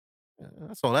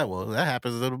 That's all that was. That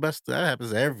happens the best. That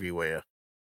happens everywhere.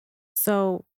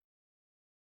 So,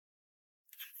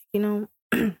 I'm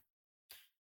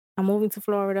moving to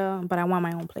Florida, but I want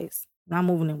my own place. I'm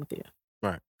moving in with you.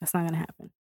 Right. That's not going to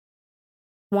happen.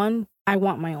 One, I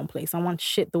want my own place. I want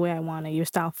shit the way I want it. Your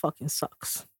style fucking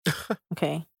sucks.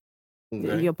 Okay?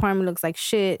 Your apartment looks like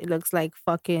shit. It looks like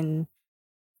fucking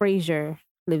Frasier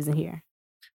lives in here.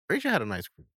 Frasier had a nice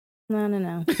crib. No.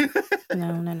 No.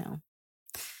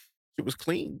 It was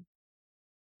clean.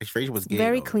 Frasier was gay.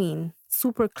 Very clean.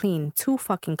 Super clean. Too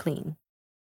fucking clean.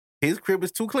 His crib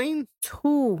was too clean?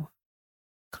 Too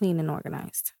clean and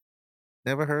organized.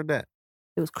 Never heard that.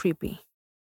 It was creepy.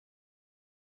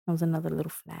 That was another little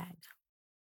flag.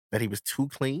 That he was too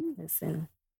clean? Listen,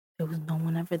 there was no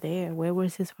one ever there. Where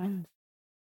was his friends?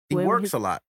 He works a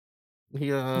lot.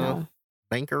 No.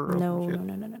 banker or No. some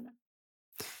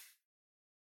shit?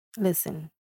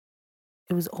 Listen,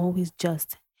 it was always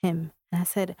just him. And I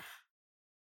said,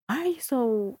 why are you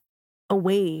so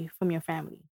away from your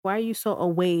family? Why are you so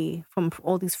away from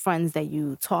all these friends that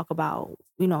you talk about?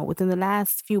 You know, within the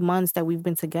last few months that we've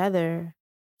been together,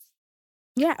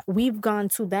 yeah, we've gone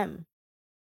to them.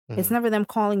 It's never them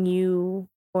calling you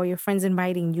or your friends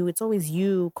inviting you. It's always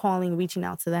you calling, reaching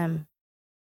out to them.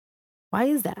 Why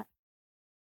is that?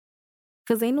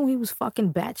 Because they knew he was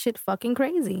fucking batshit fucking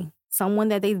crazy. Someone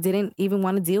that they didn't even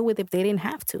want to deal with if they didn't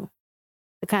have to.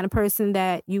 The kind of person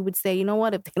that you would say, you know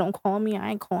what, if they don't call me, I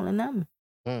ain't calling them.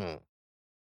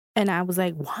 And I was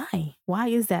like, why? Why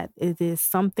is that? Is there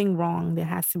something wrong? There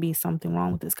has to be something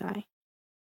wrong with this guy.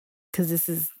 Because this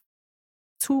is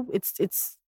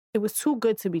it was too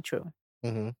good to be true.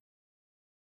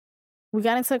 We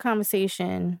got into a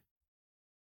conversation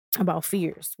about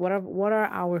fears. What are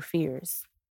our fears?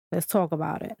 Let's talk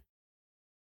about it.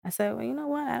 I said, well, you know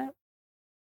what?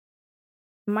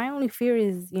 My only fear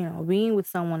is, you know, being with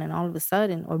someone and all of a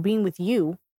sudden, or being with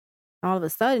you, all of a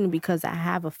sudden, because I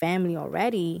have a family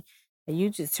already, and you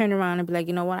just turn around and be like,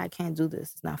 you know what? I can't do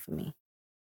this. It's not for me.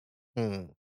 And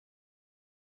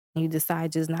you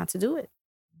decide just not to do it.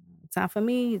 It's not for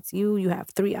me. It's you. You have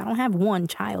 3. I don't have 1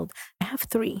 child. I have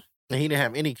 3. And he didn't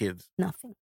have any kids.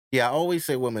 Nothing. Yeah, I always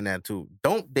say women that too.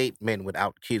 Don't date men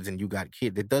without kids and you got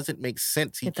kids. It doesn't make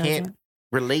sense. He can't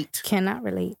relate. Cannot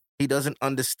relate. He doesn't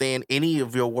understand any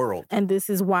of your world. And this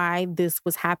is why this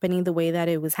was happening the way that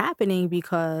it was happening,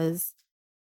 because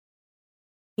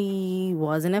he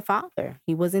wasn't a father.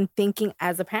 He wasn't thinking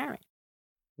as a parent.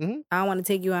 I want to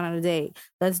take you out on a date.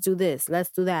 Let's do this. Let's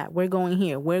do that. We're going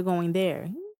here. We're going there.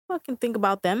 You fucking think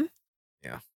about them.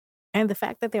 Yeah. And the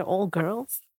fact that they're all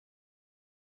girls.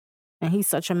 And he's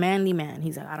such a manly man.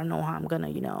 He's like, I don't know how I'm going to,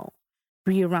 you know,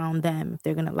 be around them, if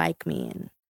they're going to like me and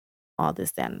all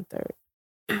this, that, and the third.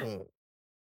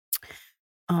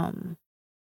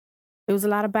 It was a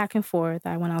lot of back and forth.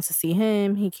 I went out to see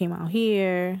him. He came out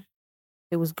here.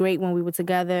 It was great when we were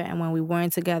together. And when we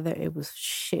weren't together, it was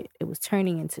shit. It was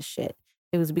turning into shit.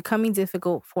 It was becoming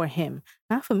difficult for him.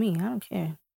 Not for me. I don't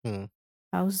care.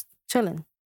 I was chilling.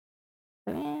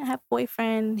 But, I have a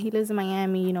boyfriend. He lives in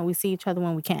Miami. You know, we see each other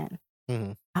when we can.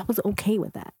 I was okay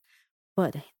with that.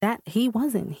 But that he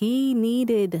wasn't. He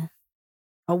needed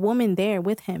a woman there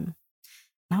with him.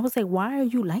 And I was like, why are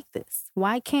you like this?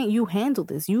 Why can't you handle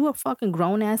this? You a fucking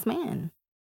grown-ass man.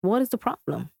 What is the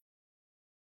problem?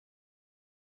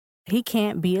 He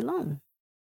can't be alone.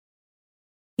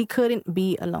 He couldn't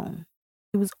be alone.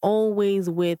 He was always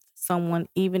with someone,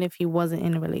 even if he wasn't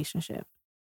in a relationship.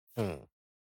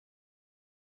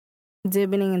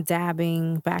 Dibbing and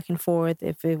dabbing back and forth.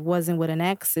 If it wasn't with an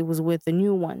ex, it was with the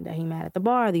new one that he met at the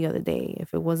bar the other day.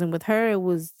 If it wasn't with her, it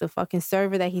was the fucking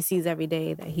server that he sees every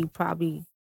day that he probably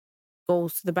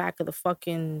goes to the back of the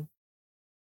fucking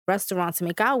restaurant to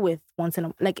make out with once in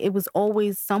a... Like, it was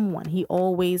always someone. He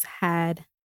always had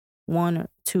 1 or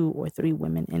 2 or 3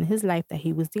 women in his life that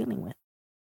he was dealing with.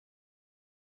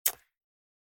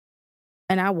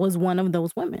 And I was one of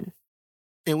those women.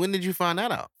 And when did you find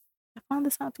that out? I found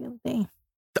this out the other day.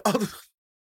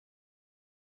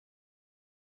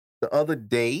 The other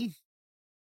day?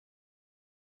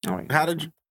 All right. How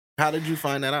did you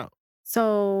find that out?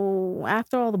 So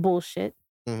after all the bullshit,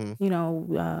 you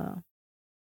know,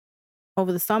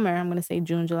 over the summer, I'm going to say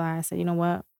June, July, I said, you know what?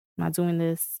 I'm not doing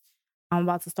this. I'm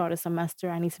about to start a semester.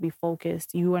 I need to be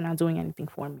focused. You are not doing anything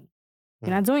for me.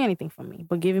 You're not doing anything for me,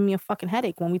 but giving me a fucking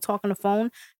headache. When we talk on the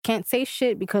phone, can't say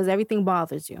shit because everything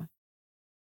bothers you.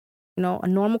 You know, a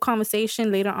normal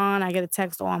conversation, later on, I get a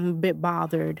text, oh, I'm a bit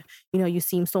bothered. You know, you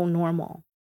seem so normal.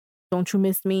 Don't you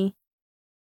miss me?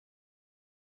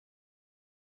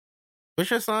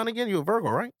 What's your sign again? You're a Virgo,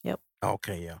 right? Yep.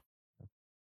 Okay, yeah.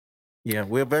 Yeah,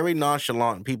 we're very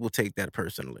nonchalant and people take that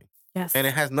personally. Yes. And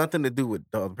it has nothing to do with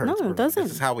the other person. No, it doesn't.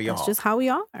 This is how we are. It's just how we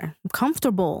are. I'm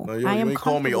comfortable. No, I am you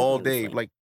call me all day. Like, Like,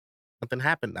 nothing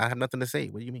happened. I have nothing to say.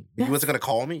 What do you mean? Yes. You wasn't going to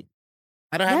call me?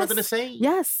 I don't have nothing to say.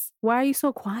 Yes. Why are you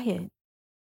so quiet?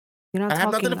 You're not I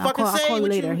have talking. nothing to fucking say. I'll call you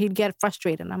What later. you- He'd get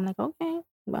frustrated. I'm like, okay,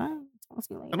 bye. Talk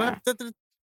to you later. I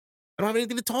don't have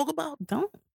anything to talk about. Don't.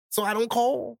 So I don't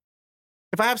call.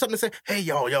 If I have something to say, hey,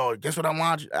 yo, guess what I'm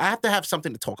watching? I have to have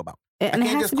something to talk about. And I it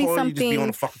can't has just to be call you, just be on something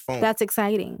the fucking phone. that's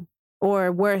exciting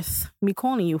or worth me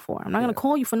calling you for. I'm not going to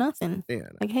call you for nothing. Yeah.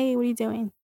 Like, hey, what are you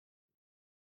doing?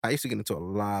 I used to get into a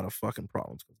lot of fucking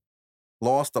problems.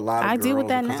 Lost a lot of I girls deal with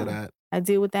that because now. of that. I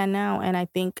deal with that now. And I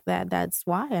think that that's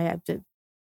why I have to...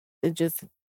 It just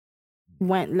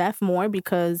went left more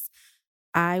because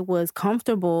I was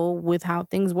comfortable with how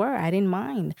things were. I didn't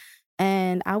mind.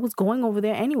 And I was going over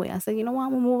there anyway. I said, you know what?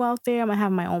 I'm going to move out there. I'm going to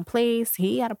have my own place.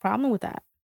 He had a problem with that.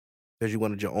 Because you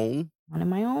wanted your own? Wanted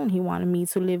my own. He wanted me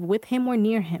to live with him or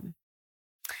near him.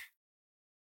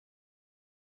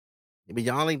 But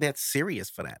y'all ain't that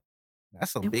serious for that.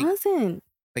 That's a big... It wasn't.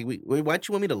 Like, why'd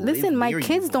you want me to live Listen, my near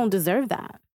kids you? don't deserve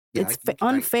that. Yeah, it's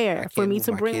unfair for me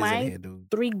to bring my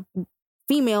 3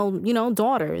 female,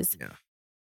 daughters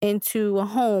into a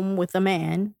home with a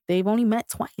man they've only met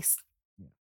twice. Yeah.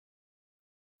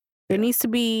 There needs to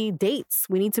be dates.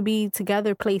 We need to be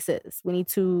together places. We need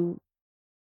to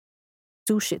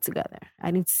do shit together.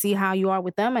 I need to see how you are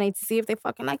with them. I need to see if they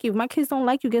fucking like you. If my kids don't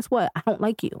like you, guess what? I don't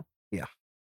like you. Yeah.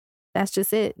 That's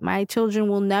just it. My children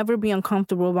will never be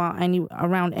uncomfortable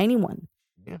around anyone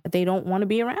that they don't want to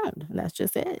be around. That's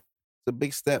just it. It's a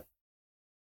big step.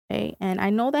 Okay? And I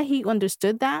know that he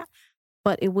understood that,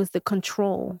 but it was the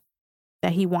control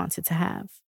that he wanted to have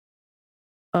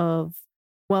of,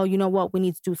 well, you know what? We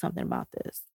need to do something about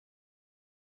this.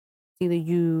 Either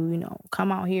you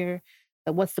come out here.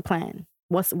 What's the plan?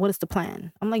 What is the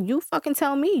plan? I'm like, you fucking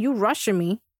tell me. You rushing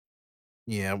me.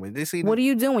 Yeah. What are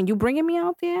you doing? You bringing me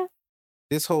out there?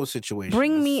 This whole situation.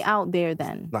 Bring me out there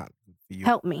then. Not good for you.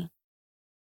 Help me.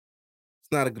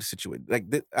 It's not a good situation. Like,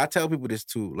 I tell people this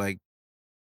too. Like,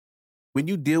 when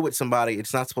you deal with somebody,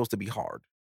 it's not supposed to be hard.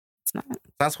 It's not.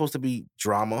 It's not supposed to be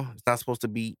drama. It's not supposed to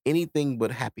be anything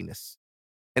but happiness.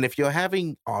 And if you're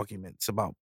having arguments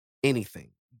about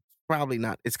anything, probably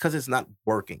not. It's because it's not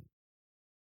working.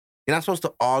 You're not supposed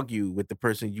to argue with the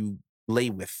person you lay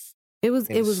with. It was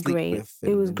great.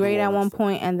 It was great at one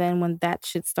point, and then when that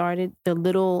shit started,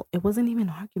 it wasn't even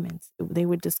arguments. They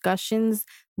were discussions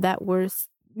that were,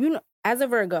 as a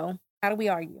Virgo, how do we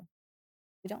argue?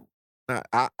 We don't.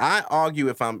 I argue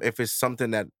if it's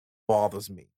something that bothers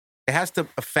me. It has to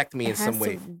affect me in some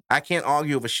way. I can't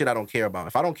argue over shit I don't care about.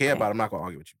 If I don't care about it, I'm not going to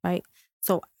argue with you. Right.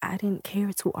 So I didn't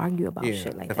care to argue about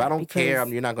shit like that. If I don't care,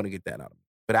 you're not going to get that out of me.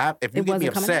 But if you get me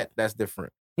upset, that's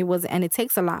different. It wasn't, and it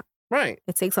takes a lot. Right.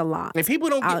 It takes a lot. And people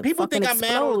think I'm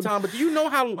mad all the time, but do you know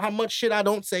how much shit I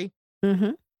don't say?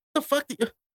 Mm-hmm. The fuck?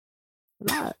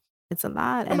 It's a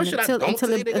lot. And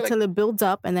until it builds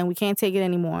up, and then we can't take it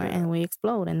anymore, and we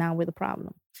explode, and now we're the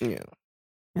problem. Yeah.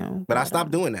 But I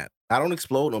stopped doing that. I don't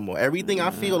explode no more. Everything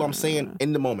I feel, I'm saying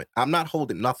in the moment. I'm not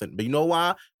holding nothing. But you know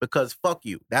why? Because fuck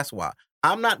you. That's why.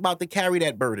 I'm not about to carry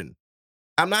that burden.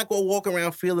 I'm not going to walk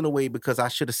around feeling away because I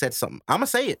should have said something. I'm going to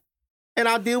say it. And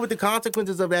I'll deal with the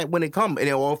consequences of that when it comes,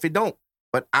 or if it don't.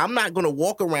 But I'm not going to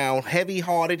walk around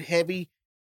heavy-hearted, heavy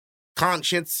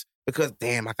conscience because,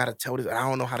 damn, I got to tell this. I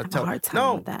don't know how to tell it.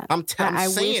 No, I'm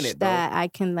saying it, though. That I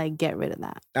can, get rid of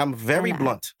that. I'm very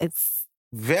blunt. It's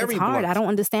very hard. blunt. I don't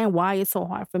understand why it's so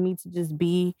hard for me to just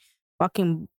be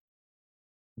fucking...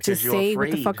 Because just say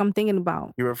what the fuck I'm thinking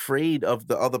about. You're afraid of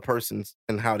the other person's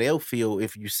and how they'll feel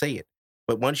if you say it.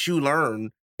 But once you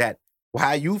learn that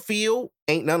how you feel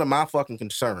ain't none of my fucking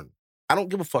concern. I don't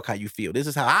give a fuck how you feel. This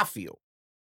is how I feel.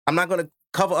 I'm not going to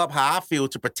cover up how I feel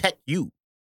to protect you.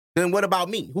 Then what about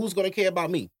me? Who's going to care about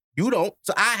me? You don't,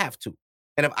 so I have to.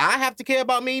 And if I have to care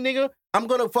about me, nigga, I'm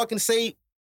going to fucking say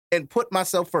and put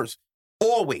myself first.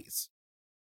 Always.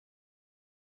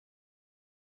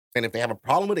 And if they have a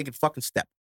problem with it, they can fucking step.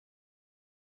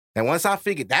 And once I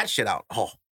figured that shit out,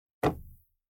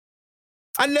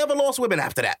 I never lost women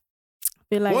after that.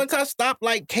 Once I stopped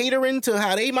catering to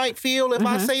how they might feel if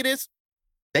I say this,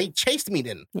 they chased me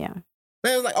then. Yeah.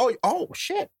 They was like, oh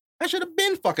shit, I should have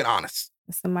been fucking honest.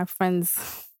 So my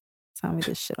friends tell me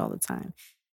this shit all the time.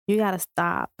 You gotta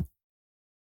stop.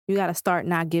 You gotta start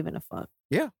not giving a fuck.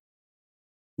 Yeah.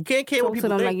 You can't care what people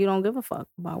think. Like you don't give a fuck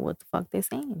about what the fuck they're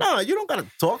saying. No, you don't gotta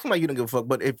talk to them like you don't give a fuck.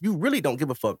 But if you really don't give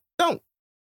a fuck, don't.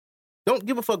 Don't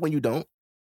give a fuck when you don't.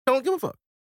 Don't give a fuck.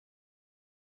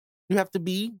 You have to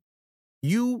be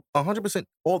you 100%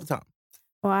 all the time.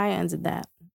 Well, I ended that.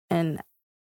 And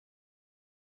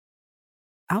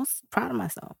I was proud of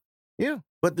myself. Yeah.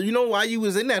 But you know why you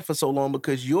was in that for so long?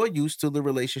 Because you're used to the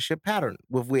relationship pattern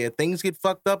with where things get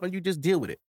fucked up and you just deal with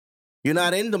it. You're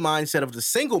not in the mindset of the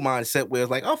single mindset where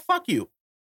it's like, oh, fuck you.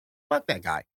 Fuck that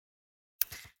guy.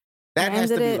 That has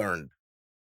to be learned.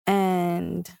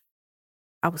 And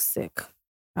I was sick.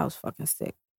 I was fucking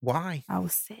sick. Why? I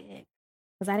was sick.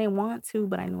 Because I didn't want to,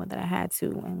 but I knew that I had to.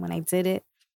 And when I did it,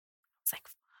 I was like,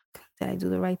 fuck, did I do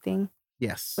the right thing?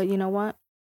 Yes. But you know what?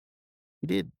 You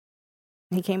did.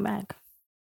 He came back.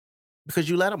 Because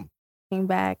you let him. Came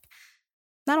back.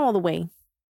 Not all the way.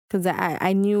 Because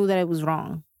I knew that it was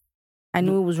wrong. I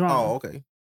knew it was wrong. Oh, okay.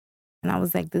 And I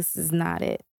was like, this is not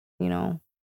it. I'm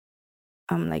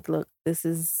like, look,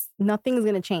 nothing's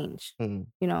going to change. Mm-hmm.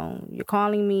 You know, you're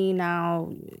calling me now,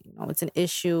 you know, it's an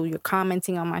issue. You're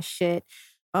commenting on my shit.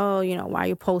 Oh, you know, why are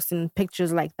you posting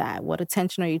pictures like that? What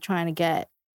attention are you trying to get?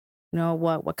 You know,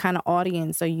 what kind of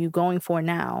audience are you going for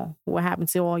now? What happened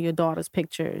to all your daughter's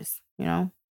pictures, you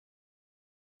know?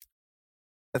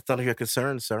 That's none of your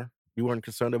concern, sir. You weren't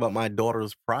concerned about my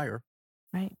daughters prior.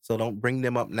 Right. So don't bring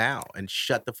them up now and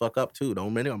shut the fuck up too.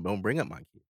 Don't bring up my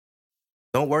kids.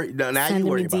 Don't worry. Now Sending you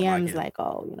worry me about my DMs kids. like,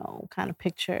 oh, you know, kind of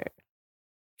picture.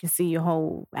 You can see your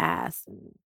whole ass.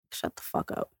 And shut the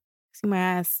fuck up. See my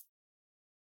ass.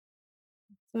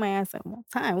 See my ass at one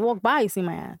time. Walk by, you see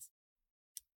my ass.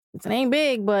 It ain't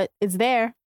big, but it's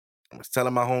there. I was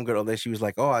telling my homegirl that she was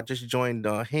like, oh, I just joined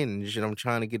Hinge and I'm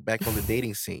trying to get back on the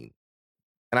dating scene.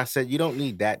 And I said, you don't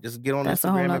need that. Just get on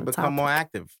Instagram and become more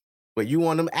active. But you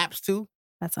on them apps too?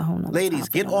 That's a whole nother Ladies,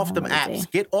 get off them apps.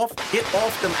 Get off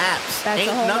them apps. That's Ain't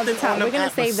a whole nothing time. on them We're gonna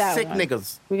apps save that sick one.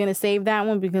 niggas. We're gonna save that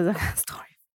one because I got a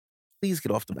story. Please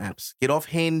get off them apps. Get off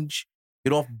Hinge.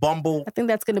 Get off Bumble. I think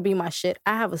that's gonna be my shit.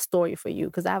 I have a story for you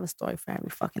because I have a story for every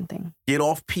fucking thing. Get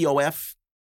off POF.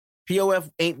 POF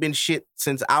ain't been shit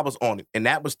since I was on it, and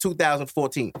that was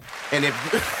 2014. And if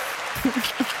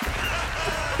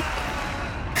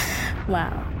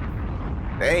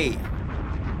wow, hey,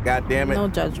 God damn it, no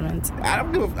judgment. I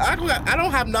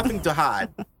don't have nothing to hide.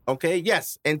 Okay,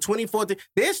 yes, in 2014,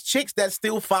 there's chicks that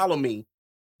still follow me.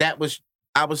 I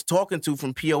was talking to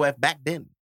from POF back then.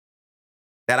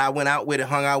 That I went out with and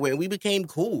hung out with, and we became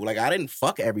cool. Like I didn't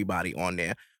fuck everybody on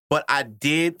there, but I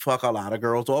did fuck a lot of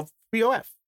girls off POF.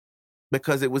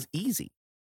 Because it was easy.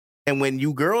 And when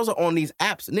you girls are on these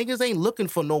apps, niggas ain't looking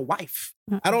for no wife.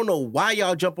 I don't know why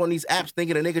y'all jump on these apps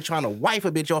thinking a nigga trying to wife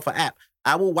a bitch off an app.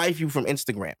 I will wife you from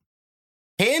Instagram.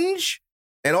 Hinge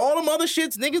and all them other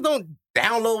shits, niggas don't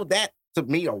download that to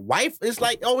me a wife. It's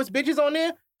like, oh, it's bitches on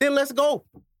there? Then let's go.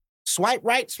 Swipe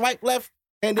right, swipe left,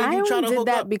 and then you try to hook up. I did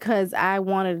that because I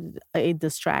wanted a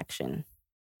distraction.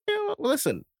 Yeah, well,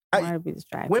 listen. I wanted to be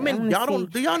distracted. Women,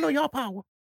 do y'all know y'all power?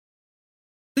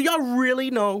 Do y'all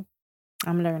really know?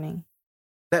 I'm learning.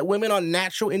 That women are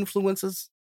natural influencers?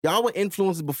 Y'all were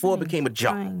influencers before it became a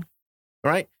job.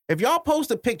 Right? If y'all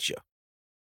post a picture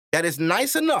that is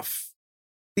nice enough,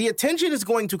 the attention is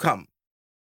going to come.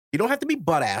 You don't have to be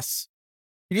butt ass.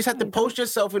 You just have to post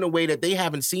yourself in a way that they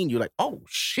haven't seen you. Like, oh,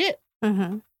 shit.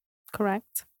 Mm-hmm.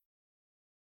 Correct.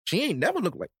 She ain't never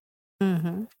looked like.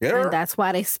 Mm-hmm. Yeah. And that's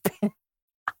why they spin.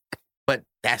 But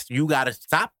you got to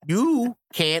stop. You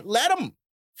can't let them.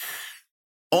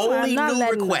 Only new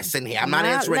requests in here. I'm not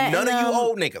answering none of you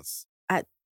old niggas.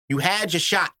 You had your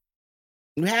shot.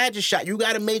 You had your shot. You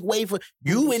got to make way for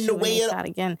you in the way of...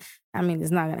 again. I mean,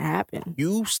 it's not going to happen.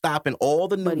 You stopping all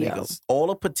the new niggas, all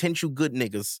the potential good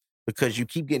niggas, because you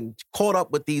keep getting caught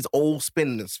up with these old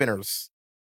spinners.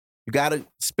 You got to...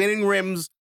 Spinning rims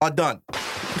are done.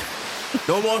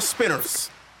 No more spinners.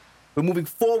 We're moving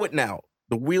forward now.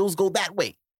 The wheels go that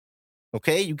way.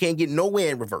 Okay? You can't get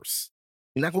nowhere in reverse.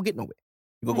 You're not going to get nowhere.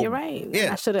 You're right.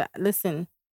 Yeah. I should have... Listen.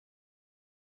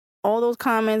 All those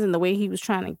comments and the way he was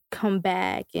trying to come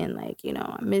back and like, you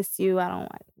know, I miss you.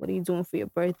 What are you doing for your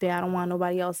birthday? I don't want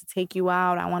nobody else to take you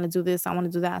out. I want to do this. I want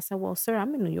to do that. I said, well, sir,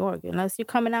 I'm in New York. Unless you're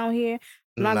coming out here,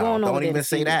 I'm not going over there. Don't even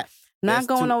say that. Not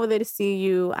going over there to see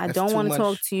you. I don't want to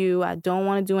talk to you. I don't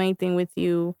want to do anything with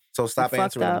you. So stop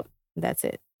answering. Up. That's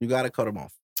it. You got to cut him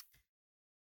off.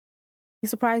 He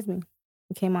surprised me.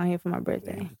 He came out here for my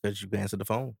birthday. Because you answered the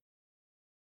phone.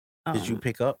 Because you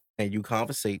pick up and you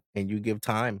conversate and you give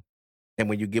time. And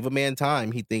when you give a man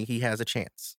time, he think he has a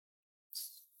chance.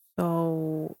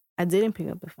 So I didn't pick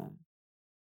up the phone.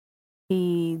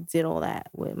 He did all that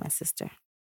with my sister.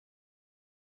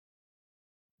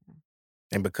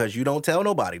 And because you don't tell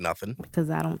nobody nothing. Because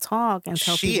I don't talk and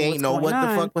tell people she ain't know what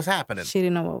the fuck was happening. She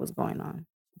didn't know what was going on.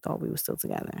 She thought we were still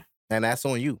together. And that's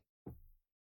on you.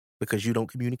 Because you don't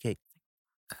communicate.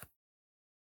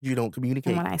 You don't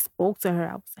communicate. And when I spoke to her,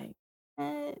 I was like,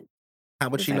 how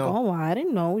would she know? Oh, I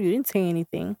didn't know. You didn't say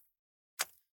anything.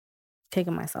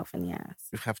 Taking myself in the ass.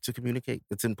 You have to communicate.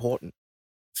 It's important.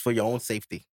 It's for your own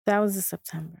safety. That was in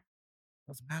September.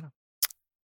 Doesn't matter.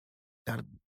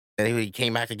 And he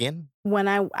came back again? When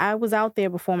I was out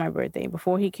there before my birthday.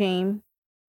 Before he came,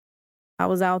 I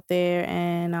was out there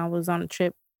and I was on a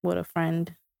trip with a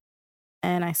friend.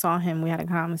 And I saw him. We had a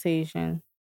conversation.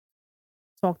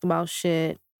 Talked about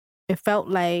shit. It felt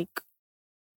like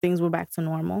things were back to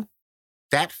normal.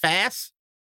 That fast?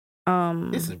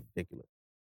 This is ridiculous.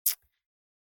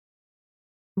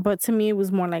 But to me, it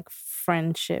was more like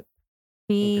friendship.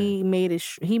 He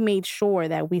made sure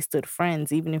that we stood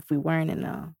friends, even if we weren't in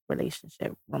a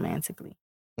relationship romantically.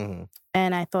 Mm-hmm.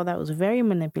 And I thought that was very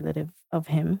manipulative of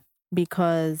him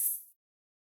because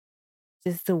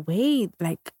just the way,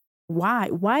 like, why?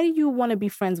 Why do you want to be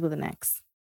friends with an ex?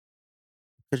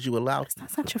 Because you allowed him.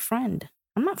 That's not your friend.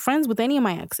 I'm not friends with any of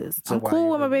my exes. So I'm why cool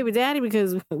you with my with him? baby daddy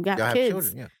because we got Y'all have kids.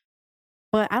 children, yeah.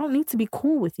 But I don't need to be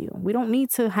cool with you. We don't need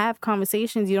to have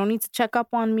conversations. You don't need to check up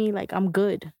on me. Like, I'm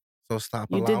good. So stop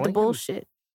You allowing did the him. bullshit.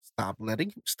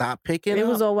 Stop picking It up.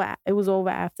 was over. It was over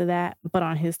after that, but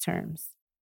on his terms.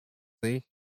 See?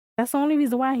 That's the only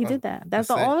reason why he did that. That's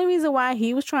the only reason why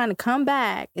he was trying to come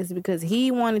back is because he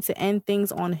wanted to end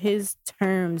things on his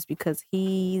terms because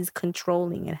he's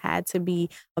controlling. It had to be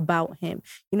about him.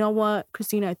 You know what,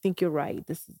 Christina? I think you're right.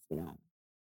 This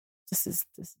is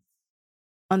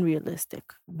unrealistic.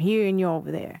 I'm here and you're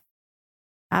over there.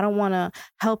 I don't want to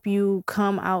help you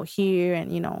come out here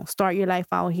and, start your life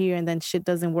out here and then shit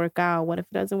doesn't work out. What if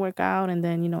it doesn't work out and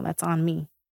then, that's on me?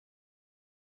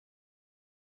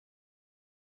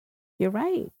 You're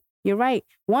right. You're right.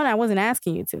 One, I wasn't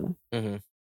asking you to. Mm-hmm.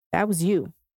 That was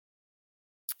you.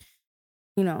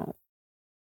 I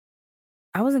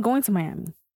wasn't going to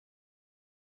Miami.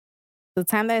 The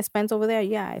time that I spent over there,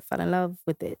 yeah, I fell in love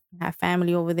with it. I have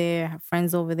family over there, I have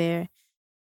friends over there.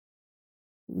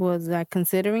 Was I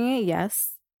considering it?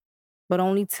 Yes. But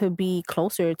only to be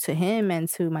closer to him and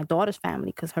to my daughter's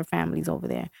family because her family's over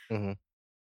there. Mm-hmm.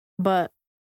 But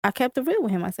I kept it real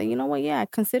with him. I said, you know what? Yeah, I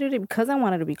considered it because I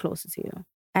wanted to be closer to you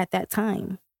at that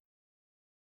time.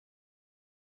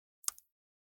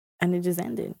 And it just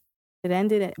ended. It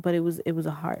ended, but it was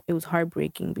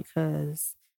heartbreaking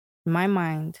because in my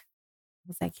mind, I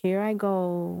was like, here I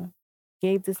go.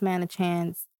 Gave this man a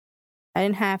chance. I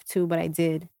didn't have to, but I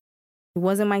did. It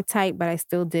wasn't my type, but I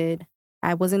still did.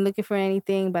 I wasn't looking for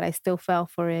anything, but I still fell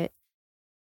for it.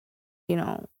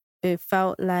 It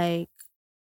felt like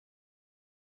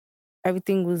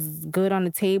everything was good on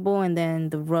the table and then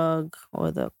the rug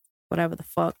or the whatever the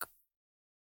fuck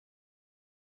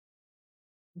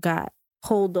got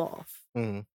pulled off.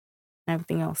 Mm-hmm.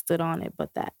 Everything else stood on it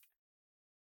but that.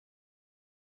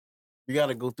 You got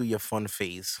to go through your fun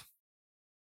phase.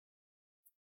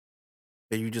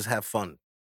 And you just have fun.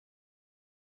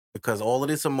 Because all of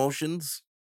this emotions,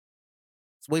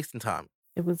 it's wasting time.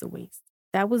 It was a waste.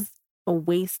 That was a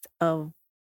waste of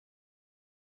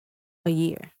a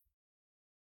year.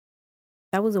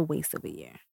 That was a waste of a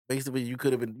year. Basically, you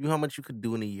could have been, how much you could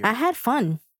do in a year. I had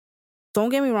fun. Don't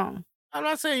get me wrong. I'm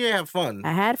not saying you have fun.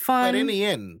 I had fun. But in the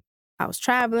end, I was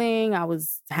traveling. I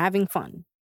was having fun.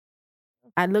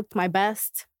 I looked my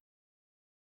best.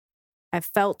 I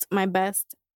felt my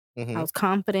best. mm-hmm. I was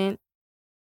confident.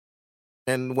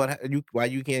 And why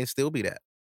you can't still be that?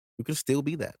 You can still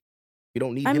be that. You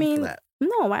don't need him for that.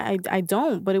 No, I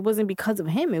don't. But it wasn't because of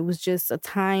him. It was just a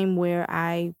time where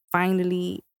I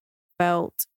finally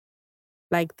felt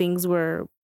like things were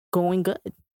going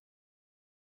good.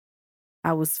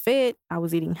 I was fit. I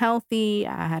was eating healthy.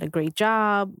 I had a great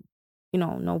job.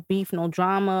 No beef, no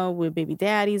drama with baby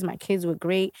daddies. My kids were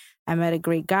great. I met a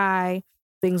great guy.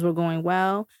 Things were going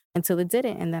well until it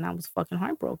didn't. And then I was fucking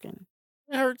heartbroken.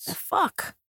 It hurts.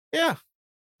 Fuck. Yeah.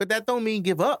 But that don't mean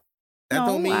give up. That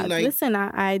don't mean like... Listen,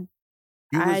 I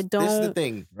don't... This is the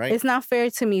thing, right? It's not fair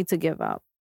to me to give up.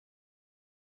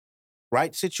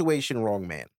 Right situation, wrong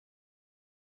man.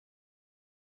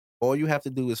 All you have to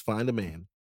do is find a man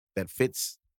that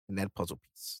fits in that puzzle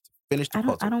piece. Finish the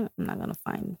puzzle. I'm not going to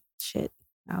find shit.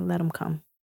 I'll let him come.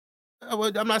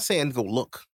 Well, I'm not saying go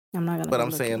look. I'm not going to But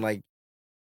I'm saying like,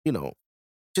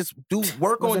 just do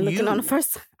work on you.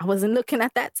 I wasn't looking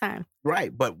at that time.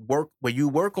 Right. But when you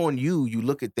work on you, you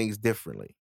look at things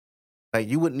differently. Like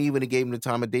you wouldn't even have gave him the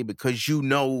time of day because you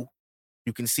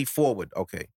can see forward.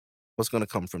 Okay. What's going to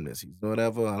come from this? He's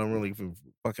whatever. I don't really even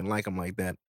fucking like him like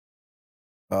that.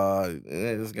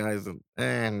 This guy's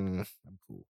I'm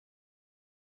cool.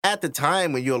 At the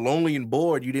time when you're lonely and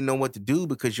bored, you didn't know what to do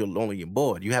because you're lonely and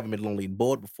bored. You haven't been lonely and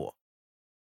bored before.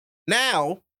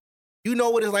 Now, you know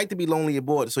what it's like to be lonely and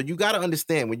bored. So you got to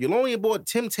understand, when you're lonely and bored,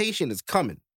 temptation is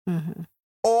coming. Mm-hmm.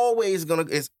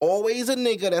 It's always a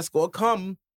nigga that's going to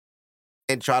come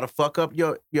and try to fuck up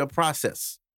your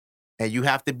process. And you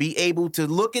have to be able to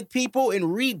look at people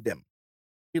and read them.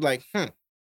 You're like,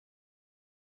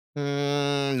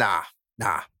 nah.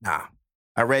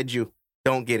 I read you.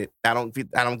 Don't get it. I don't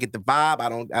get the vibe. I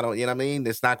don't, you know what I mean?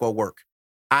 It's not going to work.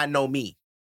 I know me.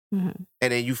 Mm-hmm.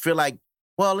 And then you feel like,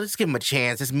 well, let's give him a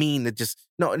chance. It's mean to just,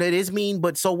 no, it is mean,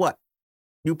 but so what?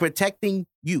 You protecting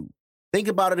you. Think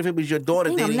about it if it was your daughter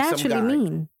dating some guy. I'm naturally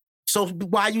mean. So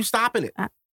why are you stopping it?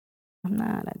 I'm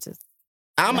not.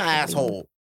 I'm an asshole.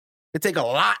 It take a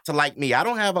lot to like me. I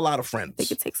don't have a lot of friends. I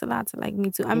think it takes a lot to like me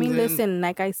too. I mean, listen,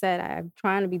 like I said, I'm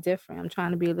trying to be different. I'm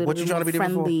trying to be a little bit more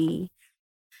friendly.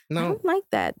 No. I don't like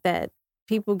that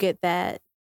people get that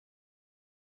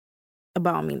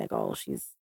about me. Like, oh, she's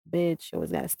a bitch. She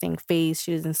always got a stink face.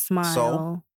 She doesn't smile.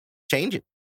 So, change it.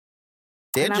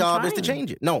 Their job is to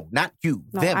change it. No, not you.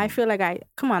 No, them. I feel like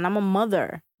come on, I'm a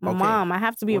mother. I'm a mom. I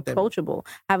have to be approachable.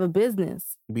 I have a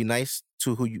business. Be nice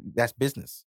to that's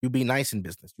business. You be nice in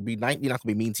business. You be nice. You're not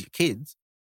going to be mean to your kids.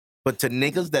 But to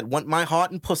niggas that want my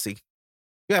heart and pussy,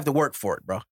 you have to work for it,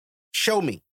 bro. Show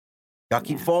me. Y'all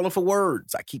keep falling for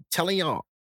words. I keep telling y'all.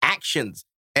 Actions.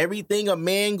 Everything a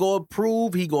man gonna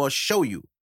prove, he gonna show you.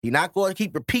 He not gonna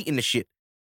keep repeating the shit.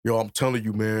 Yo, I'm telling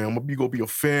you, man, we gonna be a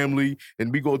family,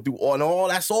 and we gonna do all.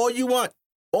 That's all you want.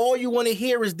 All you want to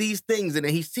hear is these things. And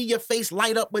then he see your face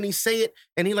light up when he say it,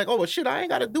 and he like, oh, well, shit, I ain't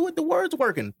got to do it. The word's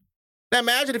working. Now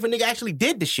imagine if a nigga actually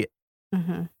did the shit.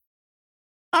 Mm-hmm.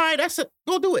 All right, that's it.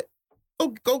 Go do it.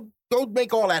 Go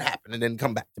make all that happen, and then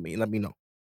come back to me and let me know.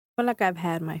 I feel like I've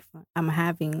had my fun.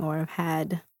 I've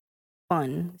had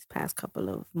fun these past couple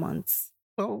of months.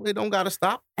 Well, it don't got to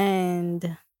stop.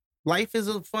 And life is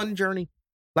a fun journey.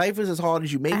 Life is as hard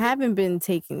as you make it. I haven't been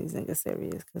taking these niggas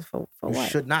serious because for what? You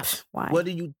should not. Why? What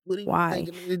are you Why?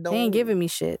 thinking? They ain't giving me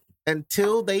shit.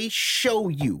 Until they show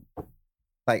you.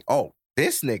 Like, oh,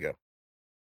 this nigga.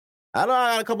 I know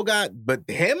I got a couple guys, but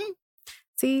him?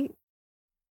 See?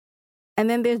 And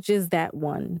then there's just that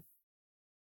one.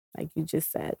 Like you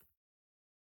just said.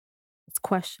 It's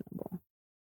questionable.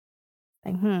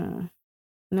 Like,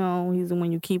 no, he's the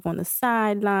one you keep on the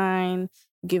sideline,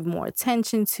 give more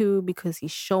attention to because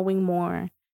he's showing more.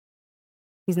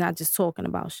 He's not just talking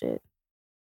about shit.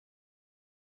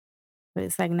 But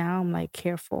it's like now I'm like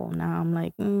careful. Now I'm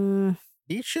like,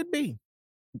 It should be.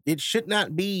 It should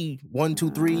not be 1,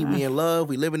 2, 3, we in love,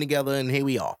 we living together, and here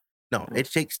we are. No,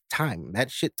 it takes time. That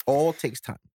shit all takes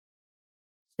time.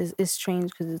 It's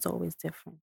strange because it's always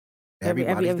different. Every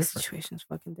situation is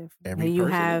fucking different. You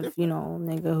have,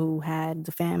 nigga who had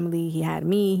the family. He had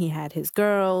me. He had his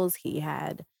girls. He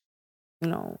had,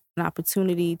 an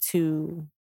opportunity to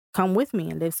come with me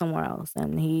and live somewhere else.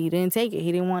 And he didn't take it.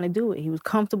 He didn't want to do it. He was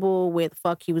comfortable where the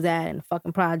fuck he was at in the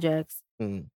fucking projects,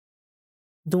 doing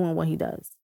what he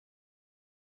does.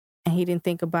 And he didn't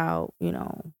think about, he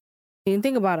didn't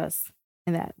think about us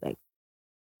in that. Like,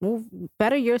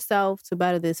 better yourself to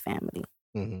better this family.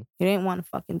 Mm-hmm. He didn't want to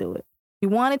fucking do it. You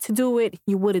wanted to do it,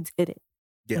 you would have did it.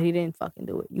 Yeah. But he didn't fucking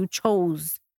do it. You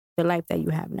chose the life that you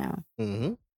have now.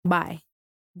 Mm-hmm. Bye.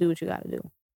 Do what you got to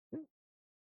do.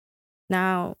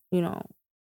 Now,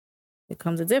 it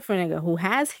comes a different nigga who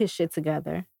has his shit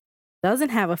together, doesn't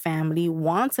have a family,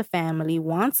 wants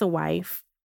a wife,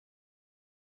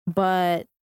 but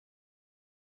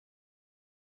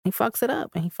he fucks it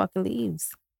up and he fucking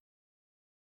leaves.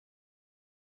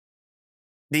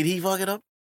 Did he fuck it up?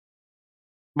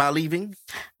 By leaving?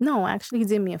 No, actually, he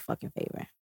did me a fucking favor.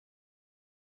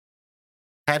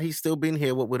 Had he still been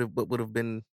here, what would have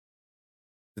been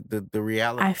the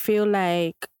reality? I feel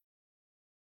like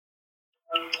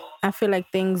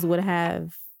things would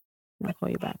have. I'll call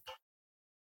you back.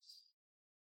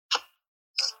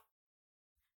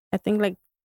 I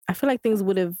feel like things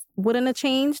wouldn't have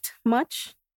changed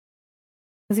much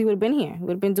because he would have been here. He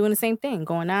would have been doing the same thing,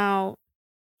 going out,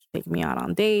 taking me out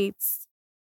on dates.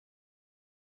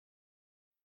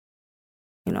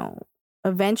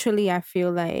 Eventually I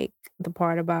feel like the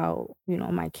part about,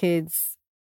 my kids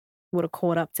would have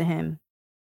caught up to him.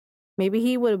 Maybe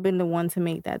he would have been the one to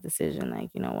make that decision.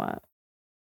 Like, you know what?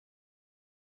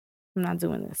 I'm not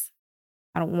doing this.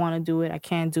 I don't want to do it. I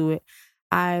can't do it.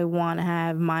 I want to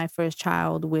have my first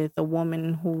child with a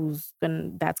woman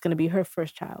that's going to be her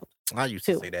first child. I used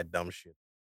to say that dumb shit.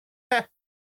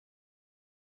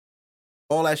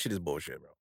 All that shit is bullshit, bro.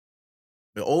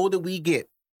 The older we get,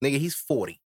 nigga, he's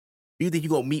 40. You think you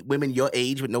gonna meet women your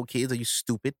age with no kids? Are you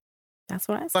stupid? That's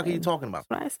what I said. What the fuck are you talking about?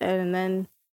 That's what I said. And then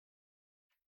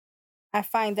I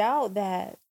find out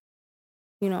that,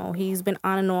 he's been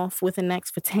on and off with an ex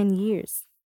for 10 years.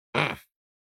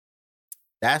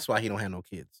 That's why he don't have no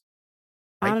kids.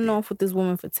 On and off with this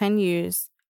woman for 10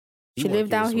 years. She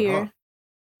lived out here.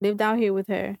 Lived out here with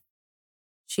her.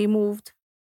 She moved.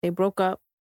 They broke up.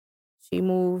 She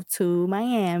moved to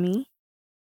Miami.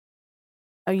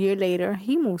 A year later,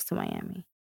 he moves to Miami.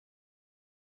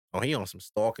 Oh, he on some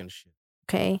stalking shit.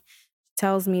 Okay. She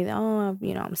tells me that,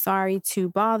 I'm sorry to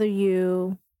bother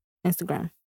you.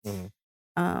 Instagram. Mm-hmm.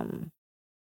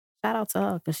 Shout out to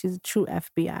her because she's a true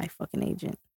FBI fucking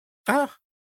agent. Because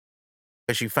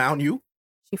she found you?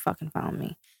 She fucking found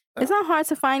me. It's not hard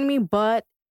to find me, but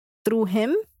through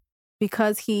him,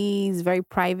 because he's very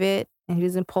private and he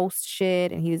doesn't post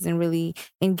shit and he doesn't really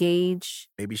engage.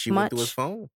 Maybe she much, went through his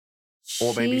phone.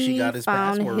 Or maybe she got his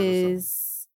password or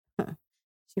something.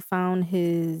 She found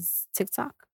his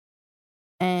TikTok.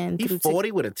 And he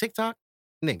 40 with a TikTok?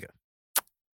 Nigga.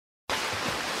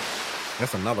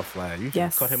 That's another flag. You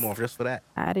should cut him off just for that.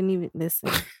 I didn't even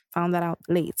listen. Found that out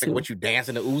late too. Like, what, you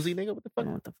dancing to Uzi, nigga? What the fuck? I don't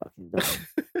know what the fuck he's doing.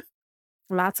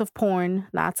 Lots of porn,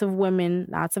 lots of women,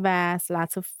 lots of ass,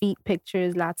 lots of feet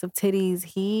pictures, lots of titties.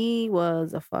 He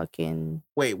was a fucking...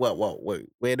 Wait, where'd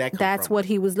that come from? That's what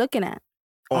he was looking at.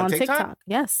 On TikTok?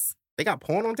 Yes. They got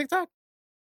porn on TikTok?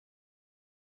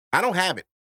 I don't have it.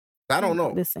 I don't know.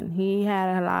 Listen, he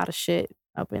had a lot of shit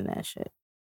up in that shit.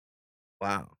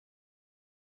 Wow.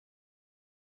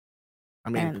 I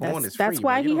mean, and porn is free. That's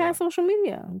why he has social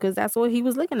media, because that's what he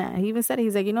was looking at. He even said,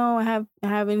 he's like, I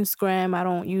have Instagram. I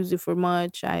don't use it for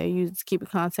much. I use it to keep in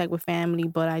contact with family,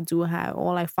 but I do have,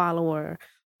 all I follow are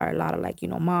a lot of like,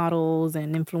 models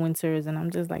and influencers. And I'm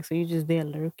just like, so you just there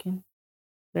lurking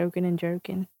and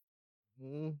jerking.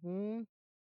 Mm-hmm.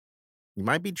 You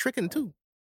might be tricking too.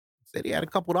 Said he had a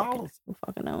couple dollars. Who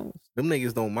fucking knows? Them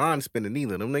niggas don't mind spending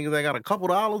either. Them niggas that got a couple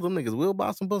dollars, them niggas will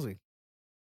buy some pussy.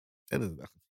 That is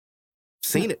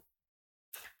seen it.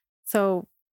 So,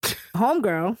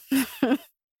 homegirl,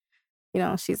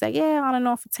 she's like, yeah, on and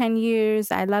off for 10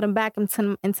 years. I let him back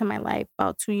into my life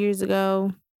about 2 years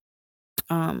ago.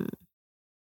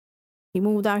 He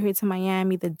moved out here to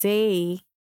Miami. The day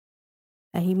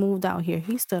that he moved out here,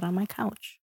 he stood on my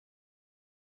couch.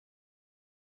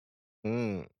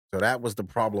 So that was the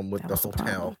problem with the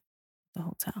hotel. The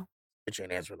hotel. Bitch, you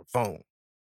ain't answering the phone.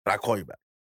 But I call you back.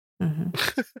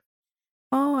 Mm-hmm.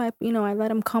 Oh, I let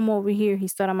him come over here. He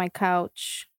stood on my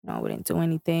couch. We didn't do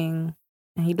anything.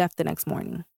 And he left the next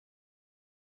morning.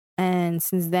 And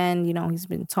since then, he's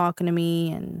been talking to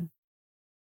me, and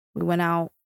we went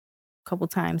out a couple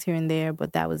times here and there,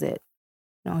 but that was it.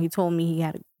 He told me he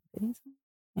had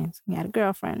a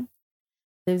girlfriend,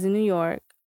 lives in New York.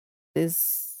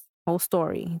 This whole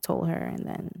story he told her, and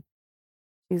then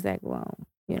she's like, well,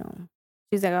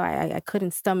 she's like, oh, I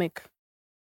couldn't stomach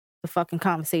the fucking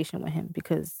conversation with him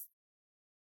because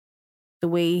the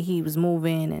way he was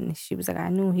moving, and she was like, I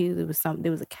knew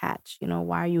there was a catch.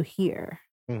 Why are you here?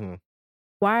 Mm-hmm.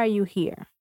 Why are you here?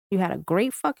 You had a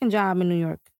great fucking job in New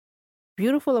York,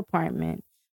 beautiful apartment,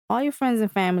 all your friends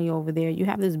and family over there. You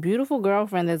have this beautiful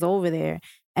girlfriend that's over there,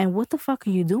 and what the fuck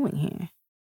are you doing here?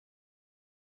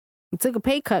 You took a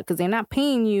pay cut because they're not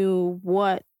paying you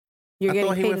what you're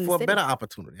getting paid. I thought he went for a better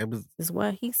opportunity. This is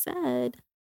what he said.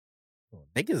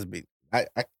 Niggas be,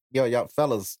 y'all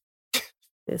fellas.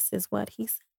 This is what he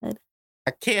said.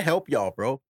 I can't help y'all,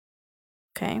 bro.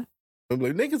 Okay. I'm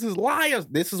like, niggas is liars.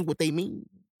 This is what they mean.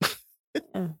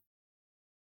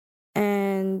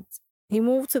 And he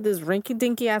moved to this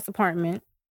rinky-dinky ass apartment.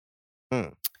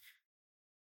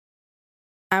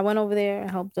 I went over there,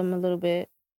 helped him a little bit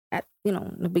at,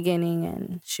 in the beginning.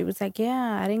 And she was like,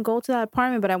 yeah, I didn't go to that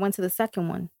apartment, but I went to the second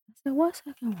one. I said, what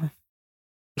second one?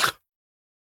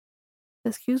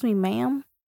 Excuse me, ma'am?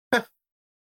 What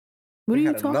are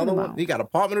you talking about? He got an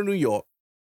apartment in New York,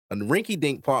 a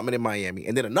rinky-dink apartment in Miami,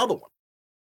 and then another one.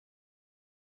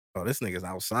 Oh, this nigga's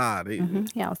outside.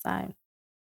 He outside.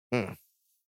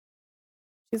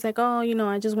 She's like, oh,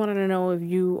 I just wanted to know if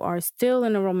you are still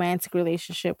in a romantic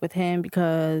relationship with him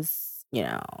because,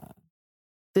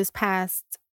 this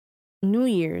past New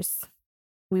Year's,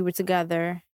 we were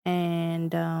together.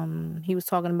 And he was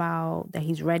talking about that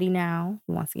he's ready now.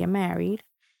 He wants to get married.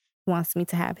 He wants me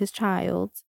to have his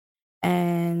child.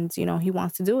 And, he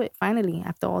wants to do it finally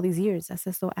after all these years. I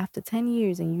said, so after 10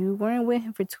 years and you weren't with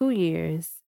him for 2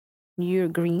 years, you're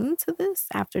agreeing to this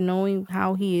after knowing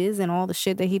how he is and all the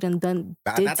shit that he did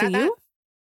to you?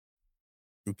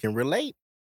 You can relate.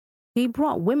 He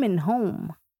brought women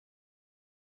home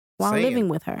while living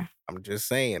with her. I'm just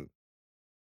saying.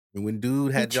 When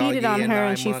dude had he cheated on her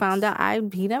and she found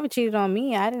out. He never cheated on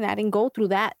me. I didn't go through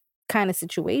that kind of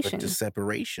situation. But the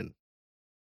separation.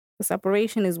 The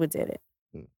separation is what did it.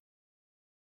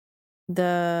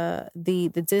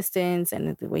 The distance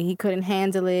and the way he couldn't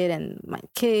handle it and my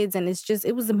kids, and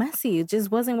it was messy. It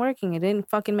just wasn't working. It didn't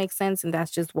fucking make sense, and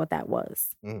that's just what that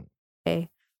was. Okay.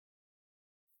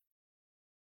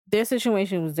 Their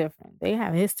situation was different. They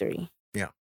have history. Yeah.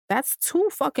 That's too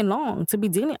fucking long to be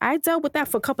dealing. I dealt with that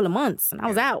for a couple of months and I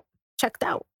was out, checked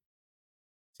out.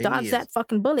 Dodged that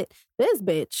fucking bullet. This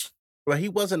bitch. Well, he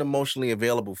wasn't emotionally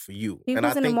available for you. He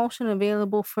wasn't emotionally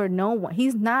available for no one.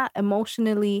 He's not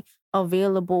emotionally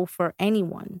available for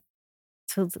anyone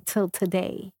till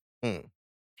today. Okay?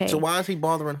 So why is he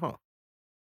bothering her?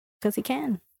 Because he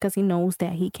can. Because he knows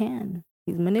that he can.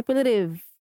 He's manipulative.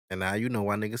 And now you know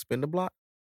why niggas spin the block.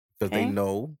 Because they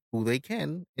know who they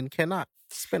can and cannot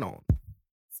spin on.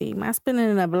 See, my spinning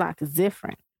in the block is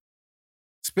different.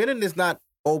 Spinning is not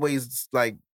always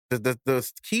like,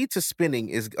 the key to spinning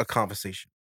is a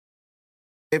conversation.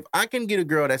 If I can get a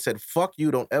girl that said, fuck you,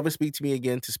 don't ever speak to me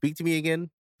again, to speak to me again,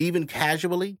 even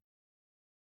casually,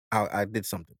 I did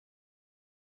something.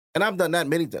 And I've done that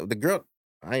many times. The girl,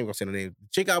 I ain't gonna say the name, the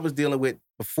chick I was dealing with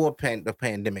before the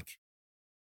pandemic,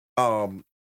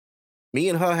 me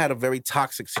and her had a very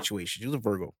toxic situation. She was a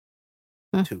Virgo,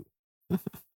 too.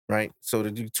 Right? So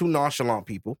they're two nonchalant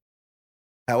people.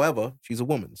 However, she's a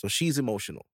woman, so she's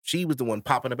emotional. She was the one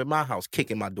popping up at my house,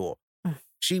 kicking my door.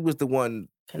 She was the one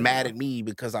mad at me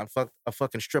because I fucked a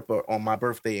fucking stripper on my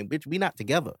birthday. And bitch, we not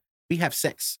together. We have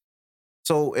sex.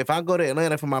 So if I go to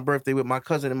Atlanta for my birthday with my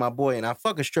cousin and my boy and I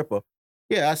fuck a stripper,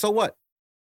 yeah, so what?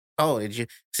 Oh, did you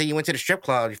see you went to the strip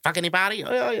club? You fuck anybody?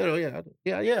 Oh,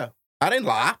 yeah. I didn't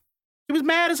lie. She was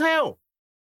mad as hell.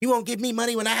 You won't give me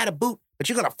money when I had a boot, but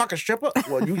you're gonna fuck a stripper?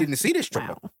 Well, you didn't see this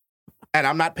stripper. Wow. And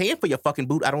I'm not paying for your fucking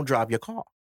boot. I don't drive your car.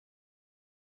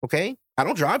 Okay? I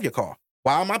don't drive your car.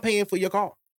 Why am I paying for your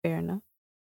car? Fair enough.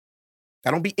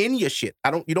 I don't be in your shit.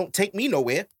 You don't take me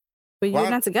nowhere. But you're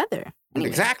not together. Anyway.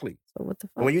 Exactly. So what the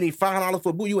fuck? And when you need $500 for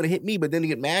a boot, you want to hit me, but then you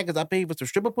get mad because I paid for some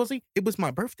stripper pussy? It was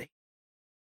my birthday.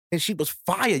 And she was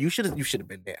fire. You should have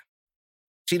been there.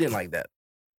 She didn't like that.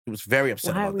 She was very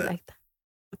upset about that. Like that?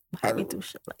 Why we do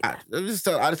shit like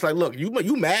that? I just like, look,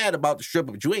 you mad about the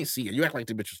stripper, but you ain't see it. You act like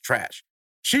the bitch was trash.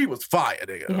 She was fire,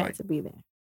 nigga. You had to be there.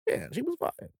 Yeah, she was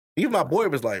fire. Even my boy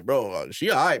was like, bro,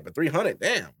 she all right, but 300,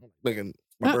 damn. Looking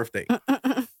my birthday.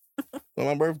 On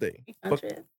my birthday.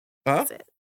 300. Huh?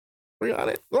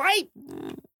 300. Right.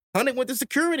 100 went to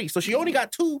security. So she only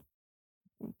got 2.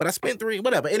 But I spent 3.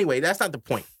 Whatever. Anyway, that's not the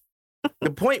point.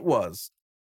 The point was,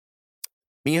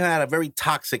 me and her had a very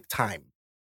toxic time.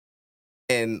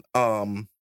 And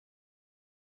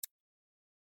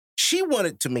she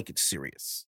wanted to make it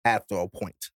serious after a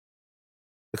point.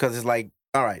 Because it's like,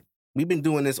 all right, we've been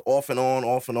doing this off and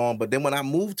on. But then when I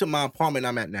moved to my apartment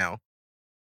I'm at now,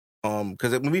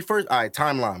 because when we first, all right,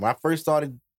 timeline. When I first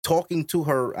started talking to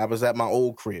her, I was at my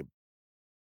old crib.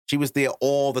 She was there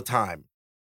all the time.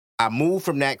 I moved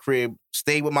from that crib,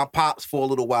 stayed with my pops for a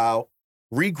little while,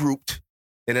 regrouped,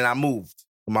 and then I moved.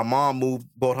 When my mom moved,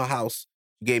 bought her house,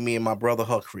 she gave me and my brother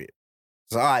her crib.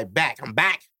 So, all right, I'm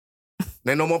back.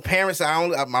 There no more parents.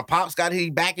 My pops got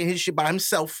back in his shit by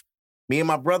himself. Me and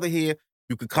my brother here,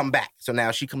 you could come back. So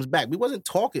now she comes back. We wasn't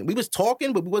talking. We was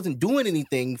talking, but we wasn't doing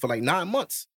anything for like 9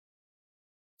 months.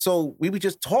 So we would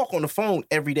just talk on the phone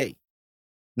every day.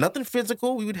 Nothing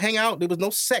physical. We would hang out. There was no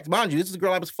sex. Mind you, this is a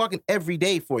girl I was fucking every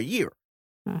day for a year.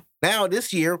 Now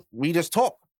this year, we just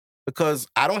talk because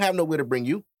I don't have nowhere to bring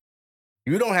you.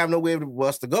 You don't have nowhere for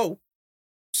us to go.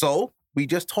 So we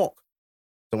just talk.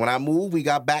 So when I moved, we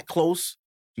got back close.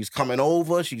 She's coming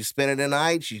over. She's spending the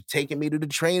night. She's taking me to the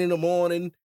train in the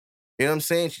morning. You know what I'm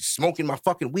saying? She's smoking my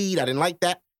fucking weed. I didn't like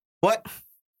that. But.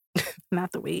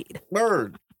 Not the weed.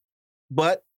 Bird.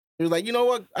 But it was like, you know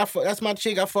what? That's my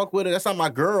chick. I fuck with her. That's not my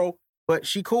girl. But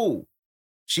she cool.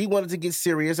 She wanted to get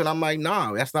serious. And I'm like,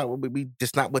 nah, that's not what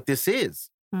that's not what this is.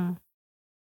 I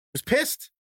was pissed.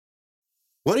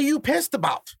 What are you pissed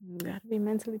about? You gotta be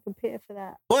mentally prepared for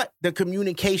that. But the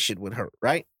communication with her,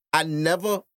 right? I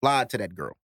never lied to that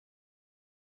girl.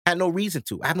 I had no reason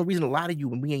to. I have no reason to lie to you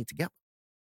when we ain't together.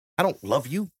 I don't love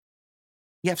you.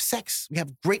 We have sex. We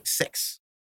have great sex.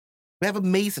 We have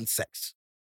amazing sex.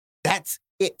 That's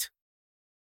it.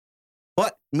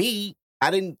 But me, I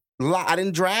didn't lie. I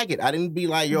didn't drag it. I didn't be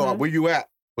like, yo, where you at?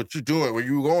 What you doing? Where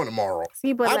you going tomorrow?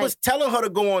 See, but I was telling her to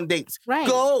go on dates. Right.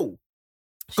 Go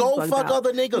fuck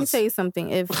other niggas. Let me tell you something.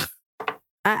 If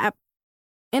I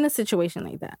in a situation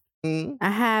like that, I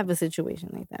have a situation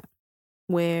like that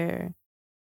where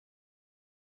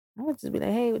I would just be like,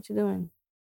 hey, what you doing?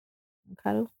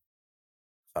 Cuddle.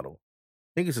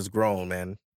 Niggas is grown,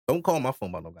 man. Don't call my phone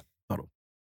about no cuddle.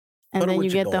 And then you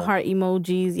get the heart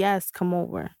emojis. Yes, come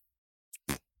over.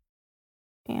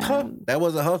 That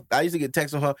wasn't her. I used to get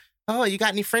texts from her. Oh, you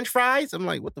got any French fries? I'm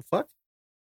like, what the fuck?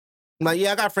 I'm like,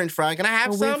 yeah, I got French fries. Can I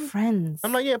have some? We're friends.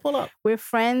 I'm like, yeah, pull up. We're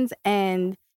friends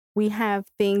and we have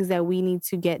things that we need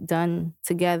to get done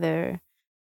together,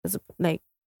 like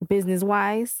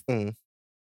business-wise.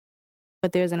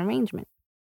 But there's an arrangement.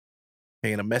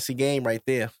 Playing a messy game right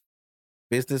there.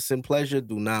 Business and pleasure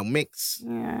do not mix.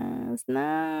 Yeah, it's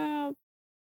not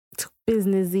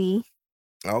businessy.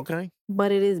 Okay.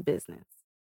 But it is business.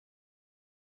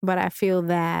 But I feel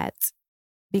that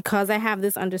because I have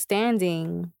this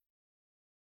understanding,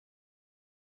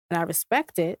 And I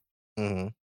respect it. Mm-hmm.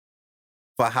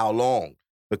 For how long?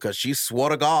 Because she swore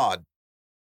to God.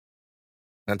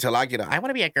 Until I get I want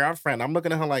to be a girlfriend. I'm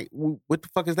looking at her like, what the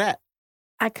fuck is that?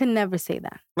 I could never say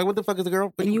that. Like, what the fuck is a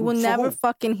girl? You will never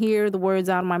fucking hear the words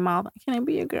out of my mouth. Can I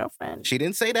be a girlfriend? She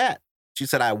didn't say that. She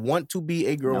said, I want to be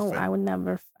a girlfriend. No, I would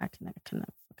never. I can never,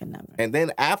 fucking never. And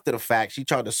then after the fact, she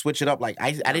tried to switch it up. Like,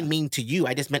 I didn't mean to you.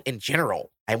 I just meant in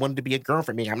general. I wanted to be a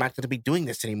girlfriend. I'm not going to be doing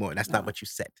this anymore. That's not what you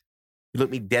said. You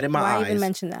looked me dead in my eyes. Why even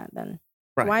mention that then?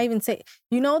 Right. Why even say,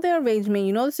 you know the arrangement,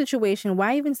 you know the situation.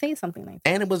 Why even say something like that?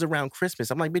 And it was around Christmas.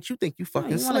 I'm like, bitch, you think you fucking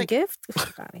you want slick. a gift? Get the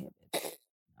fuck out of here, bitch.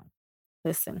 No.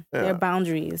 Listen, there are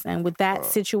boundaries. And with that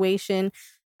situation,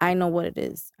 I know what it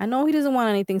is. I know he doesn't want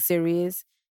anything serious.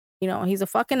 You know, he's a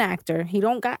fucking actor. He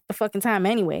don't got the fucking time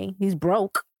anyway. He's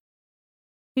broke.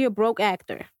 He a broke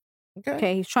actor.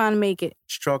 Okay, he's trying to make it.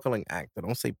 Struggling actor.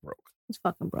 Don't say broke. He's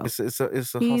fucking broke. It's a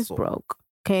hustle. He's broke.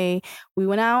 Okay, we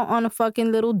went out on a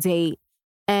fucking little date.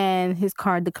 And his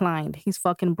card declined. He's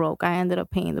fucking broke. I ended up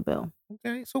paying the bill.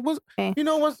 Okay, so you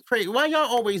know what's crazy? Why y'all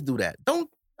always do that? Don't.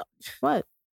 What?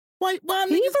 Why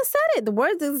he even said it. The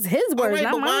words is his words,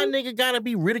 not mine. Why nigga gotta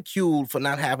be ridiculed for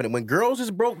not having it? When girls is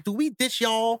broke, do we diss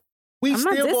y'all? We I'm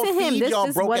still not gonna feed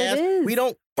y'all broke ass. We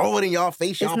don't throw it in y'all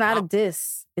face. It's not a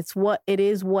diss. It's what it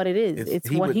is. What it is. It's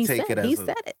what he said. He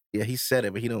said it. Yeah, he said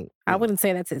it, but he don't. I wouldn't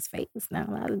say that to his face. No,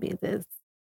 that would be a diss.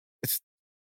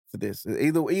 To this,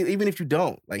 even if you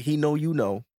don't, like he know you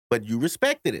know, but you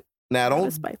respected it. Now don't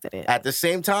respected it. At the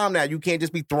same time, now you can't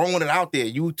just be throwing it out there.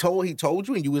 He told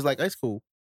you, and you was like, "That's cool."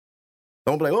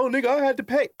 Don't be like, "Oh, nigga, I had to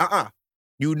pay."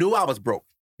 You knew I was broke.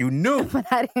 You knew, but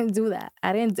I didn't do that.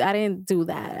 I didn't do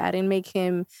that. I didn't make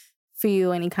him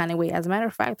feel any kind of way. As a matter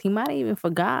of fact, he might have even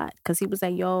forgot because he was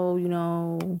like, "Yo, you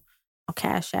know, I'll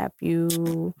cash app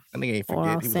you." I think he ain't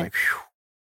forget. He was like, "Phew."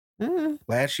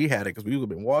 Glad she had it because we would have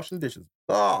been washing dishes.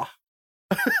 Oh.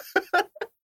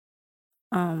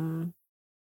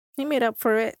 He made up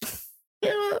for it.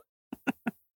 Yeah.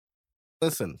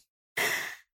 Listen.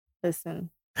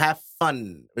 Have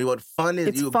fun. I mean, what fun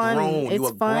is? You're grown. It's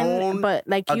fun, grown but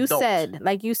like adult. you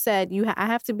said, I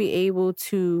have to be able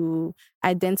to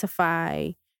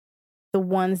identify the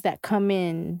ones that come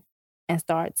in and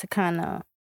start to kind of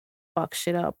fuck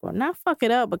shit up, or not fuck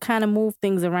it up, but kind of move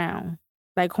things around.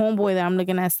 Like homeboy that I'm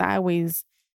looking at sideways.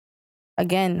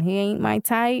 Again, he ain't my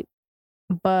type,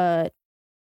 but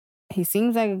he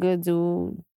seems like a good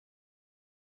dude.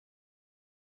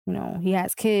 You know, he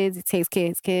has kids. He takes care of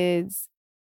his kids.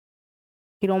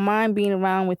 He don't mind being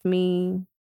around with me.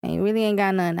 And he really ain't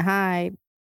got nothing to hide.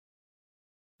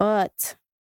 But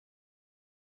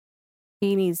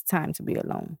he needs time to be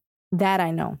alone. That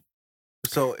I know.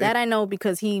 I know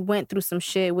because he went through some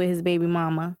shit with his baby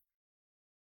mama.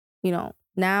 You know,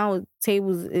 now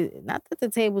not that the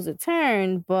tables are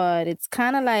turned, but it's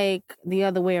kind of like the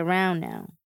other way around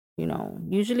now. You know,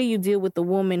 usually you deal with the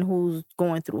woman who's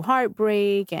going through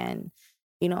heartbreak and,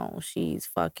 you know, she's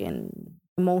fucking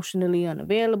emotionally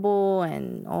unavailable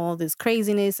and all this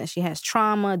craziness and she has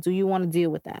trauma. Do you want to deal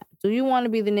with that? Do you want to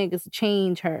be the niggas to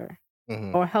change her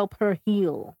or help her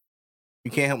heal?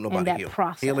 You can't help nobody heal.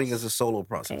 Process. Healing is a solo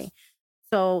process. Okay.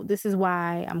 So this is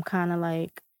why I'm kind of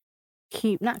like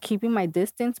not keeping my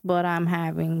distance, but I'm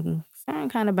having certain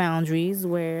kind of boundaries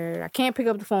where I can't pick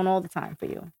up the phone all the time for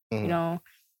you. You know,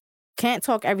 can't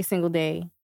talk every single day.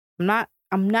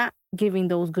 I'm not giving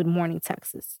those good morning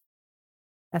texts.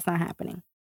 That's not happening.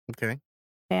 Okay.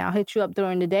 I'll hit you up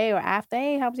during the day or after.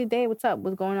 Hey, how was your day? What's up?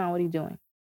 What's going on? What are you doing?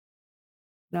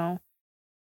 You know?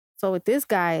 So with this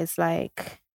guy, it's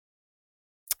like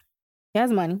he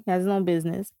has money. He has his own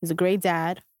business. He's a great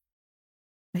dad.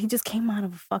 But he just came out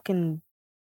of a fucking,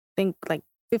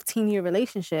 15-year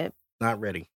relationship. Not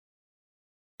ready.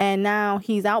 And now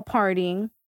he's out partying,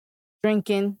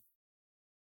 drinking.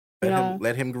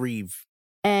 Let him grieve.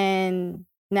 And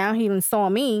now he saw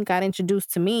me, got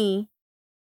introduced to me.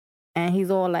 And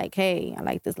he's all like, hey, I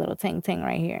like this little ting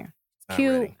right here.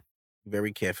 Cute. Ready.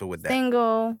 Very careful with that.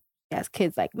 Single. She has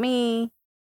kids like me.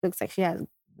 Looks like she has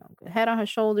good head on her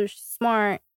shoulders. She's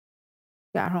smart.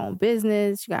 She got her own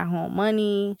business. She got her own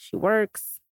money. She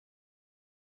works.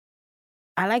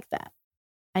 I like that.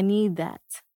 I need that.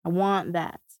 I want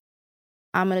that.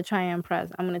 I'm going to try to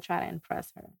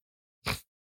impress her.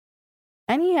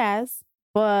 And he has,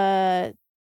 but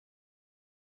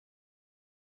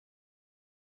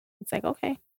it's like,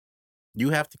 okay.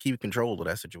 You have to keep control of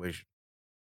that situation.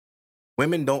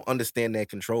 Women don't understand that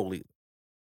control either.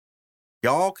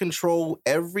 Y'all control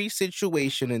every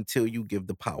situation until you give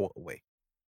the power away,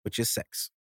 which is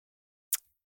sex.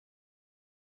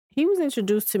 He was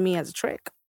introduced to me as a trick.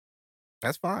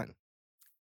 That's fine.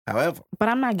 However. But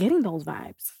I'm not getting those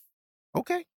vibes.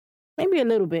 Okay. Maybe a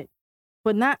little bit.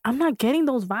 But I'm not getting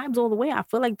those vibes all the way. I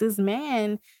feel like this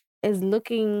man is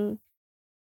looking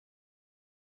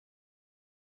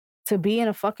to be in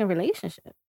a fucking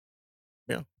relationship.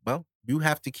 Yeah. Well, you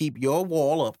have to keep your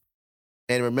wall up.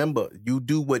 And remember, you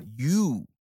do what you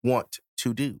want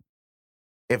to do.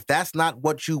 If that's not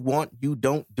what you want, you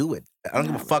don't do it. I don't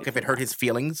give a fuck if it hurt his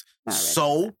feelings.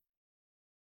 So,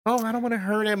 I don't want to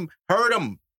hurt him. Hurt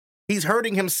him. He's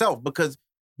hurting himself because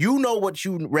you know what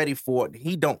you're ready for.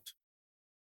 He don't.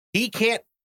 He can't.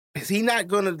 He's not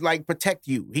going to like protect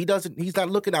you. He's not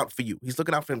looking out for you. He's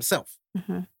looking out for himself.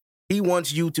 Mm-hmm. He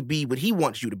wants you to be what he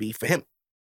wants you to be for him.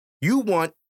 You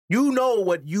know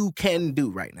what you can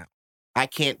do right now. I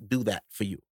can't do that for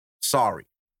you. Sorry.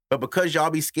 But because y'all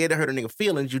be scared to hurt a nigga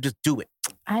feelings, you just do it.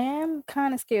 I am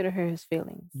kind of scared to hurt his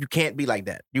feelings. You can't be like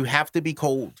that. You have to be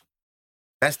cold.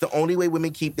 That's the only way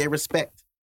women keep their respect.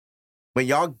 When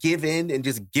y'all give in and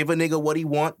just give a nigga what he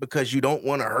want because you don't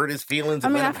want to hurt his feelings. I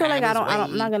mean, I feel like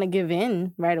I'm not gonna give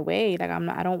in right away. Like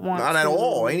I don't want. Not at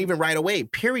all. Ain't even right away.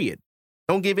 Period.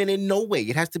 Don't give in no way.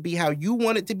 It has to be how you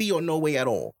want it to be or no way at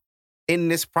all. In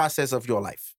this process of your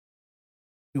life,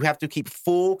 you have to keep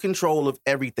full control of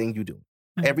everything you do.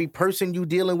 Mm-hmm. Every person you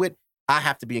dealing with, I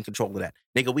have to be in control of that.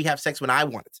 Nigga, we have sex when I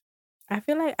want it. I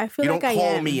feel like I you don't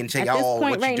call me and say, at this point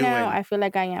what right you doing? Now, I feel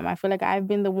like I am. I feel like I've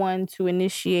been the one to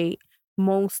initiate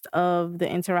most of the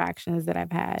interactions that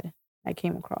I've had. I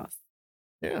came across.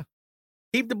 Yeah,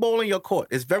 keep the ball in your court.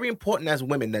 It's very important as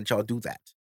women that y'all do that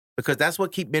because that's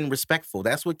what keep men respectful.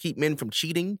 That's what keep men from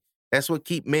cheating. That's what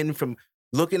keep men from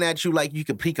looking at you like he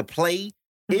could play.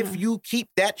 Mm-hmm. If you keep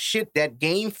that shit, that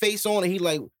game face on, and he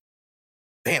like,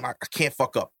 damn, I can't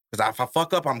fuck up. Because if I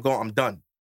fuck up, I'm done.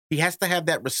 He has to have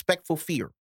that respectful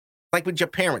fear. Like with your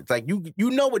parents. Like you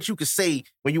know what you could say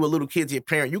when you were a little kid to your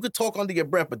parent. You could talk under your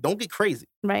breath, but don't get crazy.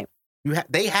 Right.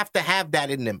 They have to have that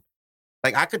in them.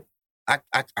 Like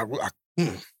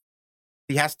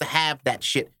he has to have that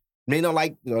shit. Men are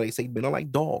like, they say men are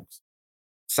like dogs.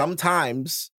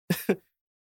 Sometimes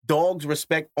dogs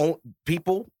respect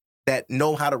people that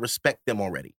know how to respect them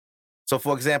already. So,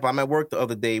 for example, I'm at work the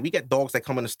other day. We got dogs that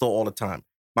come in the store all the time.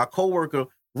 My coworker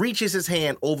reaches his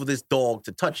hand over this dog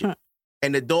to touch it,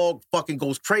 and the dog fucking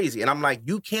goes crazy. And I'm like,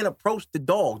 you can't approach the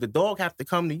dog. The dog have to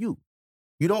come to you.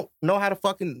 You don't know how to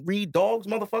fucking read dogs,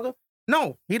 motherfucker?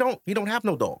 No, he don't have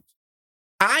no dogs.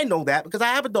 I know that because I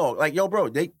have a dog. Like, yo, bro,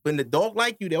 when the dog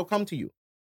like you, they'll come to you.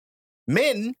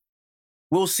 Men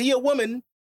will see a woman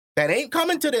that ain't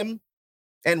coming to them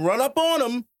and run up on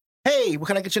them. Hey,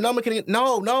 can I get your number?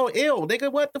 No, ill.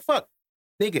 Nigga, what the fuck?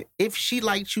 Nigga, if she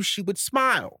liked you, she would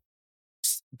smile.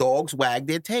 Dogs wag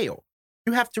their tail.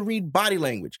 You have to read body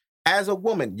language. As a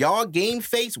woman, y'all game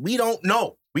face, we don't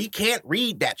know. We can't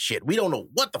read that shit. We don't know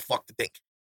what the fuck to think.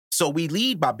 So we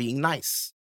lead by being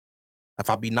nice. If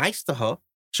I be nice to her,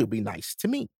 she'll be nice to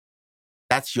me.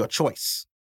 That's your choice.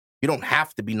 You don't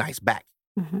have to be nice back.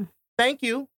 Mm-hmm. Thank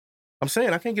you. I'm saying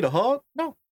I can't get a hug?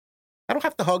 No. I don't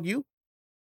have to hug you.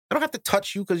 I don't have to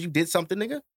touch you because you did something,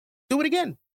 nigga. Do it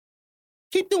again.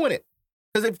 Keep doing it.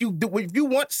 Because if you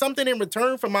want something in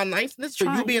return for my niceness, for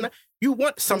you being, you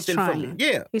want something from me.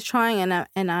 Yeah. He's trying,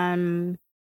 and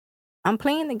I'm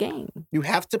playing the game. You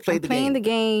have to play the game. I'm playing the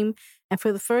game, and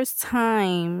for the first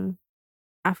time,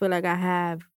 I feel like I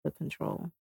have the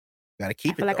control. You gotta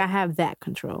keep it. I feel like I have that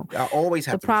control. I always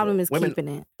have the problem is keeping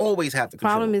it. Always have the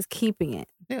control. The problem is keeping it.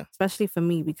 Yeah. Especially for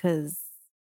me because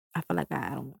I feel like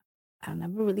I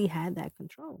never really had that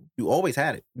control. You always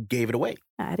had it. You gave it away.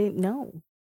 I didn't know.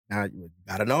 Now you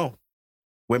gotta know.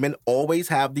 Women always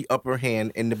have the upper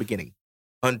hand in the beginning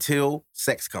until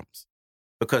sex comes.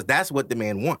 Because that's what the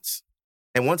man wants.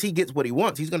 And once he gets what he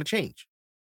wants, he's gonna change.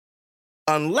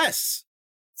 Unless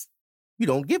you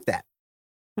don't give that.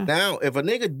 Now, if a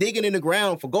nigga digging in the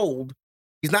ground for gold,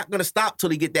 he's not gonna stop till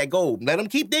he get that gold. Let him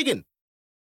keep digging.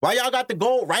 Why y'all got the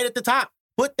gold right at the top?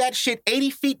 Put that shit 80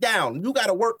 feet down. You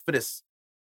gotta work for this.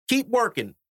 Keep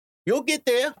working. You'll get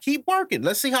there. Keep working.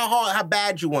 Let's see how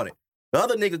bad you want it. The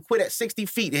other nigga quit at 60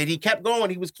 feet and he kept going.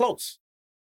 He was close.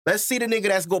 Let's see the nigga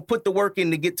that's gonna put the work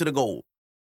in to get to the goal.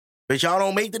 But y'all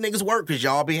don't make the niggas work because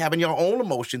y'all be having your own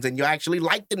emotions and you actually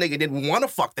like the nigga, didn't want to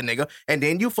fuck the nigga, and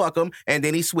then you fuck him, and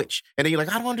then he switch. And then you're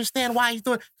like, I don't understand why he's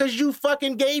doing it. Because you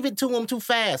fucking gave it to him too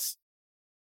fast.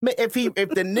 If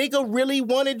the nigga really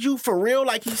wanted you for real,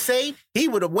 like he say, he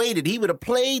would have waited. He would have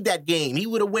played that game. He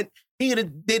would have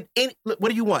did any. What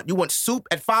do you want? You want soup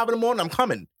at 5 a.m? I'm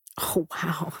coming. Oh,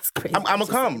 wow. That's crazy. I'm going to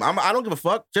come. I don't give a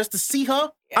fuck. Just to see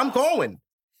her, yeah. I'm going.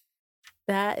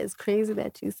 That is crazy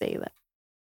that you say that.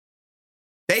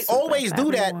 They always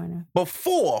do that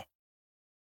before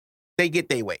they get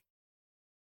their way.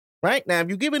 Right? Now, if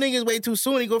you give a nigga his way too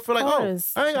soon, he go feel like, I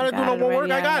ain't got to do no more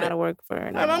work. I got it. Work for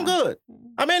it. I'm good.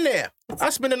 I'm in there. I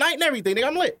spend the night and everything. Nigga,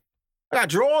 I'm lit. I got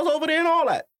drawers over there and all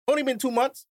that. Only been 2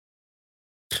 months.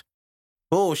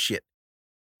 Bullshit.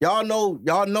 Y'all know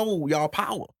y'all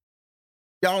power.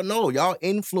 Y'all know y'all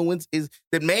influence is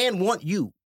the man want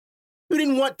you. You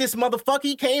didn't want this motherfucker.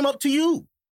 He came up to you.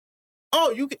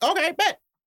 Oh, okay, bet.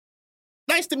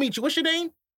 Nice to meet you. What's your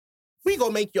name? We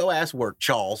gonna make your ass work,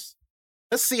 Charles.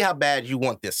 Let's see how bad you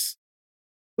want this.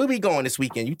 We'll be going this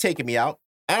weekend. You taking me out.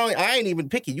 I ain't even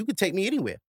picky. You could take me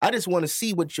anywhere. I just want to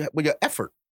see what your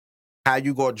effort. How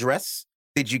you gonna dress?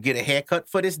 Did you get a haircut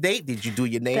for this date? Did you do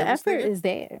your nails? The effort is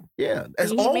there. Yeah,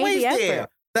 it's always there.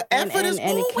 The effort is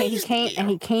always there. And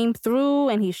he came through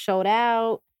and he showed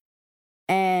out.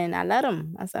 And I let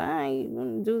him. I said, I ain't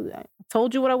gonna do that. I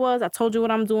told you what I was. I told you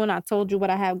what I'm doing. I told you what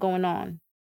I have going on.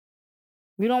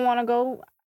 If you don't want to go,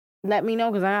 let me know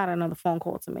because I got another phone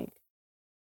call to make.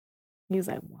 He's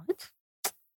like, what?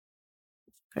 It's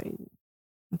crazy.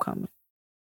 I'm coming.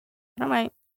 All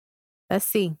right. Let's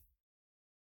see.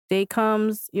 Day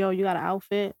comes, yo, you got an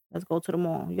outfit? Let's go to the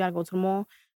mall. You got to go to the mall?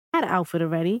 I had an outfit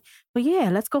already. But yeah,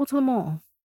 let's go to the mall.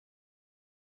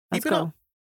 Let's go. Up.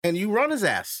 And you run his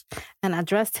ass. And I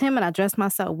dressed him and I dressed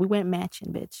myself. We went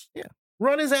matching, bitch. Yeah.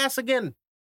 Run his ass again.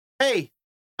 Hey,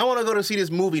 I want to go to see this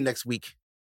movie next week.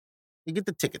 You get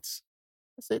the tickets.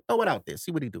 I said, throw it out there.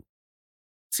 See what he do.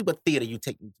 See what theater you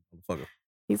take me to, motherfucker.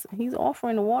 He's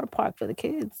offering a water park for the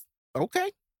kids.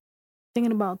 Okay.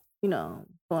 Thinking about,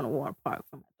 going to water park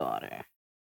for my daughter.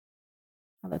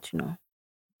 I'll let you know.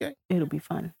 Okay. It'll be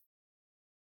fun.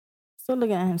 Still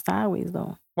looking at him sideways,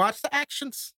 though. Watch the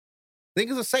actions.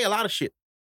 Niggas will say a lot of shit.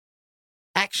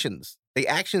 Actions. They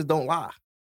actions don't lie.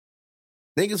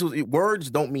 Niggas, words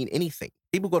don't mean anything.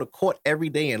 People go to court every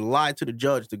day and lie to the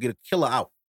judge to get a killer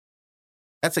out.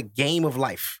 That's a game of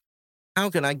life. How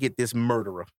can I get this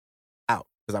murderer out?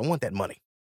 Because I want that money.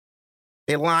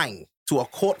 They're lying to a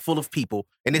court full of people,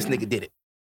 and this nigga did it.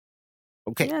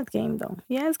 Okay. He has game, though.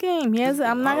 He has game.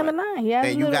 I'm not going to lie. He has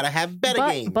and you got to have better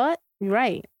game. But,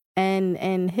 right.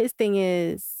 And his thing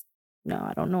is, no,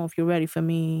 I don't know if you're ready for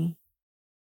me.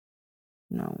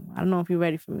 No, I don't know if you're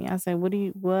ready for me. I said, what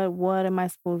am I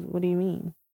supposed, what do you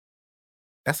mean?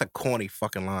 That's a corny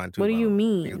fucking line, too. What do you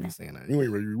mean? You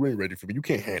ain't ready for me. You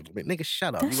can't handle me. Nigga,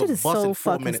 shut up. That shit is so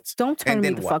fucking, don't turn me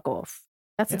the fuck off.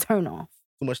 That's a turn off.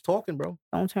 Too much talking, bro.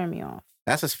 Don't turn me off.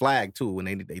 That's his flag, too, when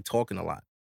they talking a lot.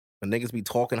 When niggas be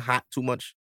talking hot too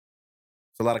much,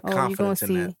 there's a lot of confidence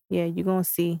in that. Yeah, you're going to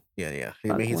see. Yeah.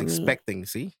 I mean, he's expecting,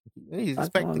 see? He's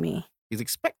expecting. Me. He's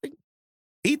expecting.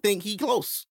 He think he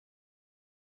close.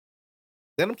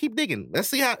 Let him keep digging. Let's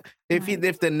see how, if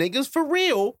the nigga's for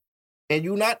real and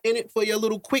you not in it for your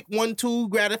little quick 1-2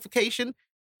 gratification,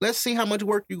 let's see how much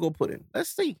work you gonna put in. Let's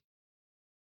see.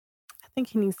 I think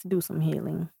he needs to do some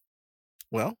healing.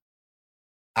 Well,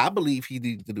 I believe he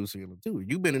needs to do some healing too.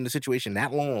 You've been in the situation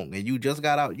that long and you just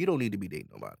got out. You don't need to be dating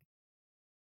nobody.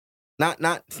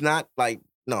 Not like,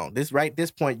 no,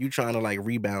 this point you trying to like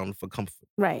rebound for comfort.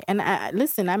 Right. And I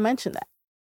mentioned that.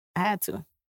 I had to.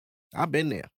 I've been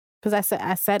there. Because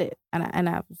I said it. And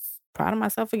I was proud of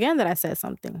myself again that I said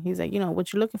something. He's like,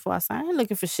 what you looking for? I said, I ain't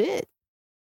looking for shit.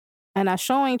 And I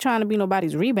sure ain't trying to be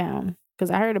nobody's rebound.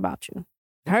 Because I heard about you.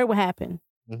 I heard what happened.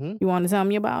 Mm-hmm. You want to tell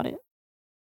me about it?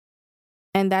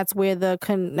 And that's where the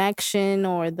connection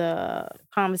or the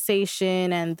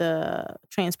conversation and the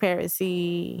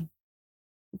transparency,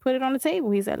 put it on the table.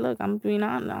 He said, look, I'm going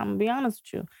to be honest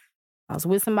with you. I was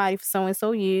with somebody for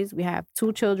so-and-so years. We have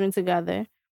 2 children together.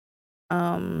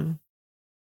 Baby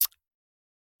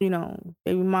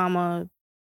mama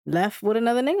left with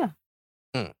another nigga.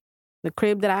 The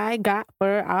crib that I got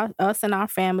for us and our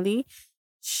family,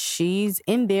 she's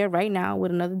in there right now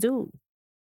with another dude.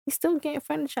 He's still getting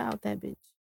furniture out that bitch.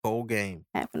 Whole game.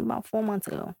 Happened about 4 months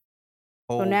ago.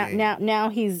 Now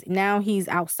he's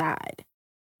outside.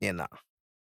 Yeah, no.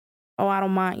 Oh, I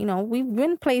don't mind. We've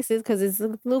been places because it's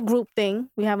a little group thing.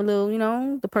 We have a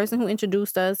little, the person who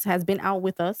introduced us has been out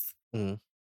with us. Mm-hmm.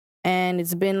 And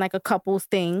it's been like a couple's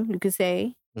thing, you could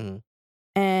say. Mm-hmm.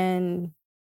 And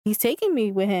he's taking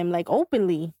me with him, like,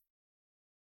 openly.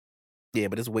 Yeah,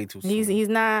 but it's way too soon. He's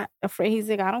not afraid. He's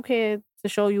like, I don't care to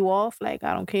show you off. Like,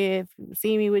 I don't care if you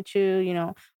see me with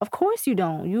you, Of course you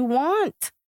don't. You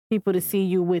want people to see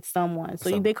you with someone.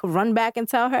 So they could run back and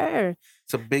tell her.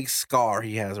 It's a big scar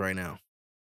he has right now.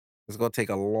 It's going to take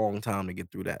a long time to get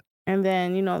through that. And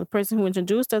then, the person who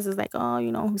introduced us is like, oh,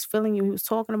 who's feeling you. He was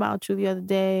talking about you the other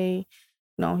day.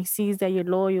 He sees that you're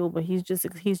loyal, but he's just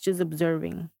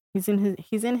observing. He's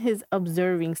in his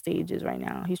observing stages right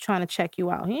now. He's trying to check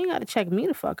you out. He ain't got to check me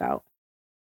the fuck out.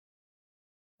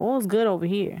 All's good over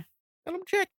here. Let him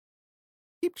check.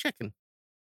 Keep checking.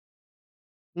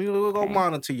 We'll go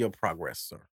monitor your progress,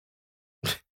 sir.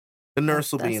 The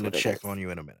nurse will be in to check on you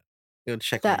in a minute. He'll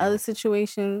check that on other you.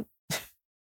 situation.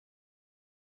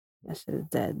 That shit is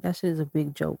dead. That shit is a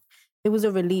big joke. It was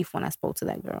a relief when I spoke to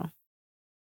that girl.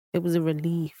 It was a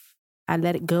relief. I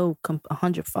let it go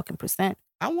 100%.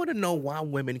 I want to know why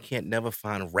women can't never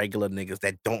find regular niggas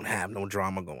that don't have no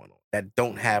drama going on, that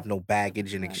don't have no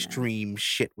baggage and extreme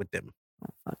shit with them. I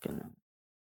don't fucking know.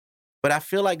 But I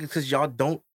feel like it's because y'all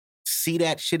don't see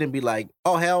that shit and be like,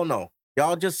 oh, hell no.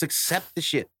 Y'all just accept the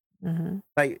shit. Mm-hmm.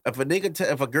 Like,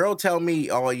 if a girl tell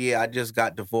me, oh, yeah, I just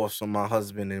got divorced from my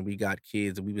husband and we got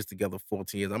kids and we was together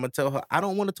 14 years, I'm going to tell her, I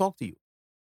don't want to talk to you.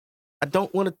 I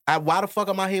don't want to. Why the fuck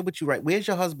am I here with you, right? Where's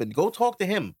your husband? Go talk to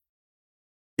him.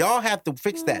 Y'all have to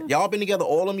fix that. Y'all been together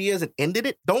all them years and ended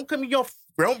it. Don't bring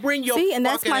your See, and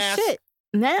that's my ass. shit.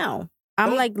 Now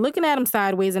I'm like looking at him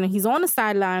sideways, and he's on the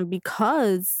sideline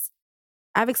because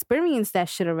I've experienced that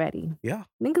shit already. Yeah,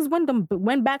 niggas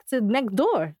went back to next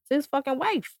door to his fucking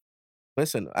wife.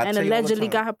 Listen, and allegedly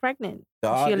got her pregnant.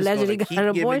 God she allegedly got her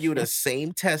abortion. Giving you the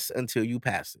same test until you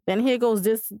pass it. Then here goes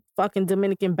this fucking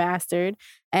Dominican bastard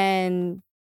and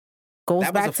goes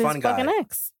back to his fucking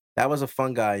ex. That was a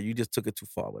fun guy. You just took it too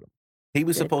far with him. He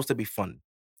was supposed to be fun.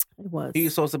 It was. He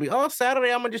was supposed to be, oh,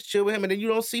 Saturday, I'm going to just chill with him. And then you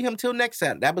don't see him till next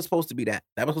Saturday. That was supposed to be that.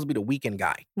 That was supposed to be the weekend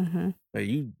guy. Mm-hmm.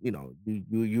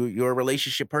 You're a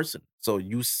relationship person. So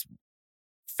you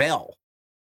fell.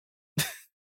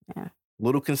 Yeah.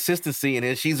 Little consistency in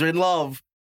it. She's in love.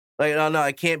 Like, no,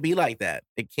 it can't be like that.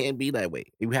 It can't be that way.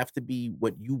 You have to be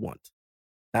what you want,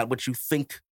 not what you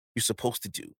think you're supposed to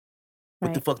do.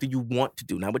 What the fuck do you want to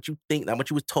do? Not what you think, not what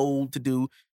you were told to do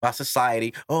by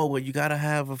society. Oh, well, you got to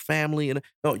have a family.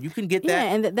 No, you can get that.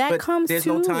 Yeah, and that comes there's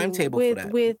no timetable for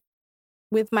that.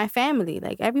 With my family.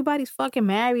 Like, everybody's fucking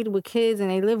married with kids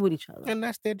and they live with each other. And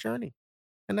that's their journey.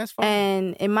 And that's fine.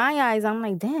 And in my eyes, I'm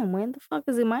like, damn, when the fuck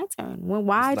is it my turn?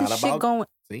 Why this shit going?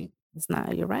 See? It's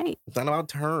not, you're right. It's not about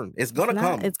turn. It's going to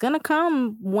come. It's going to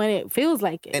come when it feels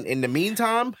like it. And in the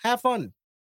meantime, have fun.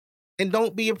 And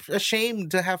don't be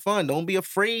ashamed to have fun. Don't be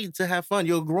afraid to have fun.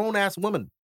 You're a grown-ass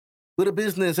woman with a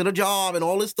business and a job and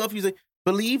all this stuff. You say,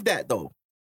 believe that, though.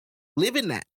 Live in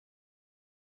that.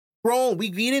 Grown. We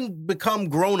didn't become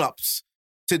grown-ups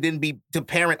to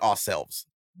parent ourselves.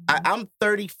 I'm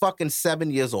 37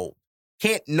 years old.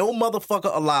 Can't no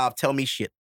motherfucker alive tell me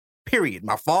shit. Period.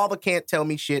 My father can't tell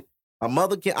me shit. My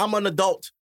mother can't. I'm an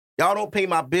adult. Y'all don't pay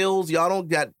my bills. Y'all don't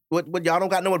got y'all don't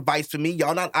got no advice for me.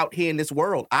 Y'all not out here in this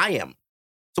world. I am.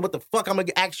 So what the fuck I'm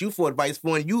gonna ask you for advice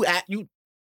for? And you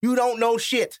don't know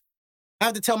shit. I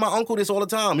have to tell my uncle this all the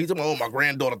time. He's like, oh, my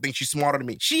granddaughter thinks she's smarter than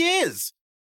me. She is.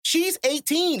 She's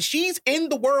 18. She's in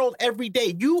the world every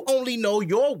day. You only know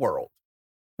your world.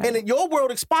 Right. And your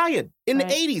world expired in the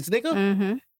 80s, nigga.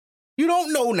 Mm-hmm. You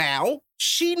don't know now.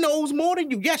 She knows more than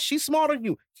you. Yes, she's smarter than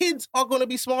you. Kids are going to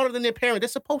be smarter than their parents. They're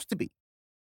supposed to be.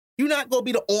 You're not going to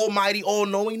be the almighty,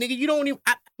 all-knowing nigga. You don't even,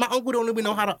 my uncle don't even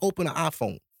know how to open an iPhone.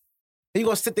 And you're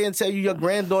going to sit there and tell you your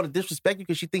granddaughter disrespect you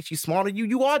because she thinks she's smarter than you.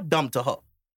 You are dumb to her.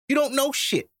 You don't know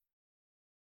shit.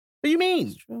 What do you mean?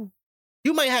 It's true.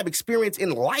 You might have experience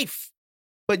in life,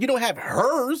 but you don't have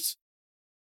hers.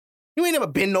 You ain't never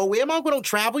been nowhere. My uncle don't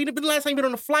travel. You been the last time you been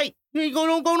on a flight. You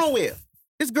don't go nowhere.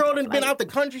 This girl done been out the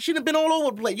country. She done been all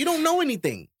over the place. You don't know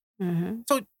anything. Mm-hmm.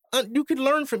 So you can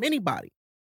learn from anybody.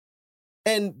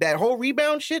 And that whole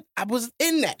rebound shit, I was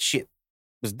in that shit.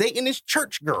 I was dating this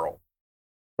church girl.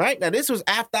 Right? Now, this was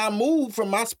after I moved from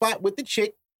my spot with the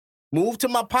chick, moved to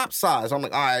my pop size. I'm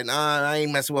like, all right, I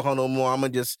ain't messing with her no more. I'm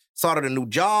going to just start a new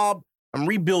job. I'm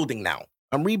rebuilding now.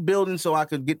 I'm rebuilding so I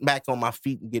could get back on my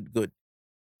feet and get good.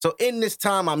 So in this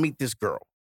time, I meet this girl.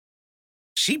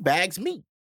 She bags me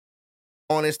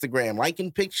on Instagram,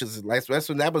 liking pictures.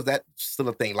 That was still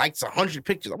a thing. Likes 100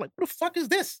 pictures. I'm like, what the fuck is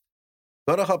this?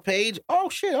 Go to her page. Oh,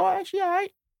 shit. All right, she all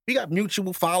right. We got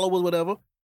mutual followers, whatever.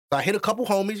 So I hit a couple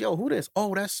homies. Yo, who this?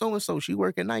 Oh, that's so-and-so. She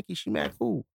work at Nike. She mad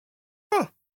cool. Huh.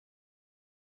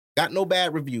 Got no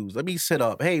bad reviews. Let me sit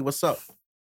up. Hey, what's up?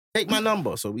 Take my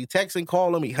number. So we text and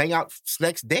call and we hang out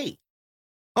next day.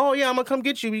 Oh, yeah, I'm going to come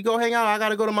get you. We go hang out. I got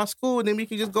to go to my school, and then we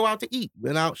can just go out to eat.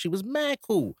 Went out. She was mad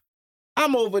cool.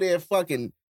 I'm over there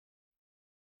fucking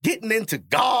getting into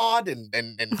God,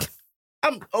 and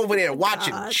I'm over there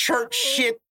watching church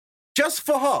shit just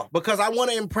for her because I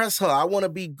want to impress her. I want to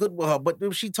be good with her. But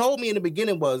what she told me in the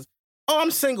beginning was, oh,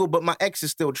 I'm single, but my ex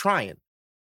is still trying.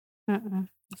 Mm-mm.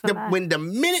 When the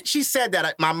minute she said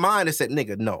that, my mind has said,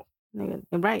 nigga, no. Nigga,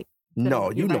 right.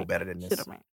 No, you know better than this. Should have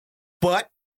ran. But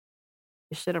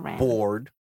You should have ran.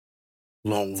 bored,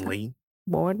 lonely.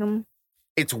 Boredom.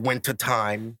 It's winter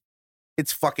time.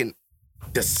 It's fucking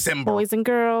December. Boys and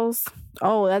girls.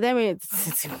 Oh, that means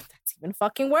that's even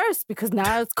fucking worse because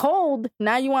now it's cold.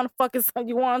 Now you want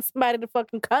somebody to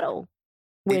fucking cuddle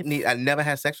with. I never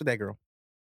had sex with that girl.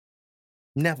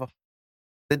 Never.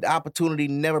 The opportunity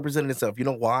never presented itself. You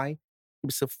know why? It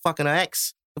was a fucking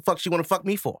ex. The fuck she want to fuck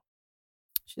me for?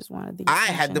 She's one of these. I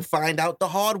had to find out the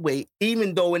hard way,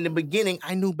 even though in the beginning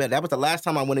I knew better. That was the last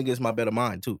time I went against my better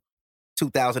mind, too.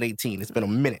 2018. It's been a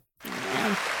minute.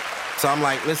 Yeah. So I'm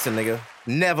like, listen, nigga,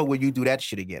 never will you do that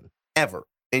shit again. Ever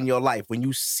in your life. When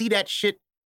you see that shit,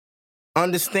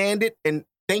 understand it and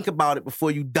think about it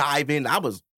before you dive in. I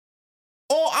was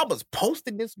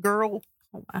posting this girl.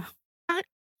 Oh, wow. I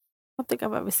don't think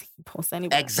I've ever seen you post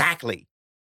anybody. Exactly.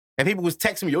 And people was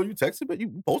texting me, yo, you texting, but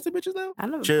you posting bitches now? I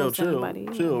never posted anybody.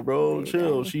 Chill, bro,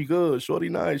 chill. She good. Shorty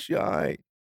nice. She all right.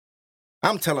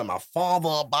 I'm telling my father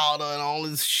about her and all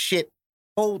this shit.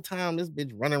 Whole time this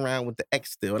bitch running around with the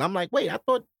ex still. And I'm like, wait, I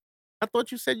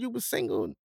thought you said you was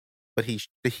single. But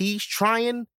he's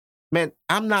trying. Man,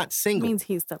 I'm not single. Means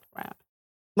he's still around.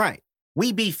 Right.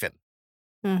 We beefing.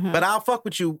 Mm-hmm. But I'll fuck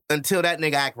with you until that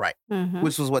nigga act right. Mm-hmm.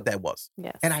 Which was what that was.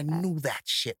 Yes. And I knew that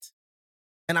shit.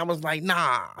 And I was like,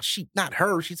 nah, she not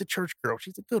her. She's a church girl.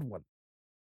 She's a good one.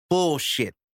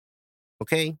 Bullshit.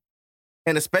 Okay?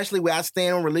 And especially where I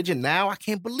stand on religion now, I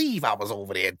can't believe I was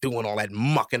over there doing all that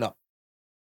mucking up.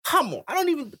 Come on. I don't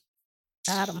even...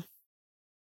 Got him.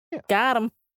 Yeah. Got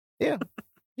him. Yeah.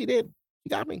 He did. He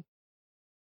got me.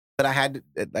 But I had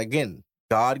to, again,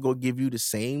 God will give you the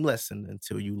same lesson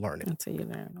until you learn it. Until you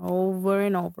learn over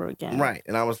and over again. Right.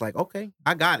 And I was like, okay,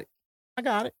 I got it.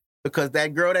 Because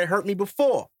that girl that hurt me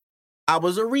before, I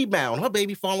was a rebound. Her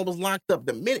baby father was locked up.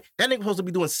 The minute that nigga was supposed to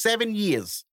be doing 7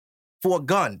 years for a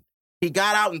gun. He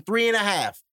got out in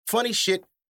 3.5. Funny shit.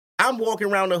 I'm walking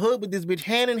around the hood with this bitch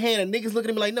hand in hand, and niggas looking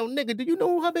at me like, no, nigga, do you know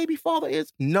who her baby father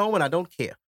is? No, and I don't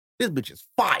care. This bitch is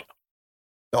fire.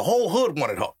 The whole hood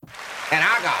wanted her. And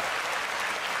I got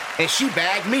her. And she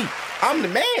bagged me. I'm the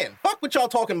man. Fuck what y'all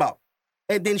talking about.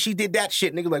 And then she did that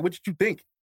shit. Nigga like, what did you think?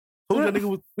 Who that nigga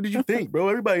was, what did you think, bro?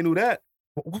 Everybody knew that.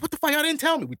 What the fuck? Y'all didn't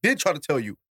tell me. We did try to tell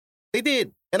you. They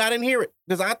did. And I didn't hear it.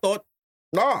 Because I thought,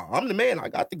 nah, I'm the man. I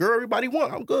got the girl everybody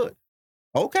want. I'm good.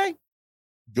 Okay.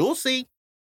 You'll see.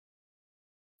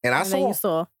 And I You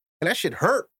saw. And that shit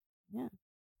hurt. Yeah.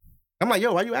 I'm like,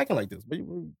 yo, why you acting like this?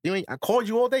 I called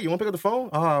you all day. You want to pick up the phone?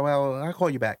 Oh, well, I'll call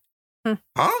you back.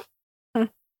 Huh?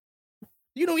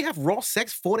 You know you have raw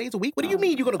sex 4 days a week? What do you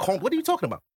mean you're going to call? What are you talking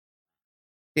about?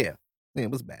 Yeah. It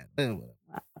was bad.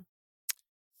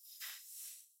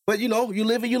 But, you know, you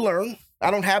live and you learn.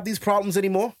 I don't have these problems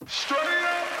anymore.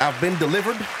 I've been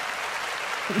delivered.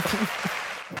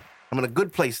 I'm in a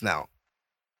good place now.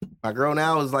 My girl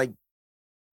now is like,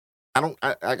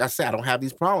 like I said, I don't have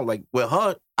these problems. Like, with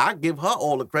her, I give her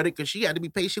all the credit because she had to be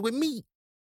patient with me.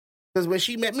 Because when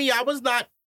she met me, I was not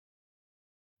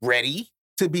ready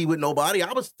to be with nobody.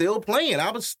 I was still playing.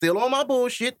 I was still on my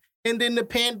bullshit. And then the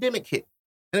pandemic hit.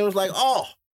 And it was like, oh,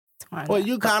 well,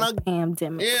 you kind of,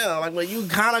 pandemic. Yeah, like, well, you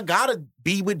kind of got to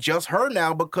be with just her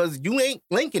now because you ain't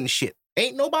linking shit.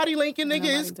 Ain't nobody linking,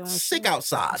 nigga. It's sick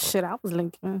outside. Shit, I was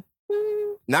linking.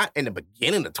 Not in the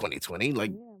beginning of 2020.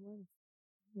 Like,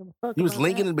 yeah, you was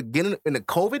linking in the beginning, in the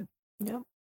COVID? Yep.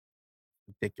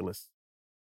 Ridiculous.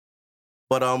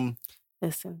 But,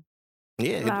 listen.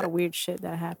 Yeah. A lot of weird shit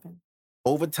that happened.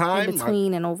 Over time.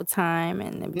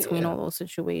 In between all those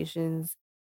situations.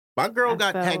 My girl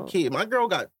had kids. My girl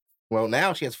well,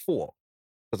 now she has 4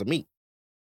 because of me.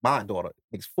 My daughter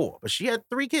makes 4. But she had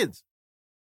 3 kids.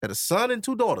 Had a son and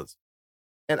 2 daughters.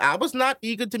 And I was not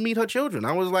eager to meet her children.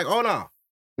 I was like, oh, no.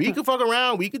 We could fuck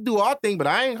around. We could do our thing, but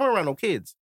I ain't coming around no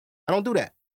kids. I don't do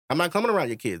that. I'm not coming around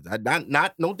your kids.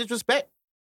 No disrespect.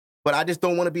 But I just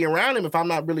don't want to be around them if I'm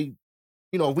not really,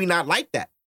 if we not like that.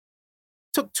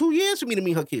 Took 2 years for me to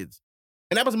meet her kids.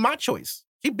 And that was my choice.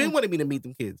 She been wanting me to meet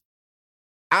them kids.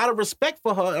 Out of respect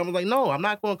for her, I was like, no, I'm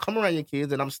not going to come around your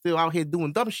kids and I'm still out here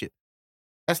doing dumb shit.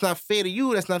 That's not fair to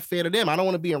you. That's not fair to them. I don't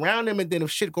want to be around them, and then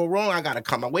if shit go wrong, I got to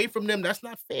come away from them. That's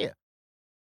not fair.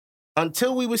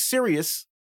 Until we were serious,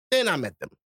 then I met them.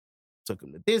 Took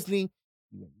them to Disney.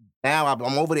 Now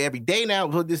I'm over there every day now.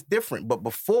 It's different. But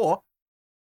before,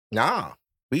 nah,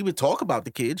 we would talk about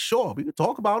the kids. Sure, we would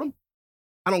talk about them.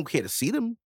 I don't care to see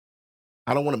them.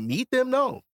 I don't want to meet them,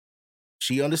 no.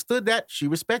 She understood that. She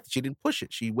respected. She didn't push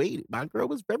it. She waited. My girl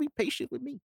was very patient with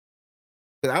me.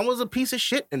 Because I was a piece of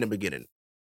shit in the beginning.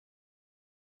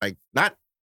 I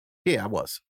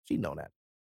was. She know that.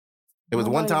 There was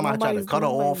one time I tried to cut her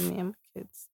off. Me and my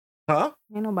kids. Huh?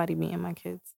 Ain't nobody me and my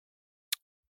kids.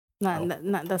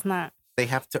 That's not. They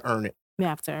have to earn it. You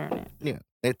have to earn it. Yeah,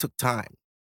 it took time.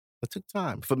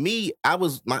 For me,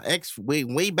 my ex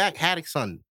way back had a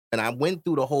son, and I went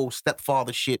through the whole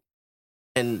stepfather shit,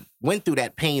 and went through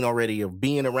that pain already of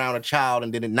being around a child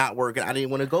and then it not working. I didn't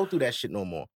want to go through that shit no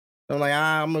more. So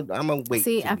I'm like, I'm a wait.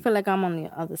 See, I feel like I'm on the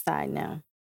other side now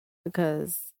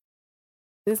because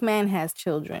this man has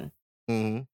children.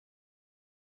 Mm-hmm.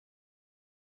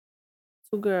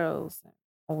 2 girls,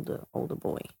 older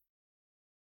boy.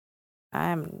 I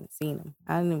haven't even seen him.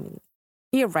 I didn't even.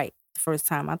 You're right. The first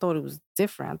time, I thought it was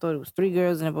different. I thought it was 3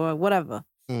 girls and a boy, whatever.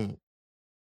 Mm.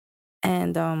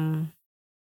 And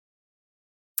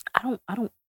I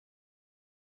don't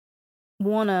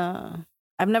wanna.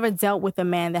 I've never dealt with a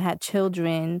man that had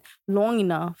children long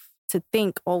enough to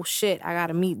think, oh shit, I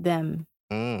gotta meet them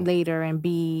later and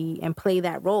play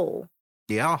that role.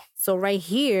 Yeah. So right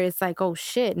here, it's like, oh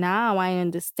shit, now I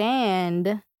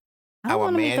understand. How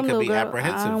a man could be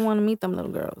apprehensive. I don't want to meet them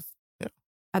little girls. Yeah.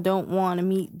 I don't want to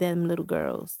meet them little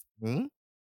girls. Mm-hmm.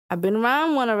 I've been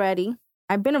around one already.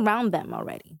 I've been around them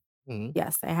already. Mm-hmm.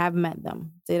 Yes, I have met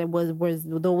them. Was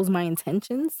those my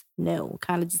intentions? No,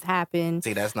 kind of just happened.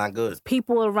 See, that's not good.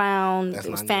 People around.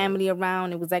 There was family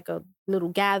around. It was like a little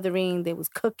gathering. There was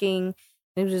cooking.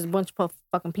 There was just a bunch of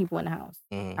fucking people in the house.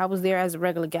 Mm-hmm. I was there as a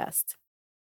regular guest.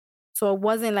 So it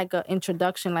wasn't like an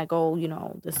introduction like, oh,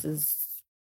 this is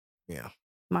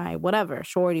my whatever,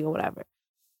 shorty or whatever.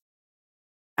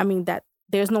 I mean, that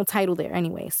there's no title there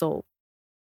anyway. So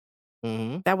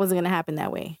that wasn't going to happen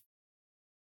that way.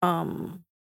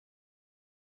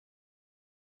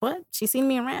 But she seen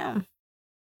me around.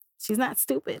 She's not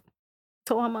stupid.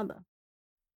 Told her mother.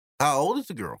 How old is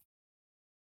the girl?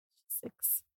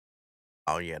 6.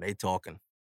 Oh, yeah, they talking.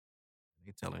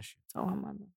 They telling shit. Told her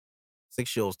mother.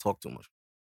 6-year-olds talk too much.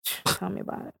 Tell me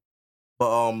about it.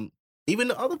 But even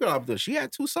the other girl up there, she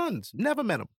had 2 sons. Never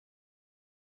met them.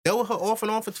 They were her off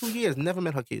and on for 2 years. Never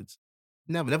met her kids.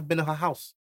 Never been to her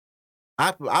house.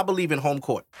 I believe in home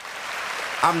court.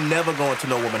 I'm never going to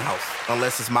no woman's house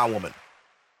unless it's my woman.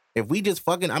 If we just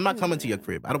fucking, I'm not coming to your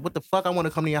crib. What the fuck I want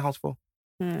to come to your house for?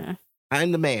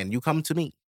 I'm the man. You come to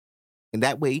me. And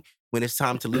that way, when it's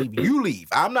time to leave, you leave.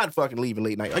 I'm not fucking leaving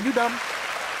late night. Are you dumb?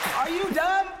 Are you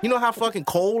dumb? You know how fucking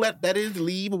cold that is to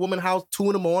leave a woman's house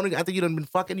 2 a.m. after you done been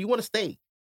fucking? You want to stay.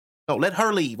 No, let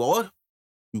her leave, or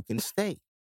you can stay.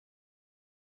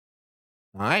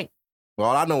 All right? Well,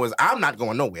 all I know is I'm not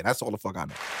going nowhere. That's all the fuck I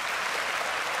know.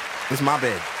 It's my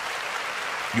bed.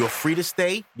 You're free to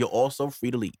stay. You're also free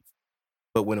to leave.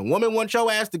 But when a woman wants your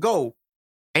ass to go,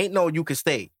 ain't no you can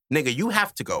stay. Nigga, you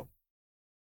have to go.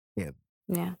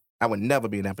 Yeah. I would never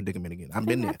be in that predicament again. I've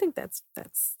been there. I think that's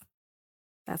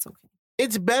okay.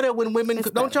 It's better when women...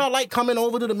 Don't y'all like coming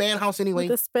over to the man house anyway?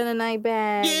 To spend a night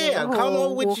bag. Yeah, come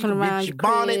over with your bonnet.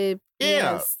 Crib.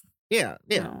 Yeah. Yes.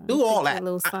 Yeah. Do all that.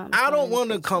 I don't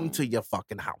want to come to your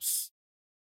fucking house.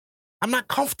 I'm not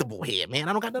comfortable here, man.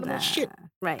 I don't got none of that shit.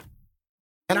 Right.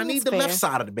 And I need the left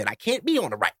side of the bed. I can't be on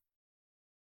the right.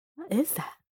 What is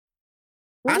that?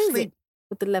 What is sleep it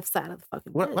with the left side of the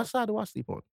fucking bed? What side do I sleep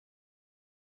on?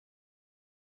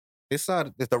 This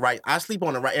side is the right. I sleep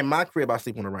on the right. In my crib, I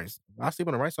sleep on the right. I sleep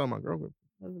on the right side of my girl crib.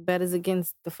 The bed is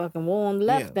against the fucking wall on the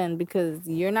left then, because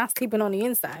you're not sleeping on the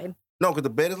inside. No, because the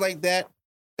bed is like that.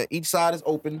 Each side is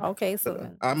open. Okay,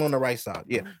 so I'm on the right side.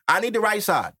 Yeah. I need the right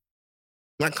side.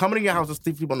 Like coming to your house to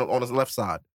sleep on the left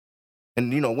side.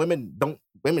 And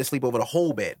women sleep over the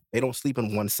whole bed. They don't sleep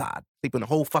on one side. Sleep on the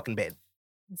whole fucking bed.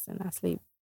 Listen, I sleep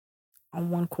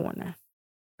on one corner.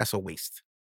 That's a waste.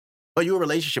 But you're a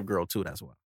relationship girl too, that's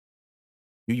why.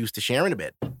 You used to sharing the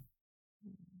bed.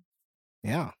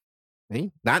 Yeah.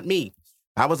 See? Not me.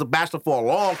 I was a bachelor for a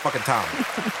long fucking time.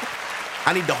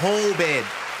 I need the whole bed.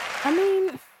 I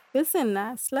mean, listen,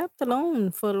 I slept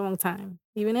alone for a long time,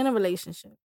 even in a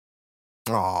relationship.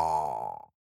 Oh.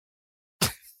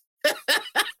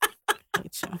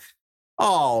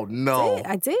 Oh, no.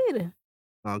 I did.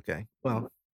 Okay.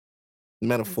 Well,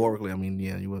 metaphorically, I mean,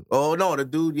 yeah, you were. Oh, no, the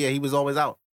dude, yeah, he was always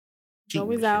out.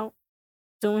 Always out,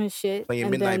 doing his shit. Playing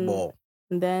midnight ball.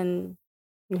 And then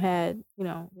you had,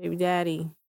 baby daddy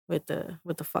with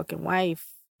the fucking wife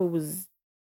who was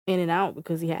in and out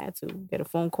because he had to get a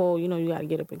phone call. You got to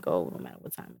get up and go no matter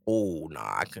what time. Oh,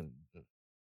 nah, I couldn't.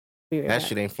 That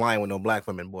shit ain't flying with no black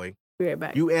women, boy. Be right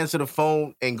back. You answer the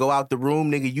phone and go out the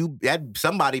room, nigga,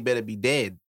 somebody better be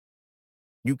dead.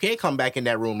 You can't come back in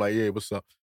that room like, yeah, what's up?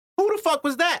 Who the fuck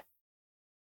was that?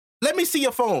 Let me see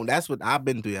your phone. That's what I've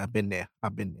been through. I've been there.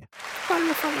 Call me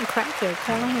a fucking crackhead.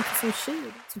 Calling him for some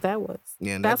shit. That's what that was.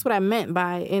 Yeah, that's what I meant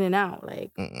by in and out.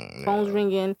 Like, phone's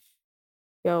ringing.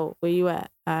 Yo, where you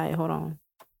at? All right, hold on.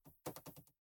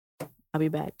 I'll be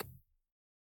back.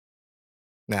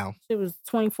 Now. It was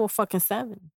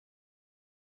 24/7.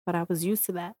 But I was used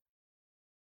to that.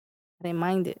 I didn't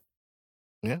mind it.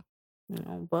 Yeah.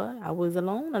 But I was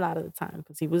alone a lot of the time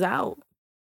because he was out.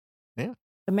 Yeah.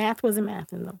 The math wasn't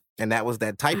mathing, though. And that was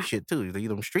that type shit, too. You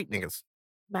them street niggas.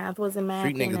 Math wasn't mathing.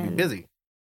 Street niggas be busy.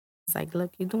 It's like,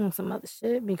 look, you're doing some other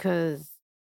shit because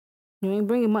you ain't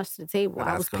bringing much to the table. But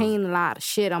I was paying a lot of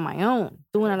shit on my own.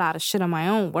 Doing a lot of shit on my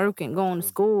own. Working, going to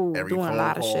school. Doing a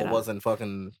lot of shit. Every phone call wasn't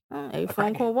fucking... Every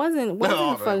phone call wasn't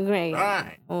fucking great.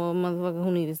 Right. Or a motherfucker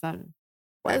who needed something.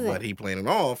 But he playing it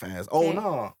off as,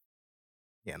 no.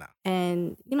 Yeah, no.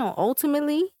 And,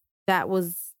 ultimately, that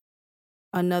was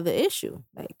another issue.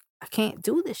 Like, I can't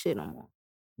do this shit no more.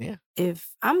 Yeah.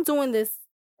 If I'm doing this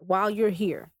while you're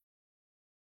here,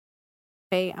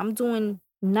 okay, I'm doing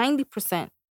 90%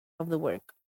 of the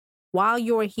work. While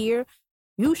you're here,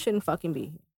 you shouldn't fucking be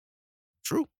here.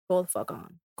 True. Go the fuck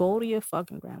on. Go to your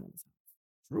fucking grandmother's house.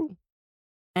 True.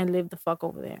 And live the fuck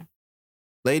over there.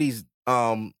 Ladies,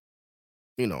 I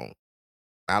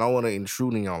don't want to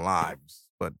intrude in your lives,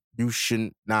 but you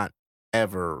shouldn't not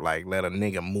ever let a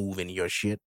nigga move in your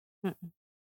shit. Mm-mm.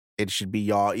 It should be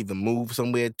y'all either move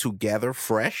somewhere together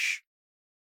fresh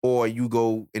or you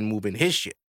go and move in his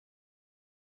shit.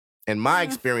 In my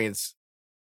experience,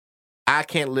 I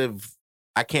can't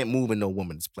move in no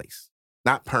woman's place.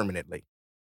 Not permanently.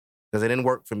 Because it didn't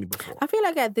work for me before. I feel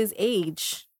like at this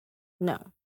age, no.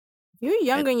 You're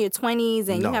younger in your 20s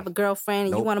and you have a girlfriend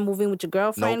and you want to move in with your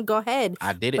girlfriend, go ahead.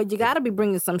 I did it. But you got to be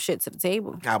bringing some shit to the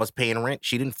table. I was paying rent.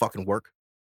 She didn't fucking work.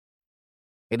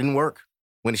 It didn't work.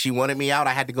 When she wanted me out,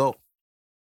 I had to go.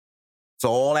 So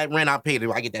all that rent I paid,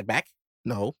 do I get that back?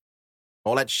 No.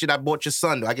 All that shit I bought your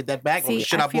son, do I get that back? All the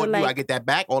shit I bought you, I get that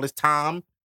back? All this time,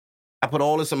 I put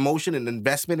all this emotion and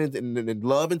investment and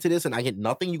love into this and I get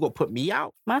nothing? You gonna put me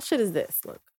out? My shit is this.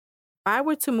 Look, if I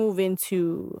were to move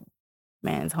into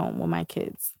man's home with my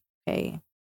kids, okay,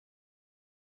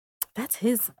 that's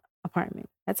his apartment.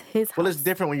 That's his house. Well, it's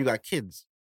different when you got kids.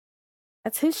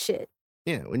 That's his shit.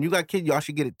 Yeah, when you got kids, y'all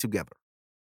should get it together.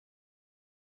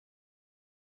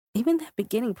 Even that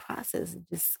beginning process, it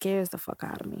just scares the fuck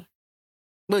out of me.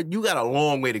 But you got a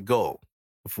long way to go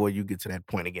before you get to that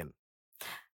point again.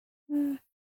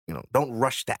 Don't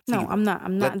rush that. No, I'm not.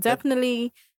 I'm not.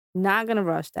 Definitely not going to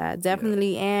rush that.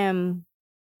 Definitely am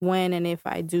when and if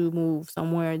I do move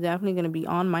somewhere, definitely going to be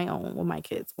on my own with my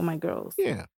kids, with my girls.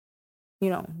 Yeah.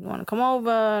 You want to come over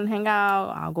and hang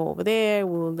out, I'll go over there.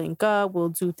 We'll link up. We'll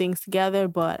do things together.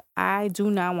 But I do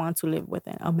not want to live with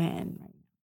a man right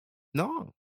now.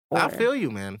 No. I feel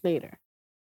you, man. Later.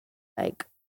 Like.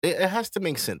 It has to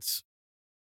make sense.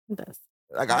 It does.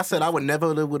 Like I said, I would never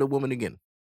live with a woman again.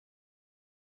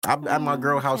 I'm at my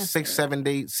girl house 6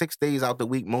 days out the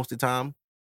week most of the time.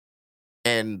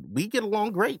 And we get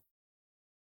along great.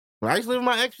 When I used to live with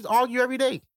my ex, we argue every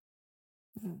day.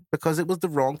 Because it was the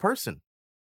wrong person.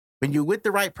 When you're with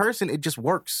the right person, it just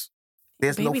works.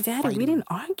 There's no fighting. Baby daddy, we didn't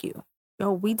argue.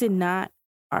 Yo, we did not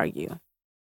argue.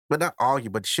 But not argue,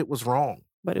 but shit was wrong.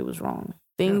 But it was wrong.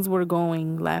 Things were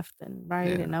going left and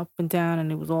right and up and down,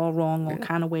 and it was all wrong all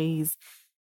kind of ways,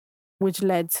 which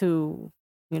led to,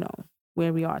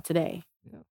 where we are today.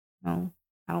 Yeah.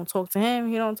 I don't talk to him.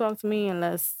 He don't talk to me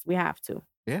unless we have to.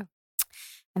 Yeah.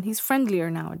 And he's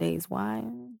friendlier nowadays. Why?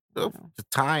 The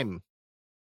time.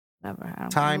 Never.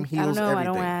 Time heals everything. I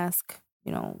don't ask,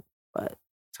 but.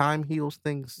 Time heals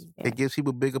things. Yeah. It gives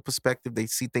people bigger perspective. They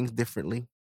see things differently.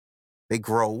 They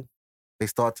grow. They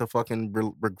start to fucking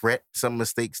regret some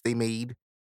mistakes they made.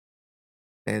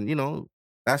 And,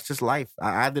 that's just life.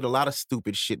 I did a lot of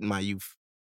stupid shit in my youth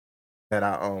that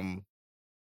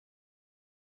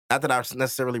not that I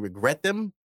necessarily regret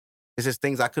them. It's just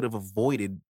things I could have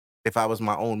avoided if I was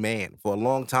my own man. For a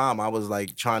long time, I was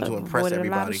trying to impress everybody.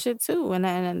 A lot of shit too.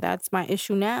 And that's my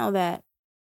issue now, that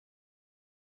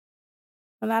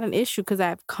not an issue because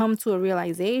I've come to a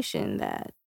realization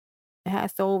that it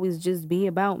has to always just be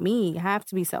about me. I have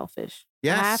to be selfish.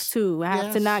 Yes. I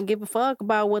have to not give a fuck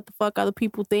about what the fuck other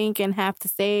people think and have to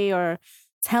say or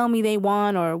tell me they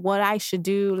want or what I should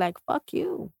do. Fuck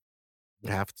you.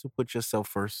 You have to put yourself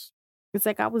first. It's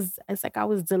like I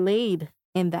was delayed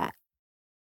in that.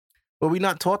 But we're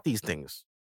not taught these things.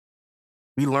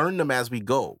 We learn them as we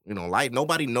go.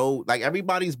 Nobody knows.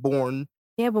 Everybody's born.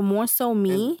 Yeah, but more so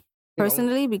me.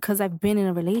 Personally, because I've been in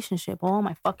a relationship I've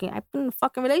been in a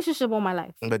fucking relationship all my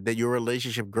life. But that you're a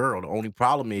relationship girl. The only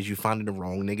problem is you finding the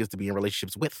wrong niggas to be in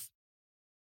relationships with.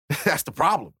 That's the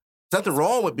problem. There's nothing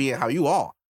wrong with being how you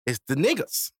are. It's the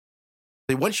niggas.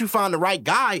 So once you find the right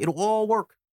guy, it'll all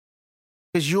work.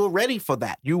 Because you're ready for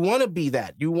that. You want to be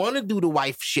that. You want to do the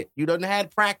wife shit. You done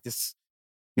had practice.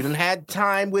 You done had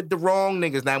time with the wrong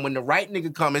niggas. Now, when the right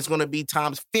nigga come, it's going to be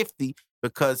times 50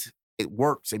 because it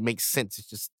works. It makes sense. It's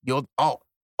just,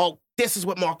 this is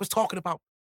what Mark was talking about.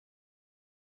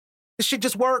 This shit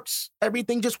just works.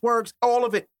 Everything just works. All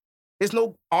of it. There's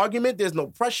no argument. There's no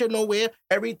pressure nowhere.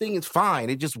 Everything is fine.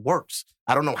 It just works.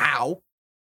 I don't know how.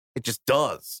 It just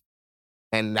does.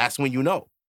 And that's when you know,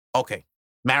 okay,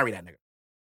 marry that nigga.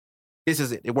 This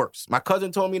is it. It works. My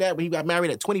cousin told me that when he got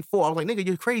married at 24. I was like, nigga,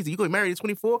 you're crazy. You going to marry at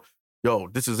 24? Yo,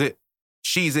 this is it.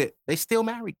 She's it. They still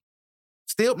married.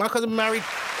 Still, my cousin married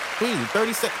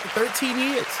 13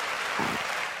 years.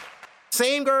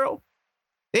 Same girl.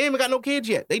 They ain't even got no kids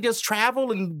yet. They just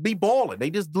travel and be balling. They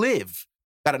just live.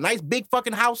 Got a nice big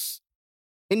fucking house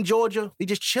in Georgia. They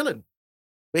just chilling.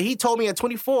 But he told me at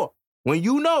 24, when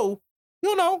you know,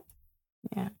 you know.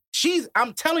 Yeah.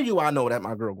 I'm telling you I know that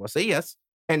my girl will say yes.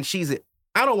 And she's it.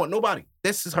 I don't want nobody.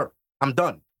 This is her. I'm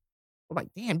done. I'm like,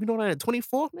 damn, you know that at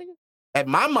 24, nigga? At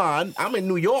my mind, I'm in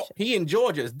New York. He in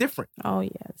Georgia. It's different. Oh,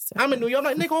 yes. I'm in New York.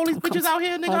 I'm like, nigga, all these bitches out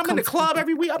here, nigga. I'm in the club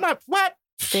every week. I'm not, what?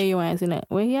 Stay your ass in it.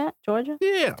 Where he at? Georgia?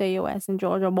 Yeah. Stay your ass in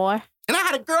Georgia, boy. And I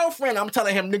had a girlfriend. I'm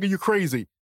telling him, nigga, you crazy.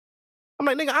 I'm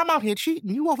like, nigga, I'm out here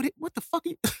cheating. You over there? What the fuck?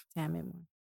 Damn it, man.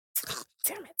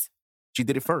 Damn it. She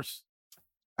did it first.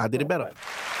 I did it better.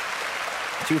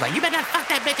 She was like, you better not fuck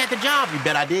that bitch at the job. You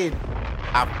bet I did.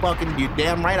 You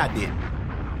damn right I did.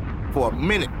 For a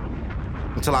minute.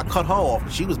 Until I cut her off.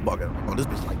 She was bugging. I'm like, oh, this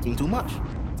bitch likes me too much.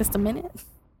 Just a minute?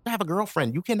 I have a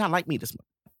girlfriend. You cannot like me this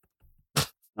much.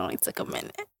 It only took a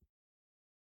minute.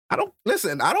 I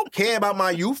don't care about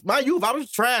my youth. My youth, I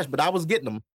was trash, but I was getting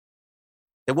them.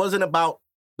 It wasn't about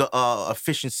the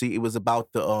efficiency. It was about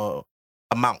the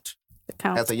amount. The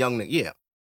count. As a young nigga, yeah.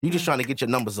 You just trying to get your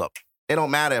numbers up. It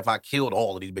don't matter if I killed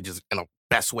all of these bitches in the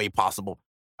best way possible.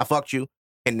 I fucked you,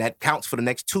 and that counts for the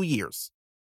next 2 years.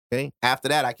 Okay? After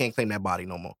that, I can't claim that body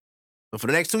no more. But for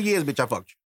the next 2 years, bitch, I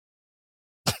fucked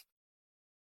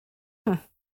you.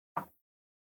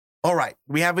 All right.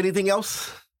 Do we have anything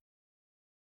else?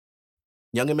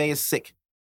 Young and May is sick.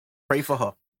 Pray for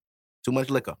her. Too much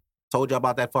liquor. Told you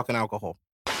about that fucking alcohol.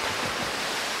 I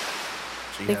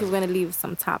think we're going to leave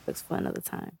some topics for another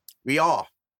time. We are.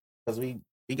 Because we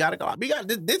got to go.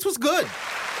 This was good.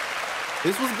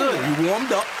 This was good. You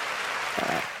warmed up. All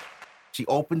right. She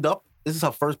opened up. This is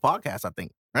her first podcast, I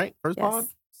think. Right? First pod?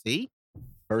 See?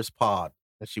 First pod.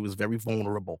 And she was very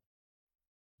vulnerable.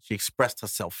 She expressed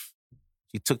herself.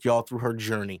 She took y'all through her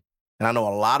journey. And I know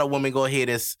a lot of women go hear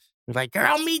this. Be like,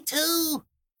 girl, me too.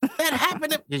 That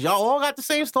happened. Because y'all all got the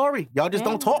same story. Y'all just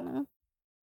don't talk.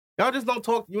 Y'all just don't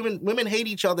talk. Women hate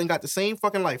each other and got the same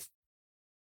fucking life.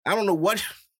 I don't know what.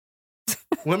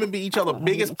 Women be each other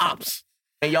biggest ops.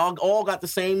 And y'all all got the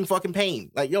same fucking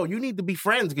pain. Like, yo, you need to be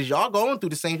friends because y'all going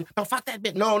through the same. No, fuck that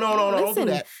bitch. No, don't do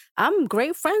that. I'm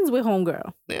great friends with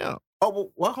homegirl. Yeah. Oh,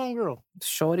 well, what homegirl?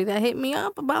 Shorty that hit me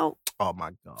up about. Oh,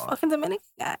 my God. Fucking Dominican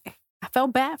guy. I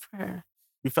felt bad for her.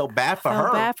 You felt bad for her? I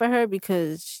felt bad for her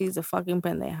because she's a fucking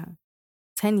pendeja.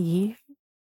 10 years?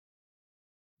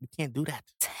 You can't do that.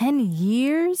 10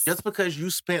 years? Just because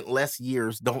you spent less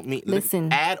years don't mean...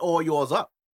 Listen. Add all yours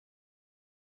up.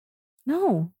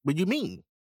 No. What do you mean?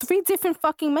 3 different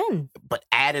fucking men. But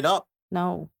add it up.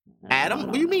 No. Add them?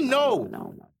 What do you mean no?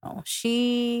 No.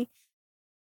 She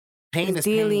pain is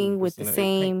dealing with the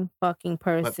same fucking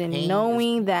person,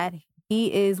 knowing that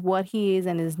he is what he is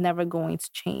and is never going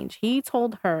to change. He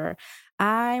told her,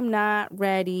 I'm not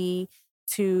ready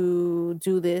to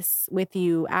do this with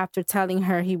you, after telling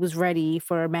her he was ready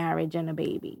for a marriage and a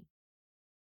baby.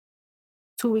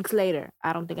 2 weeks later,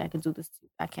 I don't think I can do this.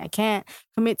 I can't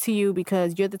commit to you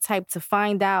because you're the type to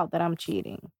find out that I'm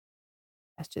cheating.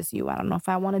 That's just you. I don't know if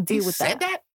I want to deal with that. He said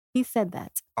that? He said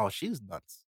that. Oh, she's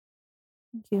nuts.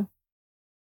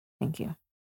 Thank you.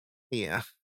 Yeah.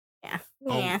 Yeah.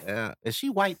 Oh, yeah. Is she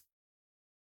white?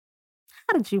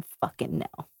 How did you fucking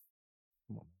know?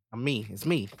 It's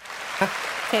me.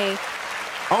 Okay.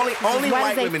 Only why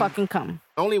white they women fucking come.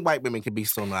 Only white women can be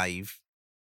so naive.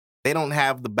 They don't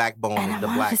have the backbone and of the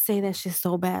I black. to say that shit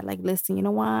so bad. Like, listen, you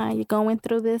know why you're going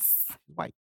through this?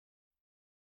 White.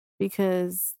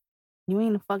 Because you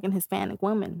ain't a fucking Hispanic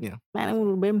woman. Yeah. Man, it would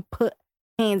have been put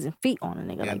hands and feet on a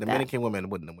nigga like Dominican women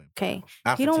wouldn't have went. Okay.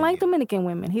 Not He for don't 10 like years. Dominican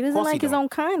women. He doesn't like his own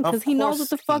kind because he knows what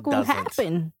the fuck will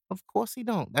happen. Of course he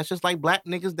don't. That's just like black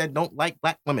niggas that don't like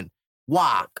black women.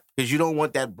 Why? Because you don't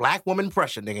want that black woman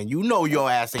pressure, nigga. You know your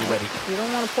ass ain't ready. You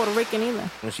don't want a Puerto Rican either.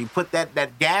 When she put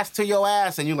that gas to your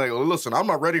ass and you like, oh, listen, I'm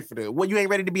not ready for this. What, you ain't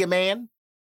ready to be a man?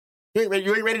 You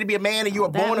ain't ready to be a man and you were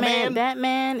born a man? That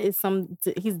man is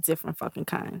he's a different fucking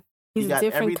kind. He's a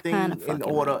different kind of fucking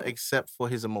in order man. Except for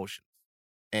his emotions.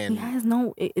 And he has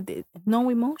no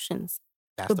emotions.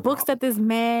 The books that this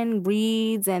man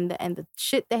reads and the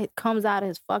shit that comes out of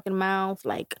his fucking mouth,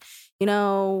 like,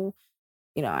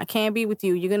 I can't be with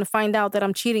you. You're gonna find out that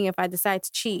I'm cheating if I decide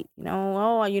to cheat. You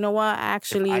know what?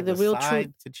 Actually, the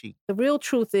real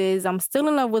truth is I'm still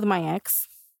in love with my ex.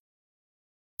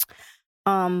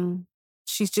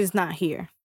 She's just not here,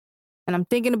 and I'm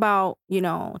thinking about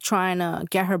trying to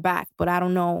get her back, but I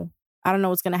don't know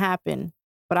what's gonna happen.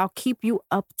 But I'll keep you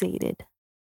updated.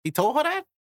 He told her that?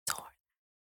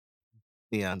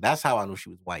 Yeah, that's how I knew she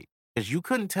was white. Because you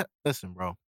couldn't tell. Listen,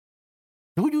 bro.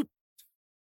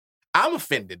 I'm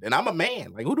offended, and I'm a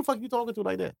man. Like, who the fuck you talking to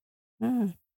like that?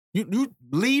 Mm. You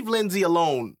leave Lindsay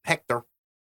alone, Hector.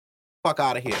 Fuck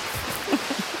out of here.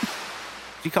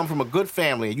 She come from a good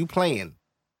family, and you playing.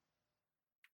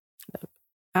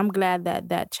 I'm glad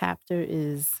that chapter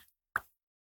is.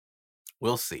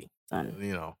 We'll see.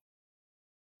 Done.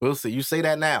 We'll see. You say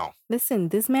that now. Listen,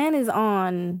 this man is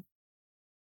on.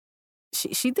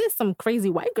 She did some crazy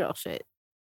white girl shit.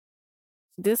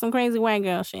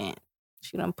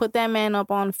 She done put that man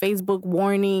up on Facebook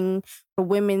warning for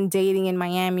women dating in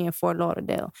Miami and Fort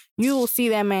Lauderdale. You will see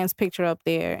that man's picture up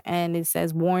there, and it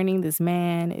says, warning, this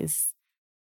man is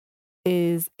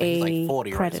He's a like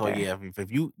 40, predator. Right? So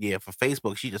for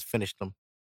Facebook, she just finished him.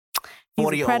 He's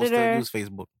 40-year-olds still use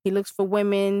Facebook. He looks for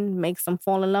women, makes them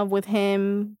fall in love with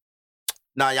him.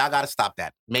 No, y'all got to stop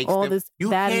that. You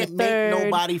can't make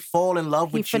nobody fall in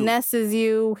love with you. He finesses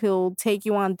you. He'll take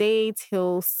you on dates.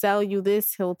 He'll sell you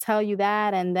this. He'll tell you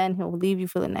that. And then he'll leave you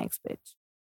for the next bitch.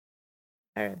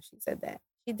 She said that.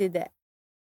 She did that.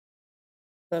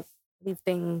 Look, leave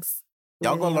things.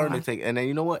 Y'all gonna learn to take. And then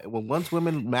you know what? Once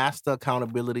women master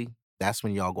accountability, that's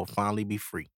when y'all gonna finally be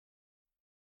free.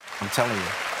 I'm telling you.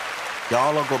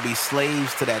 Y'all are gonna be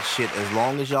slaves to that shit as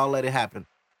long as y'all let it happen.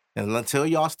 And until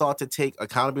y'all start to take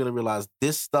accountability and realize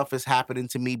this stuff is happening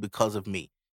to me because of me.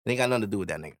 It ain't got nothing to do with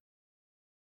that nigga.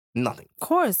 Nothing. Of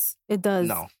course it does.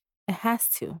 No. It has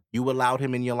to. You allowed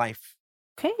him in your life.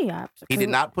 Okay. He did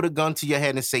not put a gun to your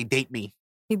head and say, date me.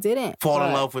 He didn't. Fall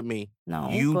in love with me. No.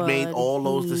 You made all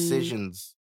those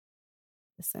decisions.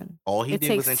 Listen. All he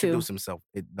did was introduce himself.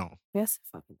 Yes, it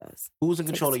fucking does. Who's in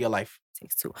control of your life? It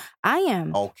takes two. I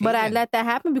am. Okay, but I let that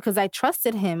happen because I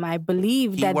trusted him. I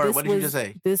believed that this was... What did you just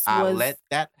say? I let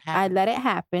that happen. I let it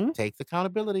happen. Take the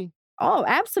accountability. Oh,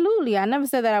 absolutely. I never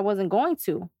said that I wasn't going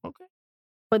to. Okay.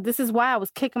 But this is why I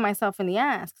was kicking myself in the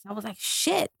ass. Because I was like,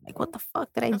 shit. Like, what the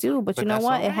fuck did I do? But you know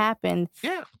what? Right. It happened.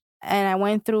 Yeah. And I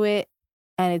went through it.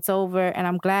 And it's over. And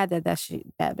I'm glad that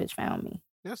bitch found me.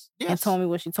 Yes. And told me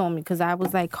what she told me. Because I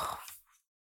was like... Oh,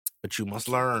 but you must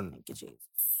learn. Thank you, Jesus.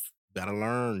 You gotta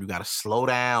learn. You gotta slow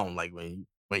down. Like when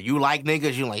you like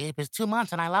niggas, you're like, hey, it's 2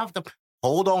 months and I love them.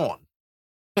 Hold on.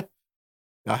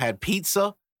 Y'all had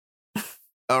pizza.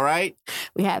 All right.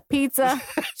 We had pizza.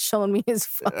 Showing me his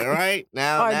fucking. All right.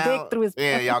 Now dick through his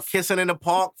pants. Y'all kissing in the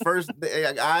park first.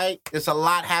 All right. It's a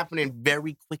lot happening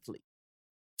very quickly.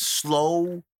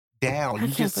 Slow down. You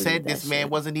just said this man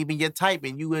wasn't even your type,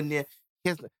 and you in there.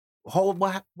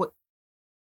 What?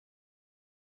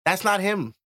 That's not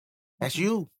him. That's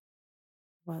you.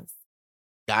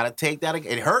 Gotta take that.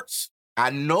 It hurts. I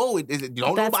know it.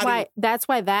 That's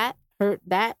why that hurt.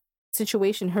 That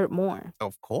situation hurt more.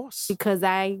 Of course. Because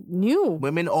I knew.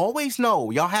 Women always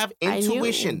know. Y'all have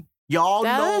intuition. Y'all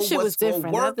know what's going to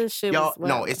work.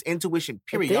 No, it's intuition,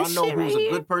 period. Y'all know who's a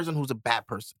good person, who's a bad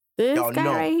person. This guy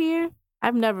right here, I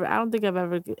don't think I've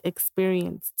ever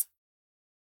experienced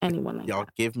anyone like that. Y'all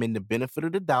give men the benefit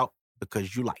of the doubt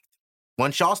because you like them.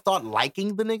 Once y'all start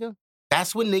liking the nigga,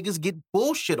 that's when niggas get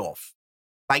bullshit off.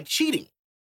 Like cheating.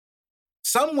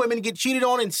 Some women get cheated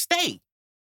on and stay.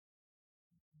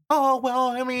 Oh, well,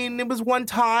 I mean, it was one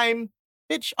time.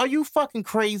 Bitch, are you fucking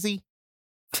crazy?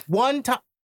 One time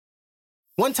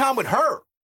with her.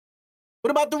 What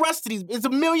about the rest of these?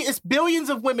 It's billions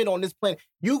of women on this planet.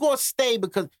 You gonna stay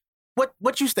because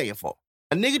what you staying for?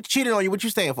 A nigga cheated on you, what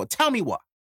you staying for? Tell me why.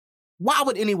 Why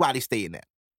would anybody stay in that?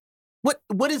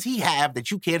 What does he have that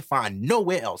you can't find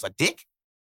nowhere else? A dick?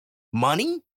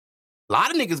 Money? A lot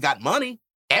of niggas got money.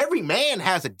 Every man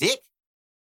has a dick.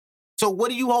 So what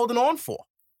are you holding on for?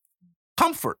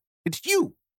 Comfort. It's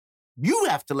you. You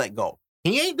have to let go.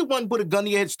 He ain't the one put a gun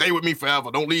in your head, stay with me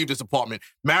forever, don't leave this apartment,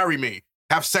 marry me,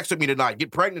 have sex with me tonight,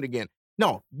 get pregnant again.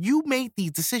 No, you made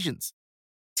these decisions.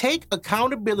 Take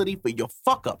accountability for your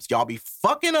fuck-ups. Y'all be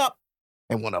fucking up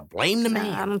and want to blame the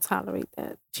man. I don't tolerate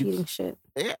that cheating shit.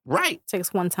 Yeah, right.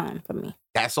 Takes one time for me.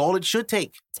 That's all it should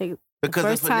take.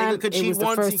 Because if a nigga could cheat once, he can cheat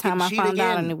again. First time I found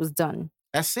out and it was done.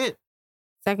 That's it.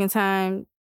 Second time,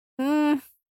 there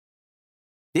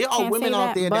are women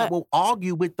out there that will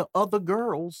argue with the other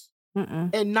girls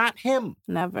and not him.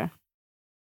 Never.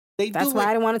 That's why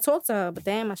I didn't want to talk to her, but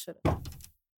damn, I should have.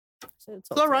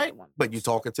 It's all right, but you're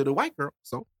talking to the white girl,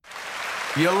 so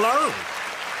you learn.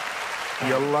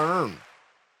 You learn.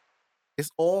 It's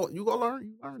all, you gonna learn.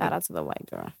 You learn. Shout out to the white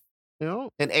girl. You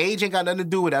know, and age ain't got nothing to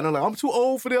do with that. I'm like, I'm too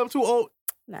old for them. I'm too old.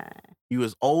 Nah. You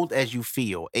as old as you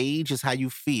feel. Age is how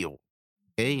you feel.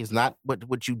 Okay, it's not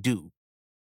what you do.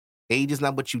 Age is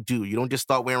not what you do. You don't just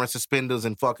start wearing suspenders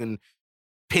and fucking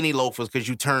penny loafers because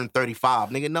you turned 35.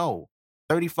 Nigga, no.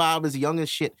 35 is young as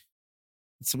shit.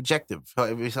 It's subjective.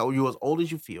 So you're as old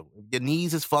as you feel. If your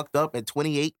knees is fucked up at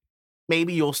 28,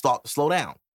 maybe you'll start to slow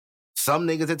down. Some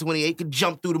niggas at 28 could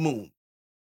jump through the moon.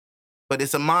 But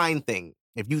it's a mind thing.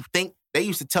 If you think, they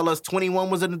used to tell us 21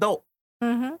 was an adult.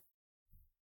 Mm-hmm.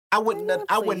 I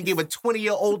wouldn't give a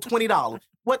 20-year-old $20.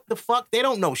 What the fuck? They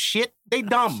don't know shit. They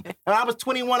dumb. When I was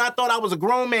 21, I thought I was a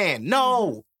grown man.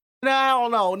 No. No,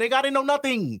 nigga, I didn't know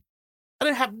nothing. I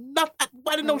didn't have nothing.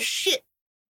 I didn't know shit.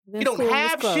 You don't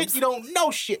have shit. You don't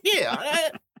know shit. Yeah.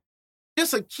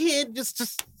 Just a kid.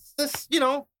 Just, you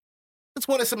know, just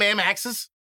wanted some Air Maxes.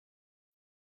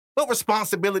 No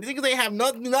responsibility. Niggas ain't have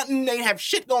nothing. They have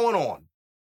shit going on.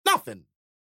 Nothing.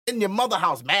 In your mother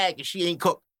house mad because she ain't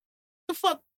cooked. The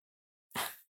fuck?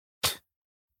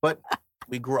 But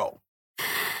we grow.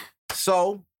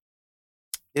 So,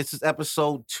 this is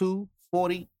episode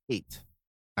 248.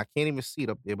 I can't even see it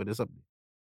up there, but it's up there.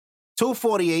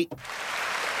 248.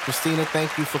 Christina,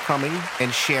 thank you for coming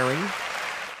and sharing.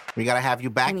 We got to have you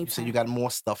back. Anytime. You said you got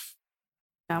more stuff.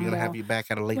 We're going to have you back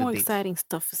at a later date. More exciting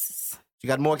stuff. You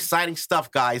got more exciting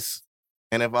stuff, guys.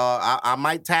 And if I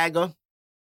might tag her,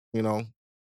 you know,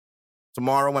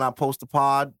 tomorrow when I post the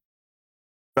pod,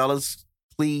 fellas,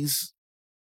 please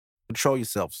control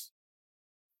yourselves.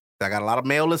 I got a lot of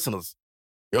male listeners.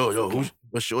 Yo,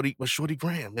 what's Shorty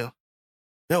Graham?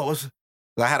 Yo,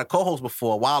 I had a co-host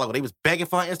before a while ago. They was begging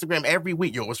for her Instagram every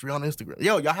week. Yo, what's real on Instagram?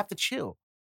 Yo, y'all have to chill.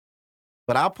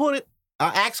 But I'll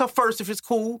ask her first if it's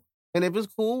cool. And if it's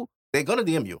cool, they're going to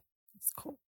DM you. It's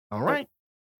cool. All right.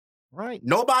 Right.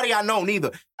 Nobody I know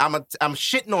neither. I'm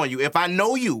shitting on you. If I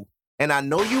know you and I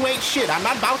know you ain't shit, I'm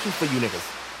not vouching for you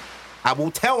niggas. I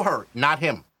will tell her, not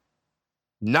him.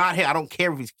 Not him. I don't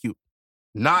care if he's cute.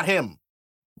 Not him.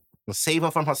 I'll save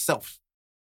her from herself.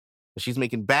 She's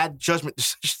making bad judgment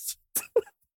decisions.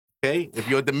 Okay? If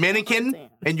you're a Dominican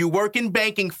and you work in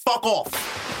banking, fuck off.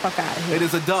 Fuck out of here. It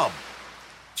is a dub.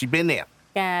 She been there.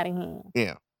 Get out of here.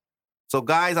 Yeah. So,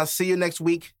 guys, I'll see you next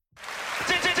week.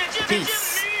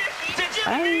 Peace.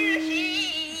 Bye.